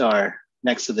faint star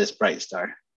next to this bright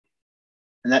star.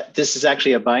 And that this is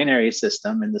actually a binary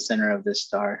system in the center of this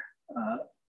star,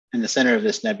 in the center of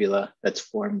this nebula that's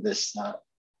formed this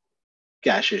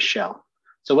gaseous shell.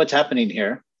 So what's happening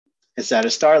here is that a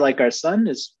star like our sun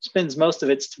spends most of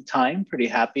its time pretty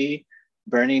happy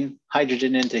burning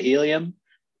hydrogen into helium.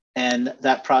 And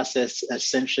that process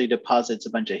essentially deposits a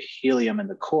bunch of helium in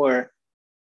the core.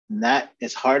 And that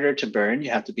is harder to burn.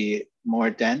 You have to be more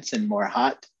dense and more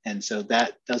hot. And so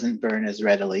that doesn't burn as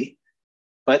readily.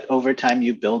 But over time,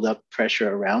 you build up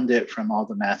pressure around it from all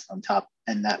the mass on top,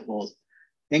 and that will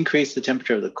increase the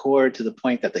temperature of the core to the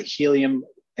point that the helium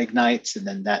ignites, and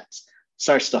then that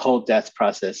starts the whole death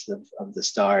process of the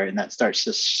star, and that starts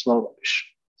to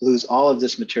lose all of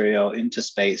this material into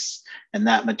space, and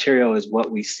that material is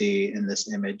what we see in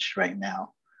this image right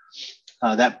now.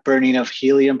 That burning of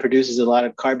helium produces a lot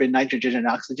of carbon, nitrogen, and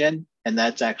oxygen, and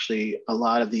that's actually a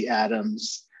lot of the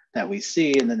atoms that we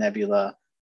see in the nebula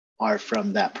are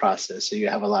from that process. So you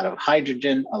have a lot of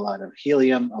hydrogen, a lot of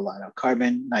helium, a lot of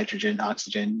carbon, nitrogen,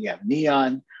 oxygen, you have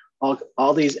neon.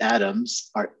 All these atoms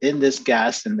are in this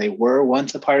gas, and they were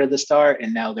once a part of the star,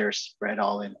 and now they're spread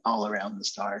all around the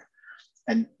star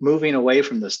and moving away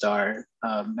from the star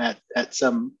at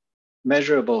some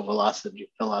measurable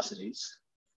velocities.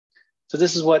 So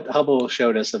this is what Hubble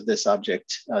showed us of this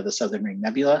object, the Southern Ring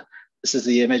Nebula. This is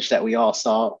the image that we all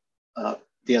saw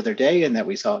the other day and that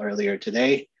we saw earlier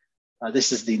today.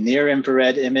 This is the near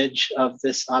infrared image of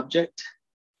this object.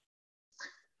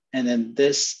 And then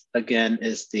this, again,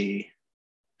 is the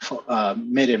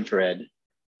mid-infrared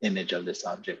image of this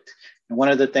object. And one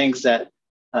of the things that,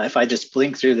 if I just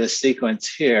blink through this sequence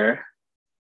here,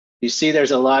 you see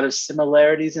there's a lot of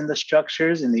similarities in the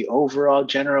structures, in the overall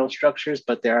general structures,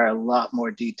 but there are a lot more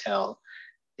detail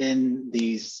in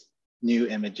these new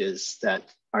images that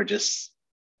are just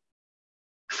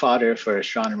fodder for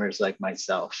astronomers like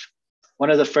myself. One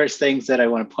of the first things that I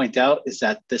want to point out is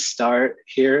that this star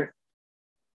here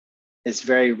is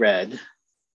very red.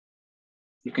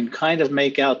 You can kind of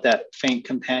make out that faint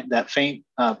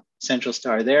central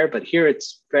star there, but here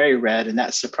it's very red, and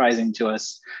that's surprising to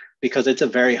us because it's a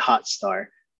very hot star.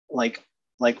 Like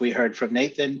we heard from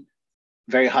Nathan,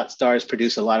 very hot stars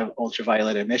produce a lot of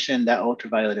ultraviolet emission. That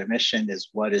ultraviolet emission is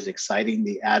what is exciting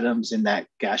the atoms in that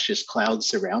gaseous cloud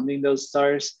surrounding those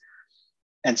stars.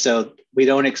 And so we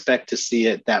don't expect to see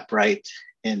it that bright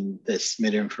in this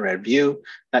mid-infrared view.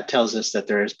 That tells us that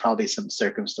there is probably some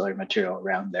circumstellar material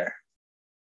around there.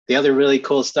 The other really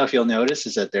cool stuff you'll notice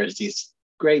is that there's these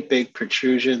great big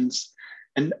protrusions.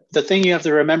 And the thing you have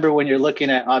to remember when you're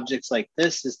looking at objects like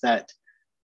this is that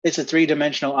it's a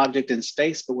three-dimensional object in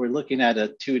space, but we're looking at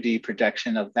a 2D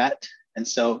projection of that. And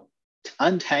so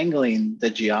untangling the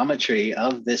geometry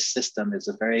of this system is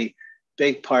a very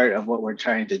big part of what we're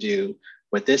trying to do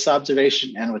with this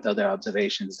observation and with other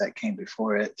observations that came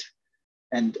before it.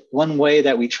 And one way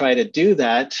that we try to do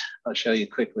that, I'll show you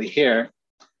quickly here.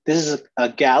 This is a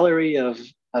gallery of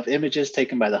images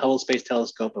taken by the Hubble Space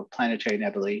Telescope of planetary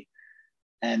nebulae.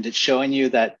 And it's showing you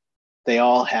that they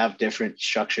all have different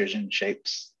structures and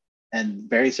shapes, and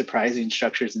very surprising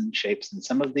structures and shapes in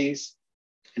some of these.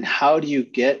 And how do you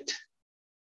get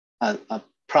a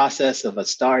process of a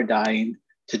star dying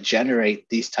to generate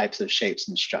these types of shapes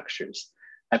and structures?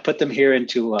 I put them here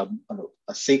into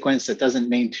a sequence that doesn't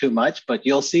mean too much, but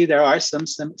you'll see there are some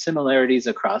similarities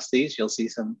across these. You'll see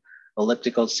some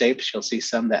elliptical shapes. You'll see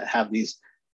some that have these,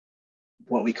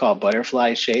 what we call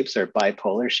butterfly shapes or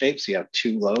bipolar shapes. You have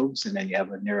two lobes, and then you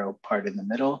have a narrow part in the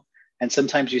middle. And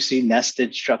sometimes you see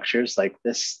nested structures like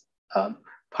this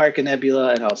Parker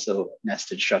Nebula, and also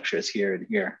nested structures here and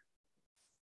here.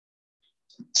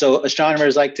 So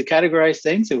astronomers like to categorize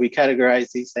things, and we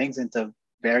categorize these things into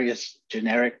various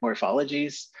generic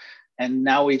morphologies. And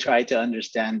now we try to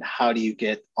understand how do you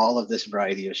get all of this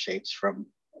variety of shapes from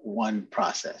one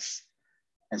process.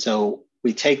 And so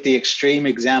we take the extreme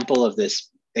example of this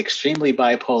extremely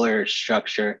bipolar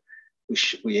structure.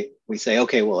 We say,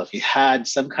 okay, well, if you had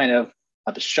some kind of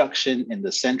obstruction in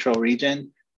the central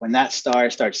region, when that star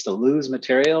starts to lose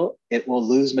material, it will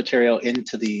lose material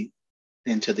into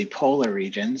the polar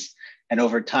regions. And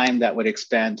over time, that would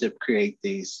expand to create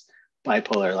these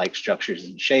bipolar-like structures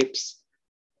and shapes.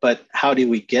 But how do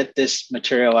we get this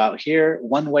material out here?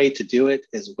 One way to do it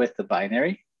is with the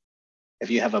binary. If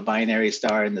you have a binary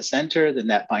star in the center, then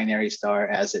that binary star,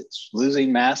 as it's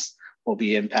losing mass, will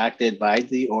be impacted by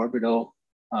the orbital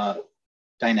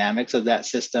dynamics of that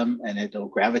system, and it'll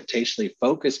gravitationally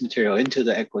focus material into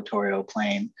the equatorial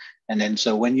plane. And then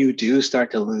so when you do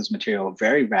start to lose material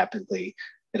very rapidly,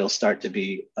 it'll start to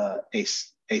be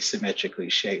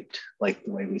asymmetrically shaped, like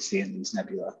the way we see in these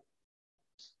nebula.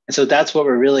 And so that's what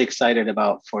we're really excited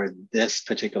about for this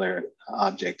particular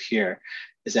object here,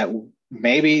 is that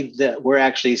maybe that we're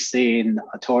actually seeing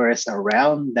a torus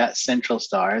around that central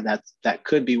star. That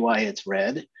could be why it's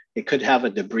red. It could have a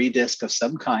debris disk of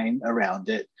some kind around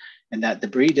it. And that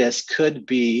debris disk could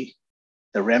be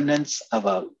the remnants of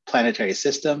a planetary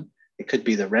system. It could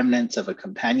be the remnants of a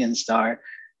companion star.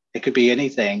 It could be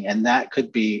anything. And that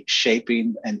could be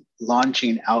shaping and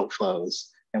launching outflows.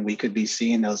 And we could be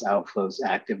seeing those outflows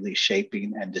actively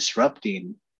shaping and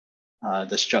disrupting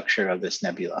the structure of this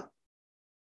nebula.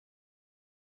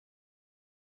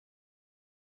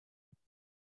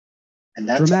 And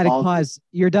that's dramatic all. pause.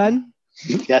 You're done?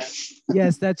 Yes.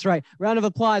 Yes, that's right. Round of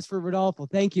applause for Rodolfo.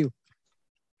 Thank you.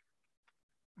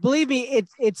 Believe me,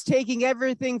 it's taking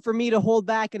everything for me to hold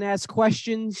back and ask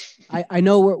questions. I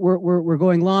know we're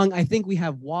going long. I think we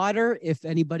have water if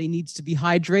anybody needs to be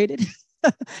hydrated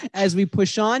as we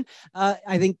push on.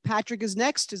 I think Patrick is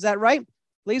next. Is that right?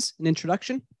 Please, an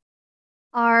introduction.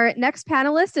 Our next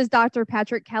panelist is Dr.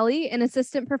 Patrick Kelly, an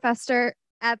assistant professor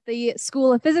at the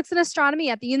School of Physics and Astronomy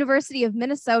at the University of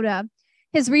Minnesota.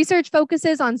 His research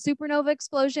focuses on supernova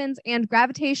explosions and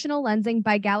gravitational lensing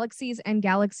by galaxies and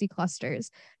galaxy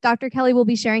clusters. Dr. Kelly will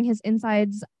be sharing his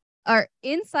insights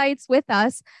with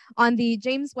us on the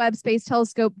James Webb Space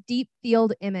Telescope Deep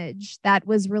Field Image that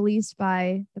was released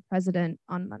by the president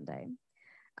on Monday.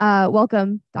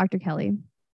 Welcome, Dr. Kelly.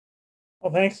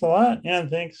 Well, thanks a lot. Yeah,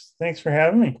 thanks for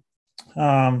having me.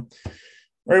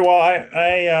 Very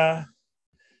well.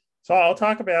 So I'll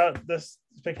talk about this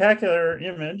spectacular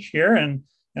image here and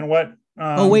what.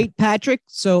 Oh wait, Patrick.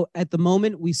 So at the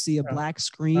moment we see a black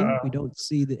screen. We don't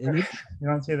see the image. You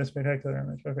don't see the spectacular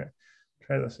image. Okay,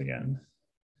 try this again.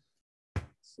 Let's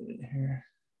see here.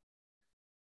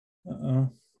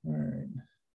 All right.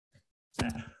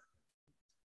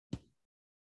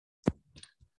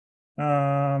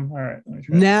 All right. Let me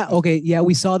try now, okay, yeah,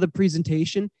 we saw the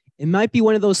presentation. It might be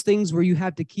one of those things where you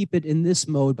have to keep it in this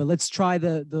mode, but let's try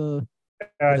the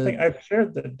I think I've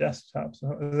shared the desktop.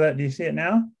 So do you see it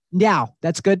now? Now,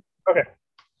 that's good. Okay,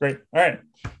 great. All right.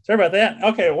 Sorry about that.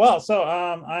 Okay, well, so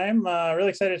I'm really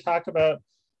excited to talk about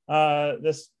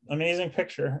this amazing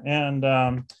picture and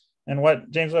what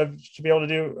James Webb should be able to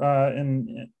do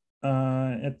in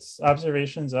its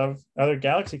observations of other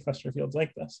galaxy cluster fields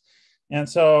like this. And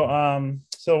so,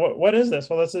 what is this?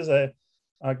 Well, this is a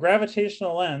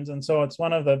gravitational lens, and so it's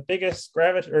one of the biggest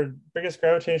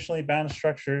gravitationally bound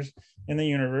structures in the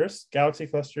universe. Galaxy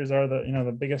clusters are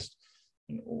the biggest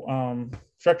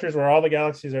structures where all the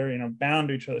galaxies are bound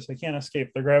to each other, so they can't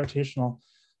escape. Their gravitational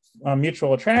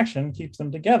mutual attraction keeps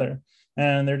them together,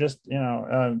 and they're just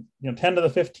 10 to the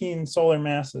 15 solar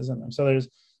masses in them. So there's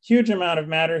huge amount of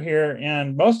matter here,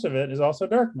 and most of it is also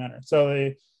dark matter.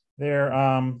 So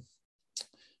they're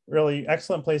really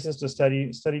excellent places to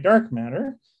study dark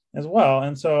matter as well.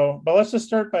 And so, but let's just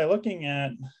start by looking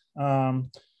at the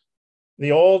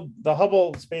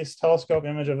Hubble Space Telescope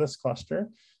image of this cluster.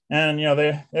 And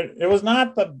it was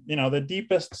not the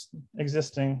deepest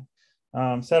existing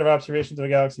set of observations of a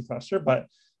galaxy cluster, but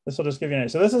this will just give you an idea.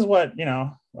 So this is what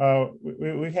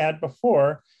we had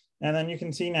before, and then you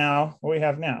can see now what we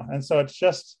have now. And so it's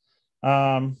just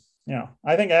I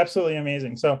think absolutely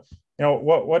amazing. So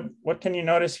what can you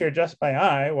notice here just by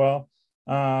eye? Well,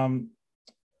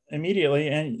 immediately,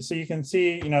 and so you can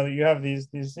see, you have these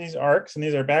arcs, and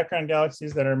these are background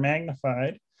galaxies that are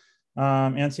magnified,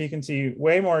 and so you can see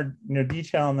way more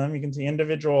detail in them. You can see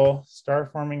individual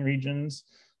star-forming regions,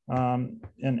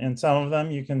 and some of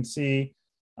them you can see.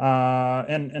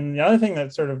 And the other thing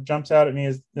that sort of jumps out at me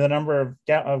is the number of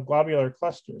globular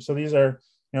clusters. So these are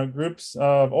groups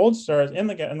of old stars in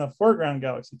the foreground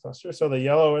galaxy cluster. So the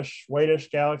yellowish, whitish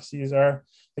galaxies are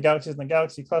the galaxies in the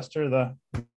galaxy cluster. The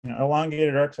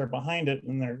elongated arcs are behind it,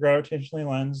 and they're gravitationally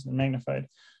lensed and magnified.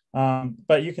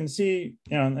 But you can see,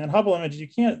 in Hubble images, you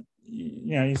can't,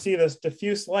 you see this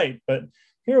diffuse light, but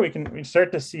here we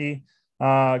start to see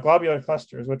globular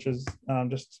clusters, which is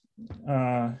just,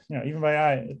 even by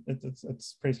eye,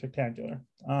 it's pretty spectacular.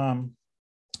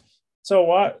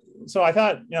 So I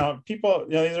thought, people,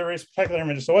 these are very spectacular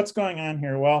images. So what's going on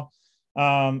here? Well,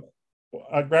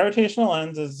 a gravitational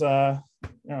lens is,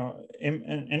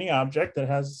 any object that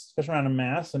has sufficient amount of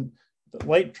mass, and the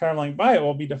light traveling by it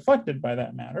will be deflected by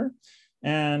that matter.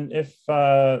 And if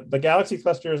the galaxy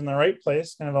cluster is in the right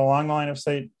place, kind of along the line of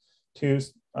sight to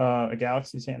a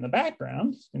galaxy, say in the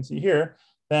background, you can see here,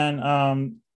 then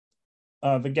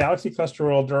the galaxy cluster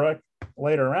will direct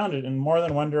light around it in more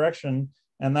than one direction,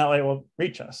 and that light will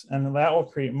reach us. And that will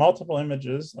create multiple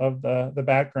images of the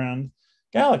background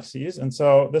galaxies. And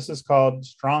so this is called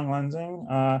strong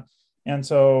lensing. And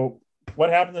so what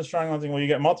happens in strong lensing? Well, you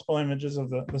get multiple images of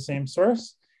the same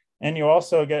source, and you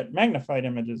also get magnified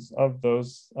images of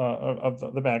those of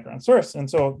the background source. And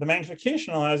so the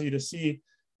magnification allows you to see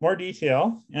more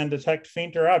detail and detect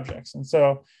fainter objects. And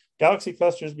so galaxy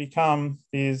clusters become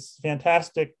these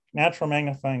fantastic natural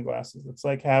magnifying glasses. It's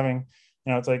like having,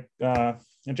 it's like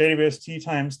JWST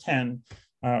times 10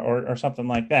 or something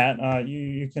like that.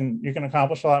 You can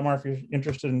accomplish a lot more if you're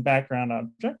interested in background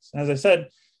objects. And as I said,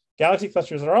 galaxy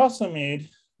clusters are also made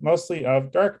mostly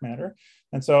of dark matter.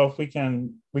 And so if we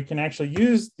can actually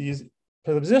use these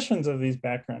positions of these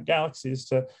background galaxies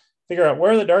to figure out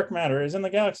where the dark matter is in the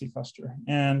galaxy cluster.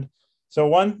 And so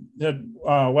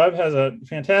Webb has a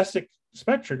fantastic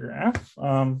spectrograph.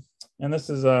 And this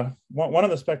is one of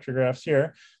the spectrographs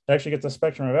here that actually gets a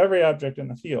spectrum of every object in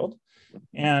the field.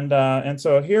 And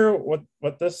so here,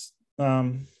 what this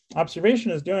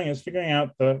observation is doing is figuring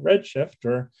out the redshift,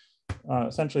 or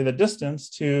essentially the distance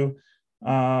to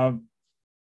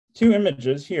two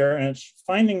images here, and it's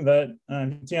finding that, you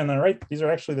can see on the right, these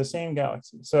are actually the same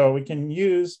galaxy. So we can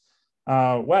use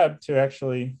Webb to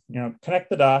actually, connect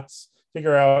the dots,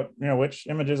 figure out, which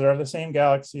images are of the same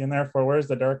galaxy, and therefore where's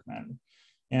the dark matter.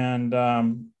 And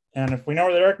if we know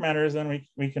where the dark matter is, then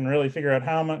we can really figure out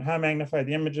how magnified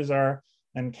the images are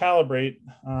and calibrate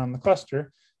the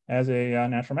cluster as a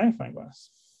natural magnifying glass.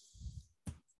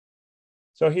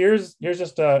 So here's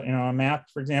just a map,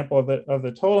 for example, of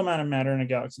the total amount of matter in a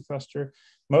galaxy cluster,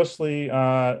 mostly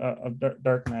of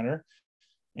dark matter.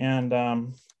 And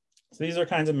so these are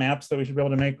kinds of maps that we should be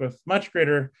able to make with much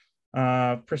greater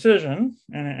precision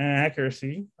and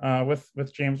accuracy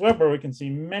with James Webb, where we can see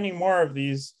many more of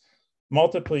these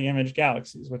multiply imaged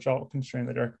galaxies, which all constrain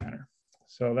the dark matter.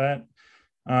 So that,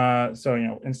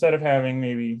 instead of having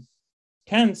maybe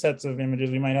 10 sets of images,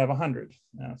 we might have 100.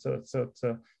 So it's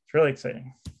really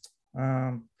exciting.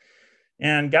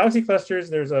 And galaxy clusters,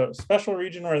 there's a special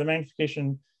region where the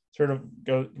magnification sort of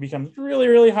becomes really,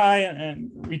 really high and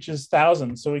reaches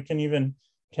thousands. So we can even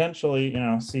potentially,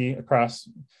 see across,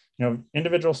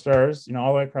 individual stars,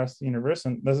 all the way across the universe.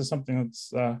 And this is something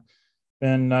that's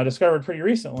been discovered pretty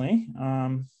recently.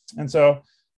 And so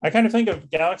I kind of think of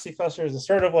galaxy clusters as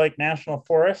sort of like national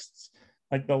forests,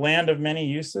 like the land of many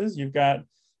uses. You've got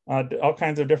all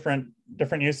kinds of different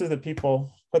uses that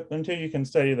people put them to. You can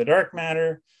study the dark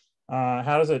matter.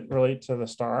 How does it relate to the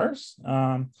stars?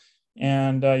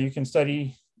 And you can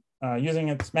study, using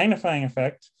its magnifying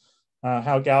effect,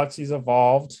 how galaxies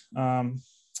evolved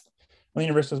when the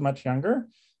universe was much younger.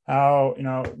 How,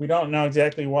 we don't know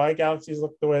exactly why galaxies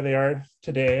look the way they are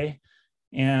today.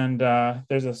 And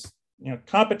there's this,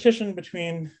 competition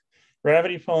between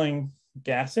gravity pulling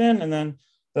gas in, and then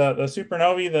the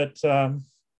supernovae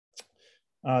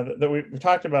that we've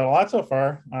talked about a lot so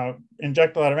far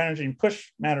inject a lot of energy and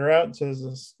push matter out. So there's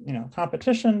this,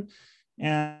 competition.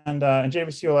 And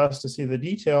JWST will allow us to see the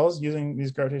details using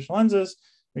these gravitational lenses.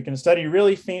 We can study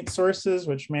really faint sources,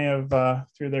 which may have,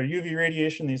 through their UV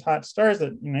radiation, these hot stars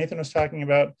that Nathan was talking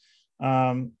about,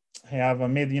 have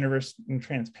made the universe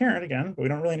transparent again, but we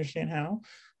don't really understand how.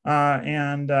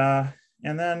 And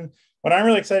then what I'm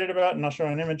really excited about, and I'll show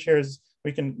an image here, is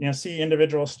we can see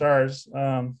individual stars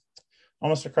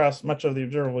almost across much of the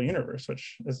observable universe,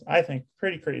 which is, I think,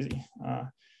 pretty crazy.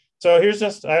 So here's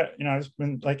just, I've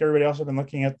been, like everybody else, I've been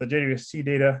looking at the JWST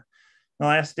data the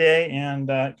last day and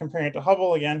comparing it to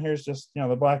Hubble. Again, here's just,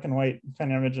 the black and white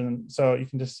kind of image. And so you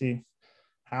can just see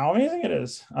how amazing it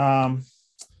is.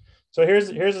 So here's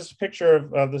this picture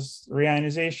of this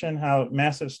reionization, how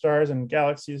massive stars and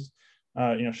galaxies,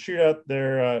 shoot out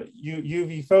their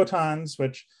UV photons,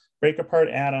 which break apart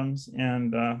atoms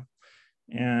and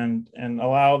and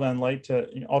allow then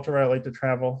ultraviolet light to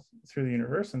travel through the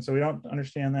universe. And so we don't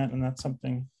understand that, and that's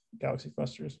something galaxy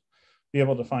clusters be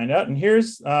able to find out. And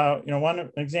here's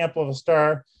one example of a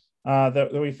star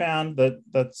that we found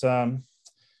that's behind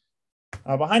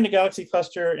a galaxy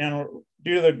cluster, and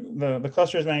due to the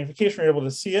cluster's magnification, we're able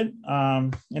to see it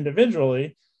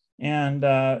individually.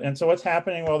 And so what's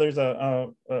happening? Well, there's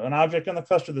an object in the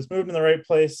cluster that's moved in the right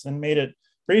place and made it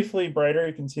briefly brighter.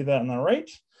 You can see that on the right,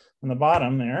 on the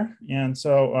bottom there. And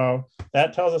so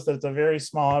that tells us that it's a very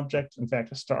small object, in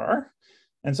fact, a star.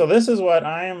 And so this is what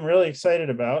I am really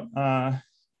excited about,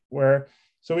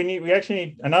 we actually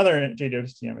need another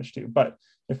JWST image too, but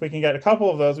if we can get a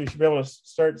couple of those, we should be able to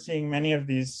start seeing many of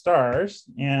these stars.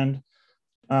 And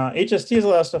HSTs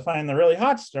allow us to find the really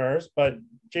hot stars, but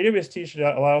JWST should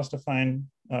allow us to find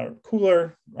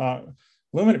cooler,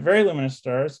 very luminous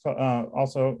stars.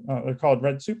 Also, they're called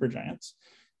red supergiants.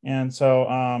 And so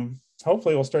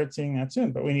hopefully we'll start seeing that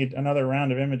soon, but we need another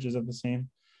round of images of the same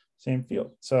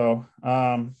field. So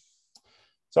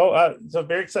so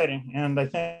very exciting, and I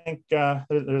think there's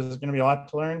going to be a lot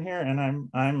to learn here, and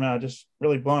I'm just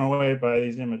really blown away by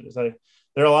these images.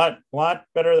 They're a lot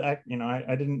better. I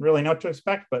didn't really know what to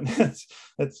expect, but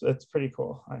it's pretty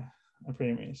cool. I'm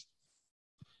pretty amazed.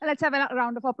 Let's have a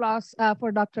round of applause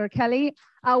for Dr. Kelly.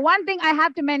 One thing I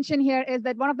have to mention here is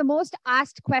that one of the most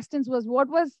asked questions was, what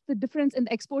was the difference in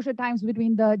the exposure times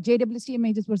between the JWST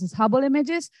images versus Hubble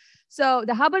images? So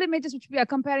the Hubble images, which we are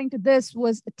comparing to this,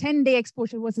 was a 10-day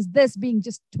exposure versus this being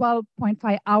just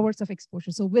 12.5 hours of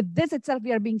exposure. So with this itself,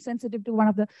 we are being sensitive to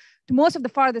most of the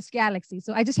farthest galaxies.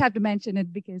 So I just have to mention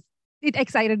it because it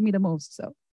excited me the most.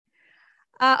 So,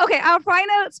 okay, our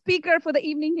final speaker for the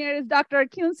evening here is Dr.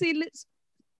 Dr.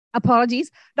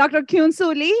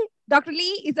 Kyun-Soo Lee. Dr.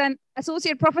 Lee is an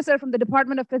associate professor from the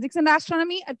Department of Physics and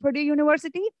Astronomy at Purdue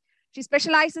University. She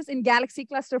specializes in galaxy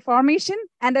cluster formation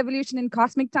and evolution in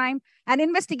cosmic time and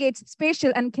investigates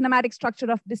spatial and kinematic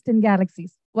structure of distant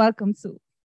galaxies. Welcome, Sue.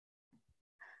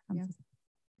 Yeah.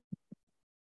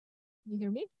 You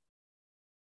hear me?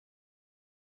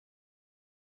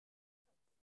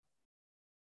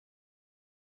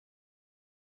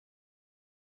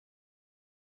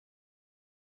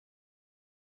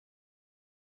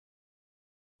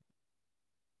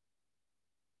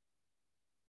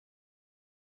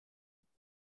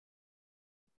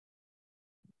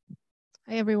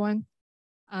 Hi, everyone.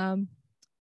 I'm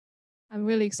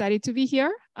really excited to be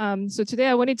here. So today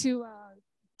I wanted to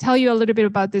tell you a little bit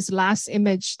about this last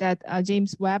image that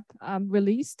James Webb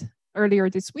released earlier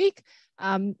this week,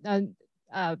 known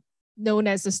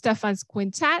as the Stephan's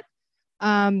Quintet.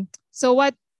 So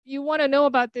what you want to know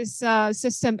about this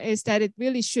system is that it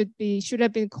really should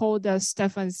have been called the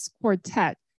Stephan's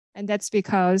Quartet. And that's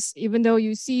because even though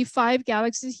you see 5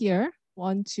 galaxies here,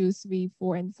 1, 2, 3,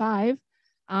 4, and 5,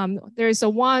 there's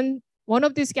one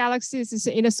of these galaxies is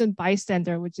an innocent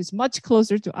bystander, which is much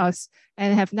closer to us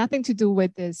and have nothing to do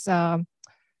with this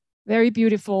very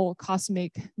beautiful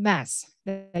cosmic mass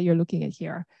that you're looking at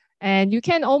here. And you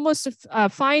can almost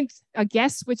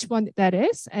guess which one that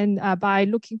is, and by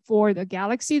looking for the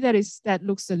galaxy that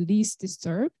looks the least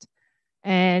disturbed.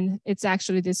 And it's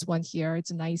actually this one here.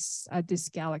 It's a nice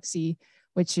disk galaxy,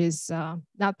 which is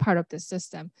not part of the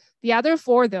system. The other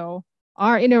 4, though,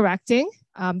 are interacting.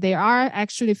 They are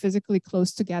actually physically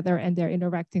close together, and they're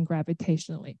interacting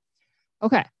gravitationally.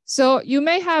 Okay, so you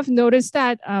may have noticed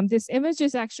that this image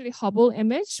is actually Hubble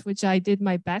image, which I did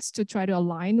my best to try to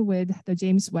align with the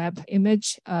James Webb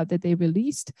image that they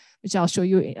released, which I'll show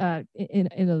you in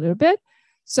a little bit.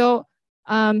 So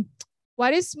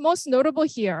what is most notable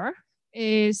here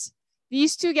is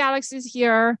these 2 galaxies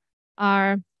here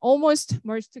are almost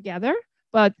merged together,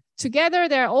 but together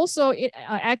they're also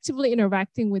actively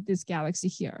interacting with this galaxy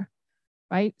here,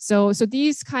 right? So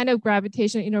these kind of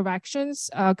gravitational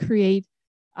interactions create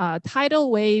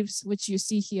tidal waves, which you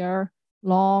see here,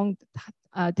 long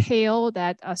tail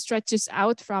that stretches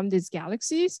out from these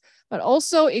galaxies, but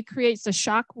also it creates the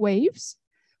shock waves,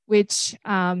 which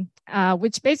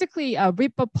basically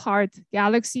rip apart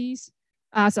galaxies,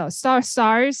 so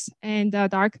stars and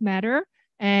dark matter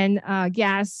and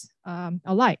gas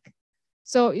alike.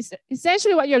 So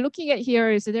essentially what you're looking at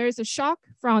here is that there is a shock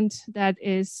front that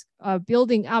is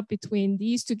building up between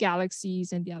these 2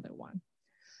 galaxies and the other one.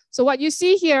 So what you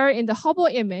see here in the Hubble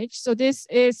image, so this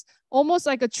is almost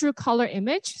like a true color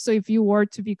image. So if you were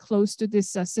to be close to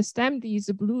this system,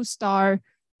 these blue star,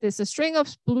 this string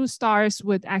of blue stars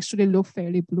would actually look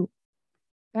fairly blue.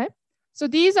 Okay. So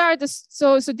these are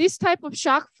so this type of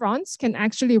shock fronts can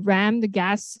actually ram the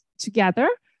gas together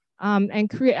and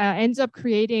ends up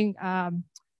creating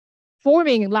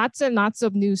forming lots and lots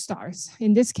of new stars.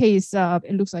 In this case,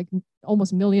 it looks like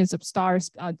almost millions of stars,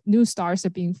 new stars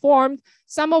are being formed,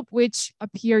 some of which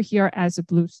appear here as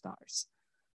blue stars.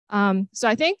 So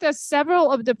I think that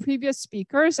several of the previous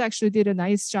speakers actually did a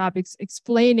nice job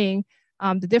explaining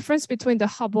the difference between the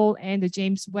Hubble and the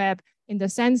James Webb, in the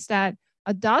sense that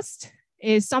a dust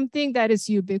is something that is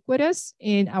ubiquitous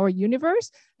in our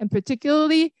universe, and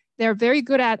particularly they're very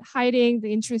good at hiding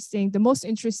the most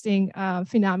interesting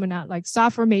phenomena like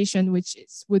star formation, which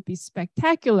would be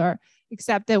spectacular,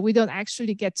 except that we don't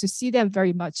actually get to see them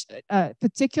very much,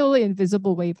 particularly in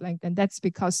visible wavelength, and that's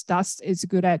because dust is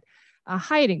good at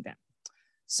hiding them.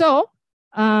 So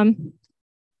having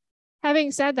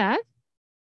said that,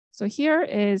 so here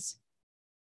is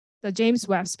the James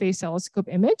Webb Space Telescope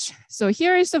image. So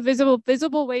here is the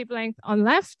visible wavelength on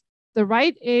left. The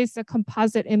right is a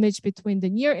composite image between the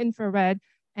near infrared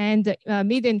and the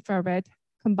mid infrared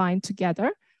combined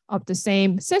together of the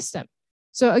same system.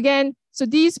 So again, so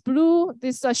these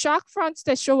shock fronts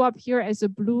that show up here as a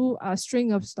blue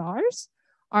string of stars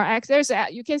are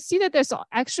you can see that there's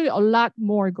actually a lot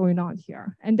more going on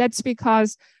here. And that's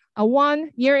because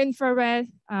one, near infrared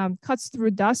cuts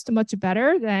through dust much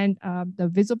better than the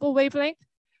visible wavelength.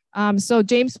 So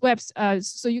James Webb's,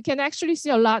 so you can actually see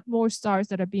a lot more stars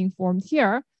that are being formed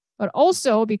here, but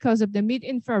also because of the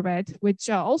mid-infrared, which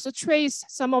also trace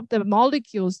some of the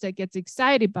molecules that gets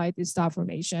excited by this star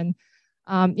formation,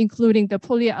 including the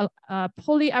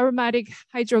polyaromatic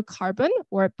hydrocarbon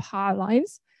or PA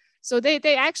lines. So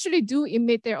they actually do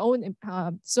emit their own,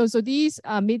 so these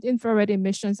mid-infrared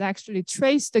emissions actually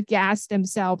trace the gas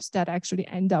themselves that actually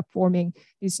end up forming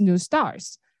these new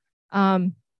stars.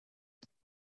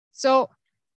 So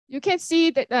you can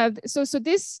see that, so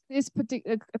this is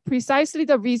precisely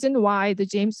the reason why the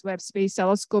James Webb Space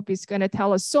Telescope is going to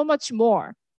tell us so much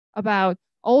more about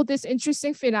all this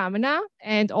interesting phenomena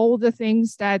and all the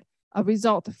things that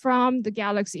result from the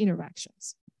galaxy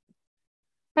interactions.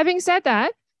 Having said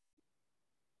that,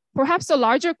 perhaps the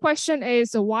larger question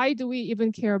is, why do we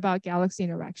even care about galaxy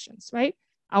interactions, right?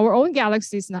 Our own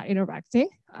galaxy is not interacting.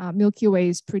 Milky Way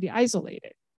is pretty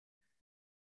isolated.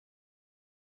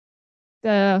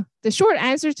 The short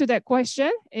answer to that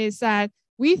question is that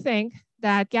we think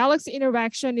that galaxy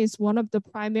interaction is one of the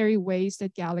primary ways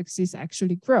that galaxies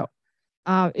actually grow.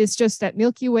 It's just that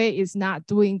Milky Way is not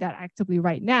doing that actively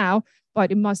right now,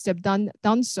 but it must have done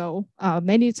so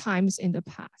many times in the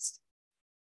past.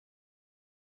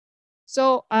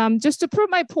 So just to prove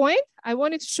my point, I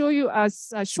wanted to show you a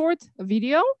short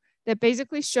video that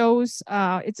basically shows,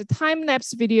 it's a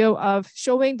time-lapse video of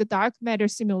showing the dark matter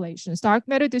simulations, dark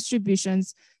matter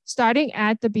distributions, starting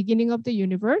at the beginning of the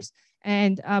universe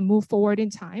and move forward in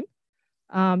time.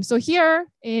 So here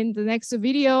in the next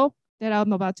video that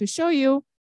I'm about to show you,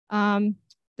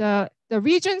 the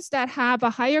regions that have a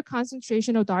higher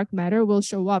concentration of dark matter will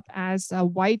show up as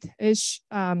whitish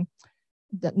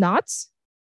knots.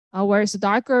 Whereas the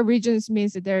darker regions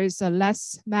means that there is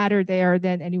less matter there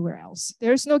than anywhere else.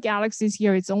 There's no galaxies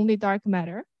here, it's only dark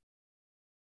matter.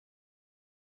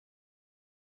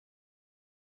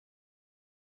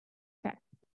 Okay.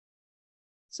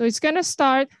 So it's gonna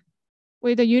start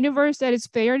with a universe that is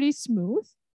fairly smooth,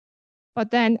 but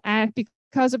then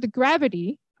because of the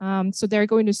gravity, so they're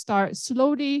going to start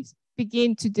slowly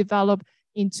begin to develop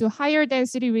into higher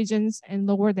density regions and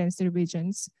lower density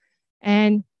regions.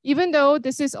 And even though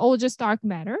this is all just dark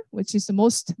matter, which is the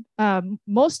most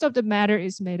of the matter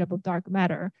is made up of dark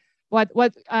matter, what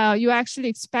you actually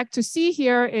expect to see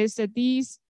here is that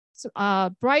these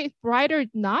brighter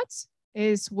knots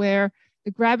is where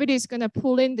the gravity is going to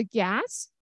pull in the gas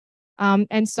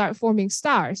and start forming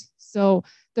stars. So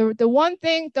the one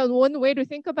way to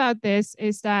think about this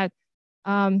is that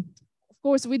of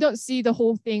course, we don't see the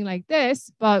whole thing like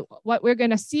this, but what we're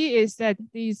going to see is that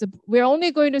we're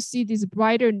only going to see these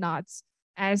brighter knots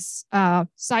as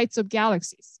sites of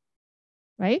galaxies,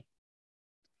 right?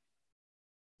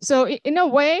 So in a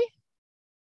way,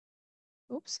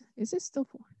 oops, is it still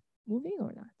moving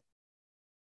or not?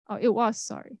 Oh, it was,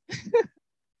 sorry.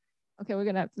 Okay, we're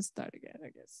going to have to start again, I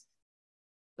guess.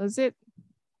 Does it?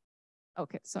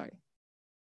 Okay, sorry.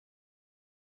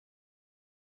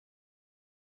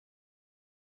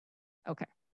 Okay,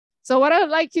 so what I'd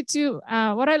like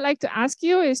to ask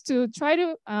you is to try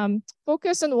to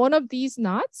focus on one of these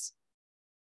knots.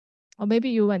 Or maybe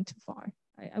you went too far.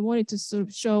 I wanted to sort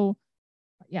of show,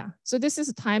 yeah. So this is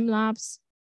a time lapse,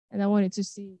 and I wanted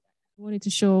to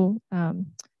show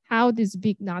how these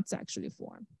big knots actually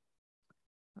form.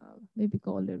 Maybe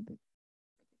go a little bit.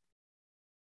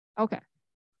 Okay.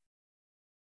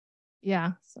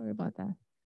 Yeah, sorry about that.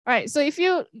 All right, so if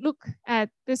you look at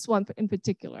this one in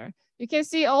particular, you can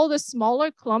see all the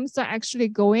smaller clumps are actually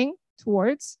going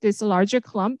towards this larger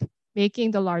clump,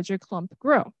 making the larger clump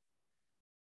grow.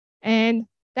 And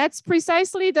that's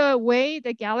precisely the way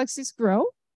the galaxies grow.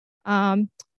 The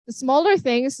smaller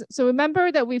things, so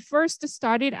remember that we first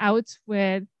started out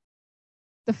with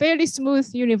the fairly smooth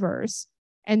universe,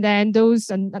 and then those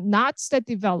knots that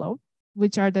develop,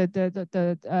 which are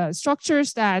the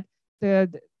structures that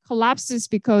collapses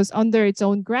because under its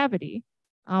own gravity.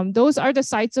 Those are the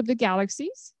sites of the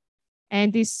galaxies.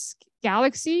 And these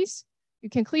galaxies, you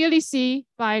can clearly see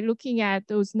by looking at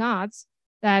those knots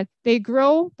that they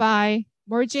grow by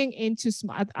merging into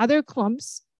other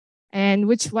clumps. And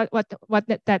what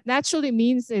that naturally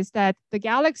means is that the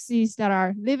galaxies that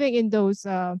are living in those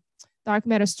dark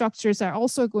matter structures are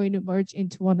also going to merge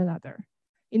into one another.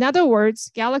 In other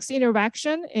words, galaxy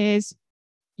interaction is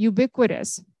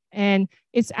ubiquitous, and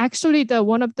it's actually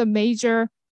one of the major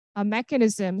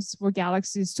mechanisms for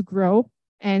galaxies to grow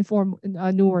and form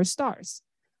newer stars.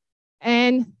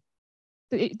 And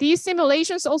these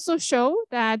simulations also show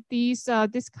that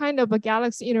this kind of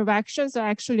galaxy interactions are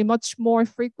actually much more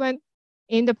frequent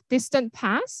in the distant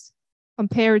past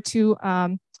compared to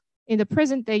in the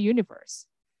present day universe.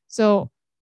 So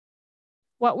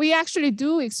what we actually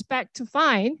do expect to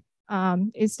find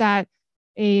is that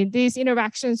these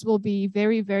interactions will be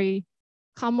very, very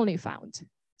commonly found.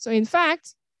 So in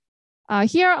fact,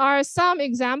 here are some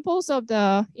examples of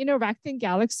the interacting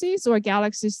galaxies or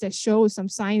galaxies that show some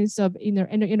signs of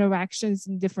interactions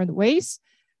in different ways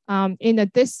in a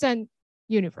distant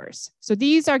universe. So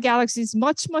these are galaxies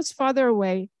much, much farther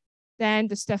away than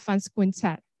the Stephan's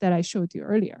quintet that I showed you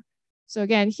earlier. So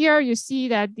again, here you see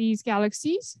that these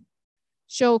galaxies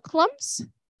show clumps.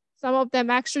 Some of them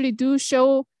actually do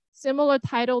show similar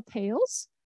tidal tails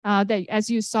that as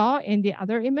you saw in the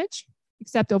other image,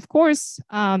 except of course,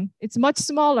 it's much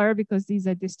smaller because these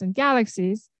are distant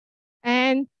galaxies.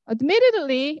 And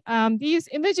admittedly, these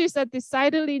images are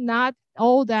decidedly not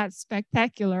all that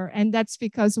spectacular. And that's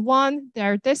because one,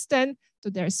 they're distant, so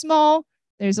they're small.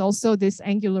 There's also this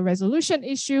angular resolution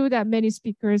issue that many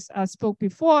speakers spoke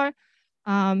before.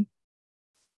 And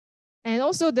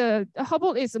also the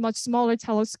Hubble is a much smaller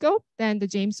telescope than the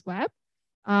James Webb.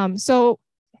 So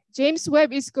James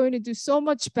Webb is going to do so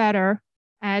much better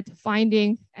at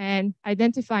finding and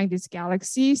identifying these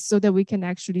galaxies so that we can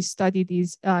actually study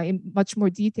these in much more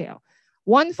detail.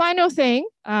 One final thing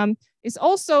is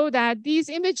also that these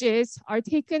images are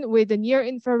taken with the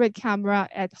near-infrared camera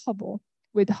at Hubble,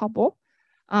 with Hubble.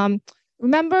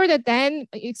 Remember that Dan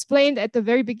explained at the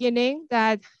very beginning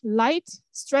that light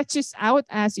stretches out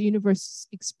as the universe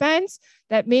expands.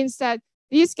 That means that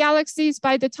these galaxies,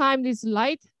 by the time this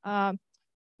light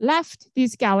left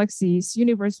these galaxies,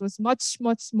 universe was much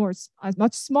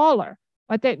smaller.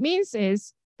 What that means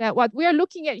is that what we are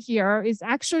looking at here is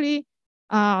actually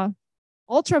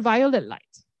ultraviolet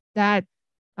light that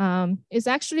is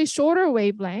actually shorter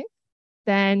wavelength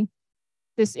than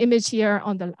this image here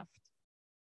on the left.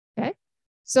 Okay,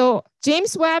 so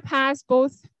James Webb has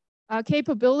both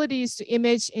capabilities to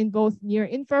image in both near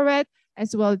infrared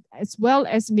as well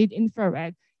as mid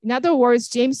infrared. In other words,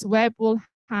 James Webb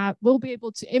will be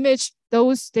able to image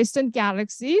those distant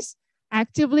galaxies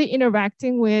actively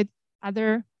interacting with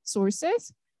other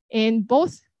sources in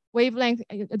both wavelength,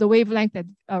 the wavelength that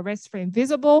rest frame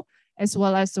visible, as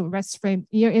well as the rest frame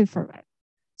near infrared.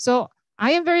 So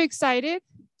I am very excited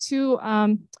to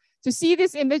see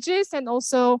these images, and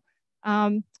also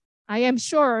I am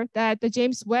sure that the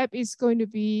James Webb is going to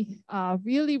be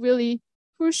really, really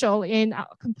crucial in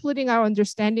completing our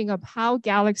understanding of how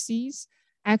galaxies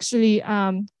actually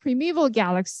primeval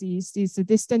galaxies, these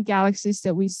distant galaxies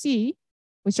that we see,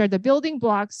 which are the building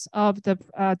blocks of the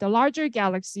larger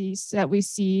galaxies that we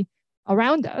see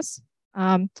around us.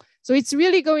 So it's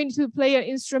really going to play an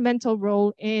instrumental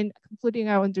role in completing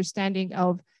our understanding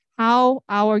of how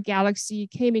our galaxy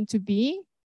came into being,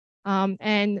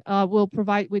 and will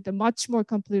provide with a much more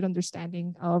complete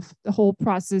understanding of the whole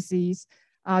processes,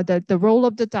 the role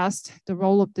of the dust, the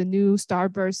role of the new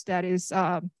starburst that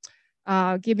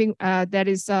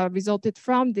is resulted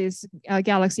from these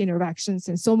galaxy interactions,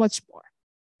 and so much more.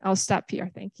 I'll stop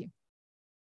here. Thank you.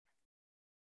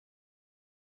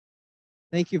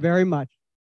 Thank you very much.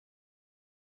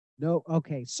 No,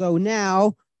 okay. So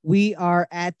now we are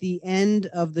at the end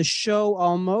of the show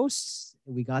almost.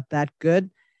 We got that good.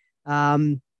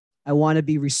 I want to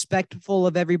be respectful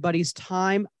of everybody's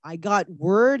time. I got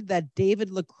word that David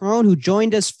Leckrone, who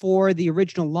joined us for the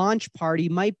original launch party,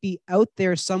 might be out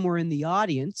there somewhere in the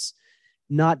audience,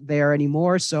 not there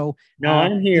anymore. So no,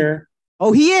 I'm here.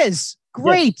 Oh, he is.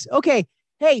 Great. Yes. Okay.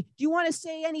 Hey, do you want to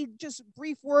say any just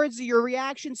brief words of your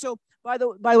reaction? So by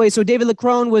the way, so David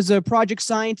Leckrone was a project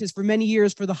scientist for many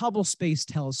years for the Hubble Space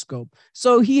Telescope.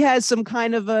 So he has some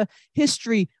kind of a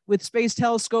history with space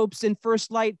telescopes and first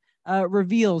light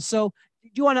reveals. So do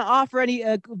you want to offer any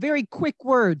very quick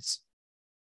words?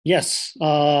 Yes,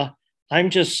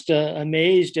 I'm just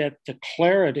amazed at the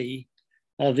clarity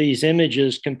of these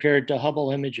images compared to Hubble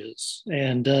images.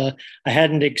 And I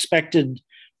hadn't expected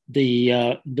the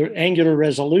angular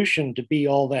resolution to be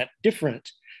all that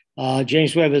different.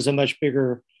 James Webb is a much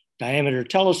bigger diameter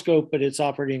telescope, but it's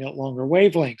operating at longer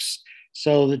wavelengths.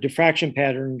 So the diffraction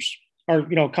patterns are,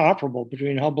 comparable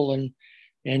between Hubble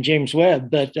and James Webb,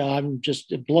 but I'm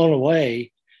just blown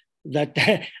away that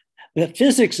that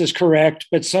physics is correct,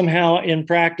 but somehow in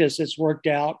practice it's worked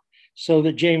out so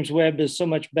that James Webb is so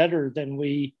much better than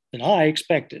I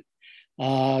expected.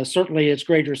 Certainly its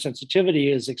greater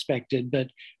sensitivity is expected, but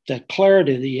the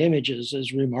clarity of the images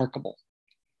is remarkable.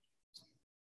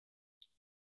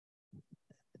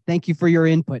 Thank you for your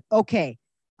input. Okay,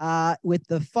 with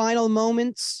the final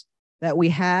moments that we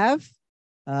have,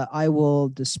 I will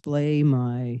display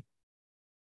my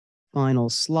final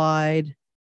slide,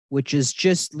 which is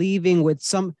just leaving with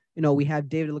some, we have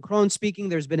David Leckrone speaking.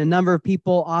 There's been a number of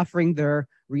people offering their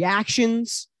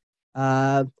reactions.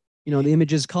 The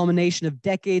image is culmination of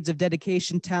decades of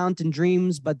dedication, talent, and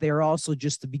dreams, but they are also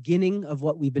just the beginning of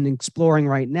what we've been exploring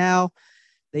right now.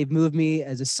 They've moved me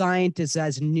as a scientist,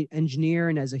 as an engineer,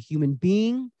 and as a human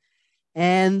being.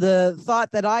 And the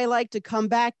thought that I like to come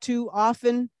back to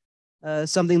often,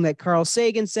 something that Carl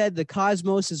Sagan said, the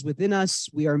cosmos is within us.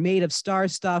 We are made of star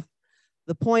stuff.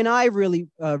 The point I really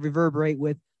reverberate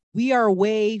with, we are a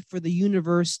way for the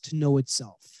universe to know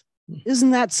itself.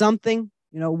 Isn't that something?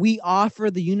 We offer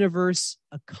the universe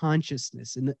a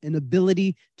consciousness and an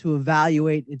ability to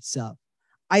evaluate itself.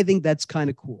 I think that's kind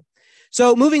of cool.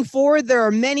 So moving forward, there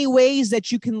are many ways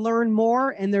that you can learn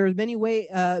more, and there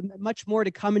are much more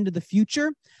to come into the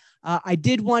future. I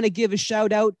did want to give a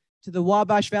shout out to the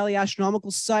Wabash Valley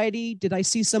Astronomical Society. Did I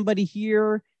see somebody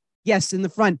here? Yes, in the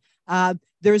front.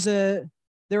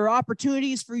 There are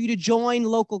opportunities for you to join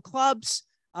local clubs.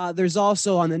 There's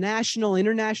also on the national,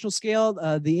 international scale,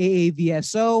 the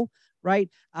AAVSO, right?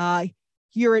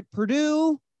 Here at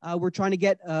Purdue, we're trying to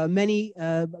get many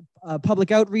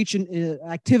public outreach and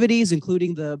activities,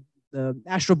 including the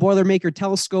Astro Boilermaker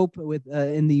Telescope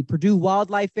in the Purdue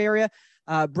Wildlife Area.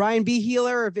 Brian B.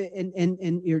 Healer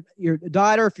and your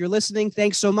daughter, if you're listening,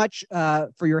 thanks so much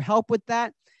for your help with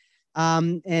that.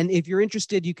 And if you're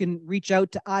interested, you can reach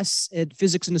out to us at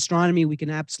Physics and Astronomy. We can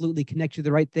absolutely connect you to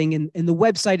the right thing. And the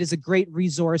website is a great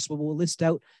resource where we'll list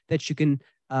out that you can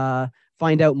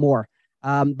find out more.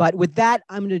 But with that,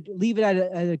 I'm going to leave it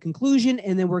at a conclusion,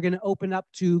 and then we're going to open up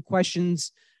to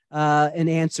questions and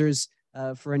answers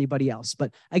for anybody else.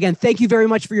 But again, thank you very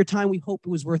much for your time. We hope it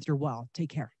was worth your while. Take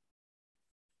care.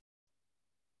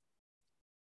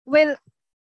 Well,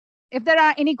 if there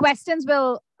are any questions,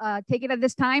 we'll take it at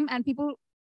this time. And people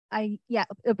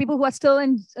who are still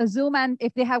in Zoom, and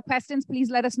if they have questions, please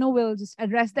let us know. We'll just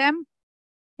address them.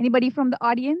 Anybody from the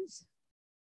audience?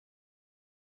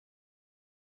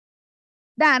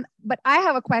 Dan, but I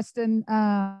have a question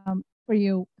for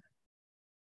you.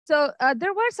 So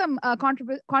there were some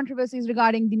controversies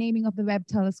regarding the naming of the Webb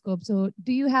telescope. So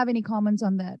do you have any comments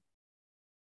on that?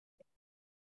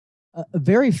 A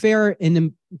very fair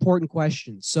and important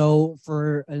question. So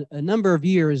for a number of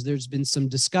years, there's been some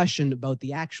discussion about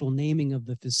the actual naming of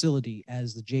the facility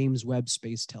as the James Webb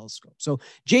Space Telescope. So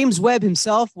James Webb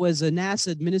himself was a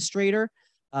NASA administrator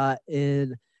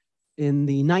in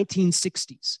the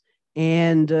 1960s.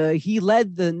 And he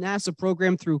led the NASA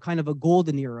program through kind of a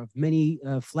golden era of many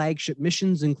flagship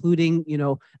missions, including,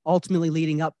 ultimately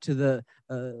leading up to the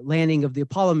landing of the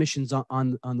Apollo missions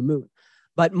on the moon.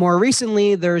 But more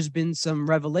recently, there's been some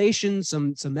revelations,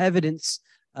 some evidence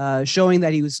showing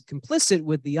that he was complicit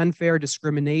with the unfair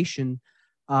discrimination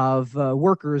of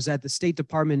workers at the State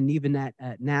Department and even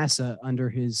at NASA under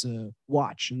his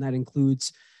watch. And that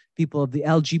includes people of the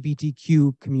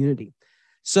LGBTQ community.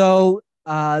 So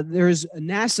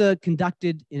NASA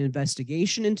conducted an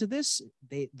investigation into this.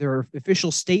 Their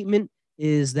official statement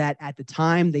is that at the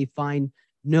time they find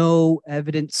no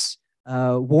evidence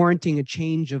warranting a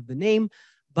change of the name,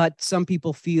 but some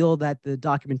people feel that the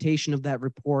documentation of that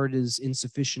report is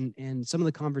insufficient, and some of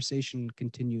the conversation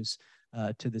continues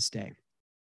to this day.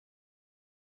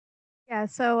 Yeah,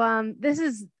 so this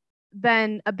has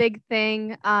been a big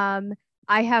thing.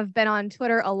 I have been on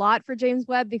Twitter a lot for James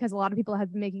Webb because a lot of people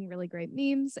have been making really great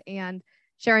memes and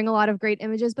sharing a lot of great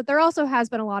images, but there also has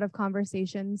been a lot of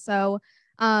conversation. So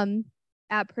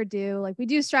at Purdue, like we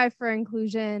do strive for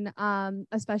inclusion,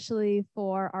 especially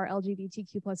for our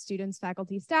LGBTQ plus students,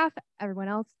 faculty, staff, everyone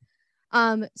else.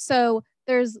 So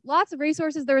there's lots of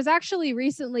resources. There was actually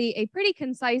recently a pretty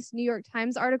concise New York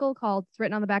Times article called, it's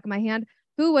written on the back of my hand,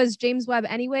 Who Was James Webb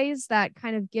Anyways? That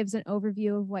kind of gives an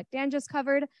overview of what Dan just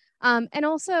covered. And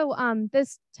also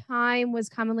this time was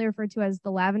commonly referred to as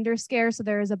the Lavender Scare. So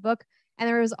there is a book, and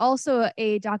there was also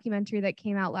a documentary that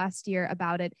came out last year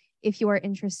about it, if you are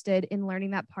interested in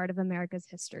learning that part of America's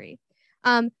history.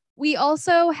 We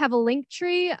also have a link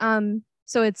tree.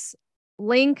 So it's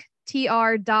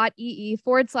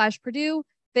linktr.ee/Purdue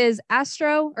Phys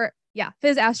Astro,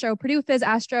 Phys Astro, Purdue Phys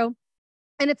Astro.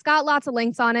 And it's got lots of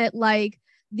links on it, like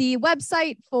the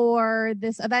website for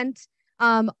this event,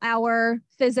 our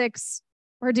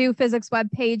Purdue Physics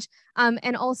webpage.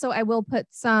 And also I will put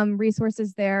some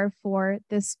resources there for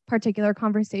this particular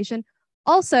conversation.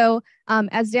 Also,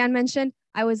 as Dan mentioned,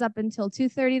 I was up until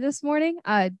 2:30 this morning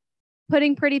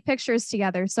putting pretty pictures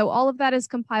together. So all of that is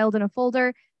compiled in a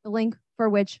folder, the link for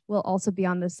which will also be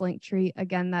on this link tree.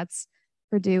 Again, that's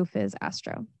Purdue Phys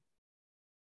Astro.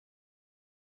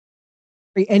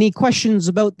 Any questions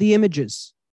about the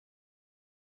images?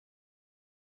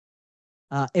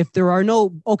 If there are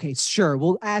no, okay, sure.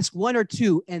 We'll ask one or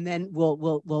two, and then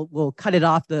we'll cut it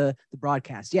off the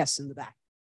broadcast. Yes, in the back.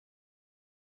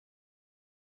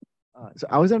 So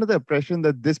I was under the impression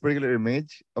that this particular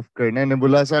image of Carinae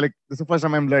Nebula, so like this is the first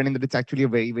time I'm learning that it's actually a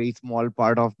very, very small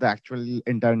part of the actual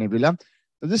entire nebula. I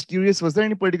was just curious, was there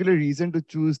any particular reason to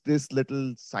choose this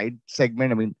little side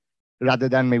segment? I mean, rather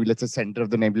than maybe let's say center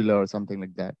of the nebula or something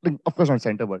like that. Like, of course, not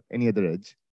center, but any other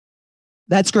edge.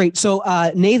 That's great. So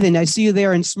Nathan, I see you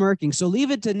there and smirking. So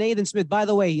leave it to Nathan Smith. By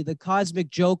the way, the Cosmic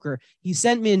Joker, he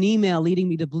sent me an email leading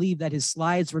me to believe that his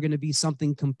slides were going to be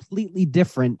something completely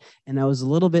different. And I was a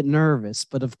little bit nervous,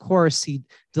 but of course he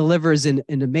delivers in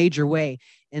a major way.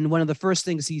 And one of the first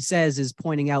things he says is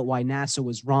pointing out why NASA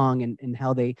was wrong and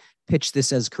how they pitched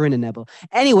this as Carinae Nebula.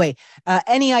 Anyway,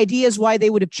 any ideas why they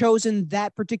would have chosen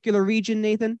that particular region,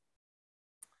 Nathan?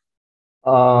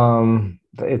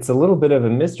 It's a little bit of a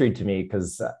mystery to me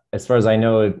because as far as I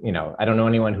know, I don't know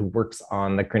anyone who works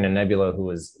on the Carinae Nebula who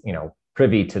was,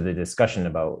 privy to the discussion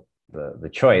about the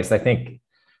choice. I think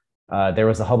there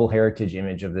was a Hubble heritage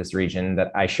image of this region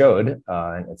that I showed,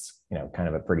 and it's, kind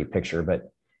of a pretty picture,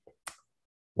 but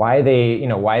why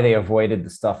they avoided the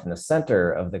stuff in the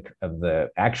center of the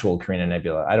actual Carinae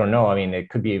Nebula, I don't know. I mean, it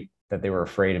could be that they were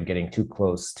afraid of getting too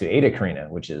close to Eta Carinae,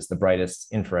 which is the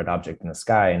brightest infrared object in the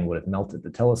sky and would have melted the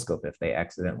telescope if they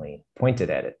accidentally pointed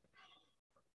at it.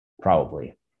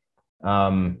 Probably.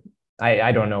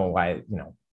 I don't know why,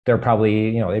 they're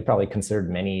probably, they probably considered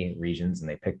many regions and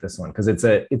they picked this one because it's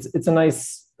a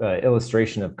nice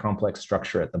illustration of complex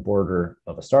structure at the border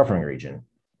of a star-forming region.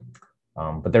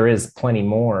 But there is plenty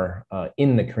more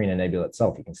in the Carinae Nebula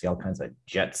itself. You can see all kinds of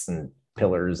jets and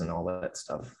pillars and all that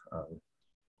stuff.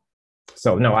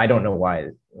 So no, I don't know why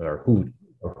or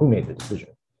who made the decision.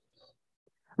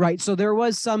 Right. So there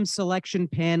was some selection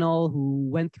panel who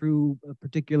went through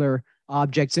particular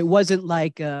objects. It wasn't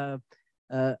like a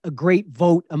great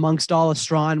vote amongst all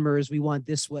astronomers. We want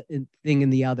this thing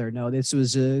and the other. No, this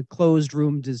was a closed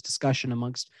room discussion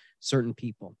amongst certain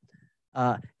people.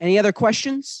 Any other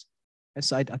questions?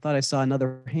 Yes, I thought I saw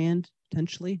another hand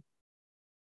potentially.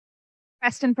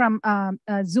 Question from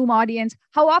Zoom audience.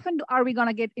 How often are we going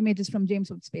to get images from James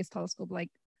Webb Space Telescope? Like,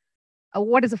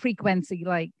 what is the frequency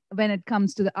like when it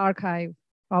comes to the archive?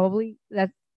 Probably that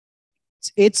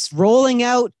it's rolling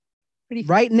out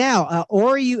right now.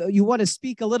 Or you want to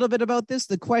speak a little bit about this?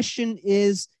 The question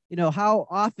is, how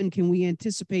often can we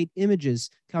anticipate images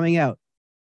coming out?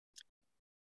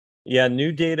 Yeah,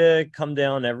 new data come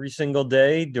down every single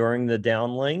day during the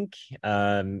downlink.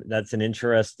 That's an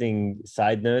interesting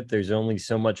side note. There's only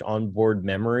so much onboard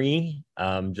memory,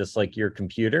 just like your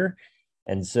computer.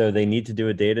 And so they need to do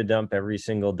a data dump every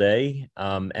single day.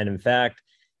 And in fact,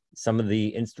 some of the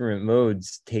instrument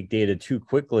modes take data too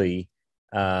quickly,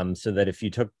 so that if you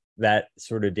took that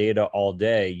sort of data all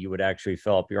day, you would actually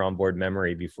fill up your onboard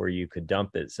memory before you could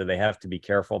dump it. So they have to be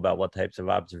careful about what types of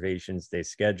observations they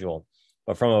schedule.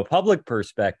 But from a public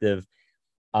perspective,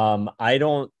 I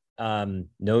don't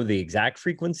know the exact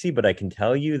frequency, but I can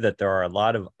tell you that there are a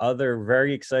lot of other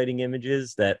very exciting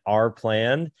images that are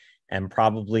planned and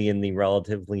probably in the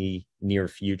relatively near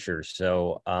future.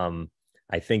 So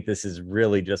I think this is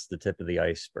really just the tip of the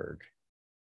iceberg.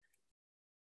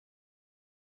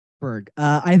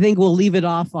 I think we'll leave it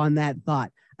off on that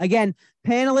thought. Again,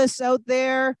 panelists out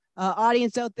there,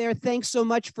 audience out there, thanks so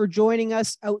much for joining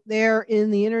us out there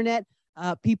in the internet.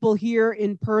 People here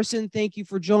in person, thank you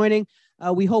for joining.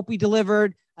 We hope we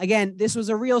delivered. Again, this was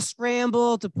a real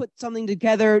scramble to put something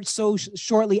together so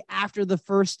shortly after the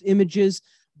first images,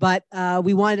 but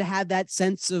we wanted to have that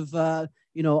sense of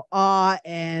awe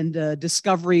and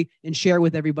discovery and share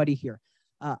with everybody here.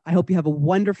 I hope you have a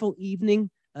wonderful evening.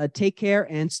 Take care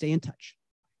and stay in touch.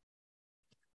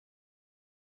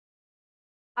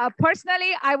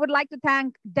 Personally, I would like to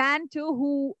thank Dan too,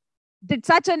 who did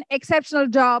such an exceptional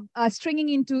job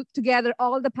stringing together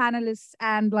all the panelists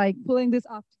and like pulling this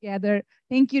off together.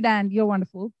 Thank you, Dan. You're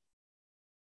wonderful.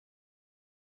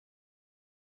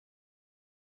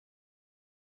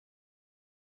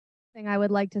 Thing I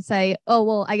would like to say, oh,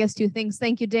 well, I guess two things.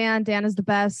 Thank you, Dan. Dan is the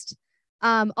best.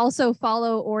 Also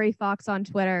follow Ori Fox on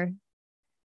Twitter.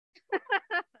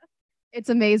 It's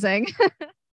amazing.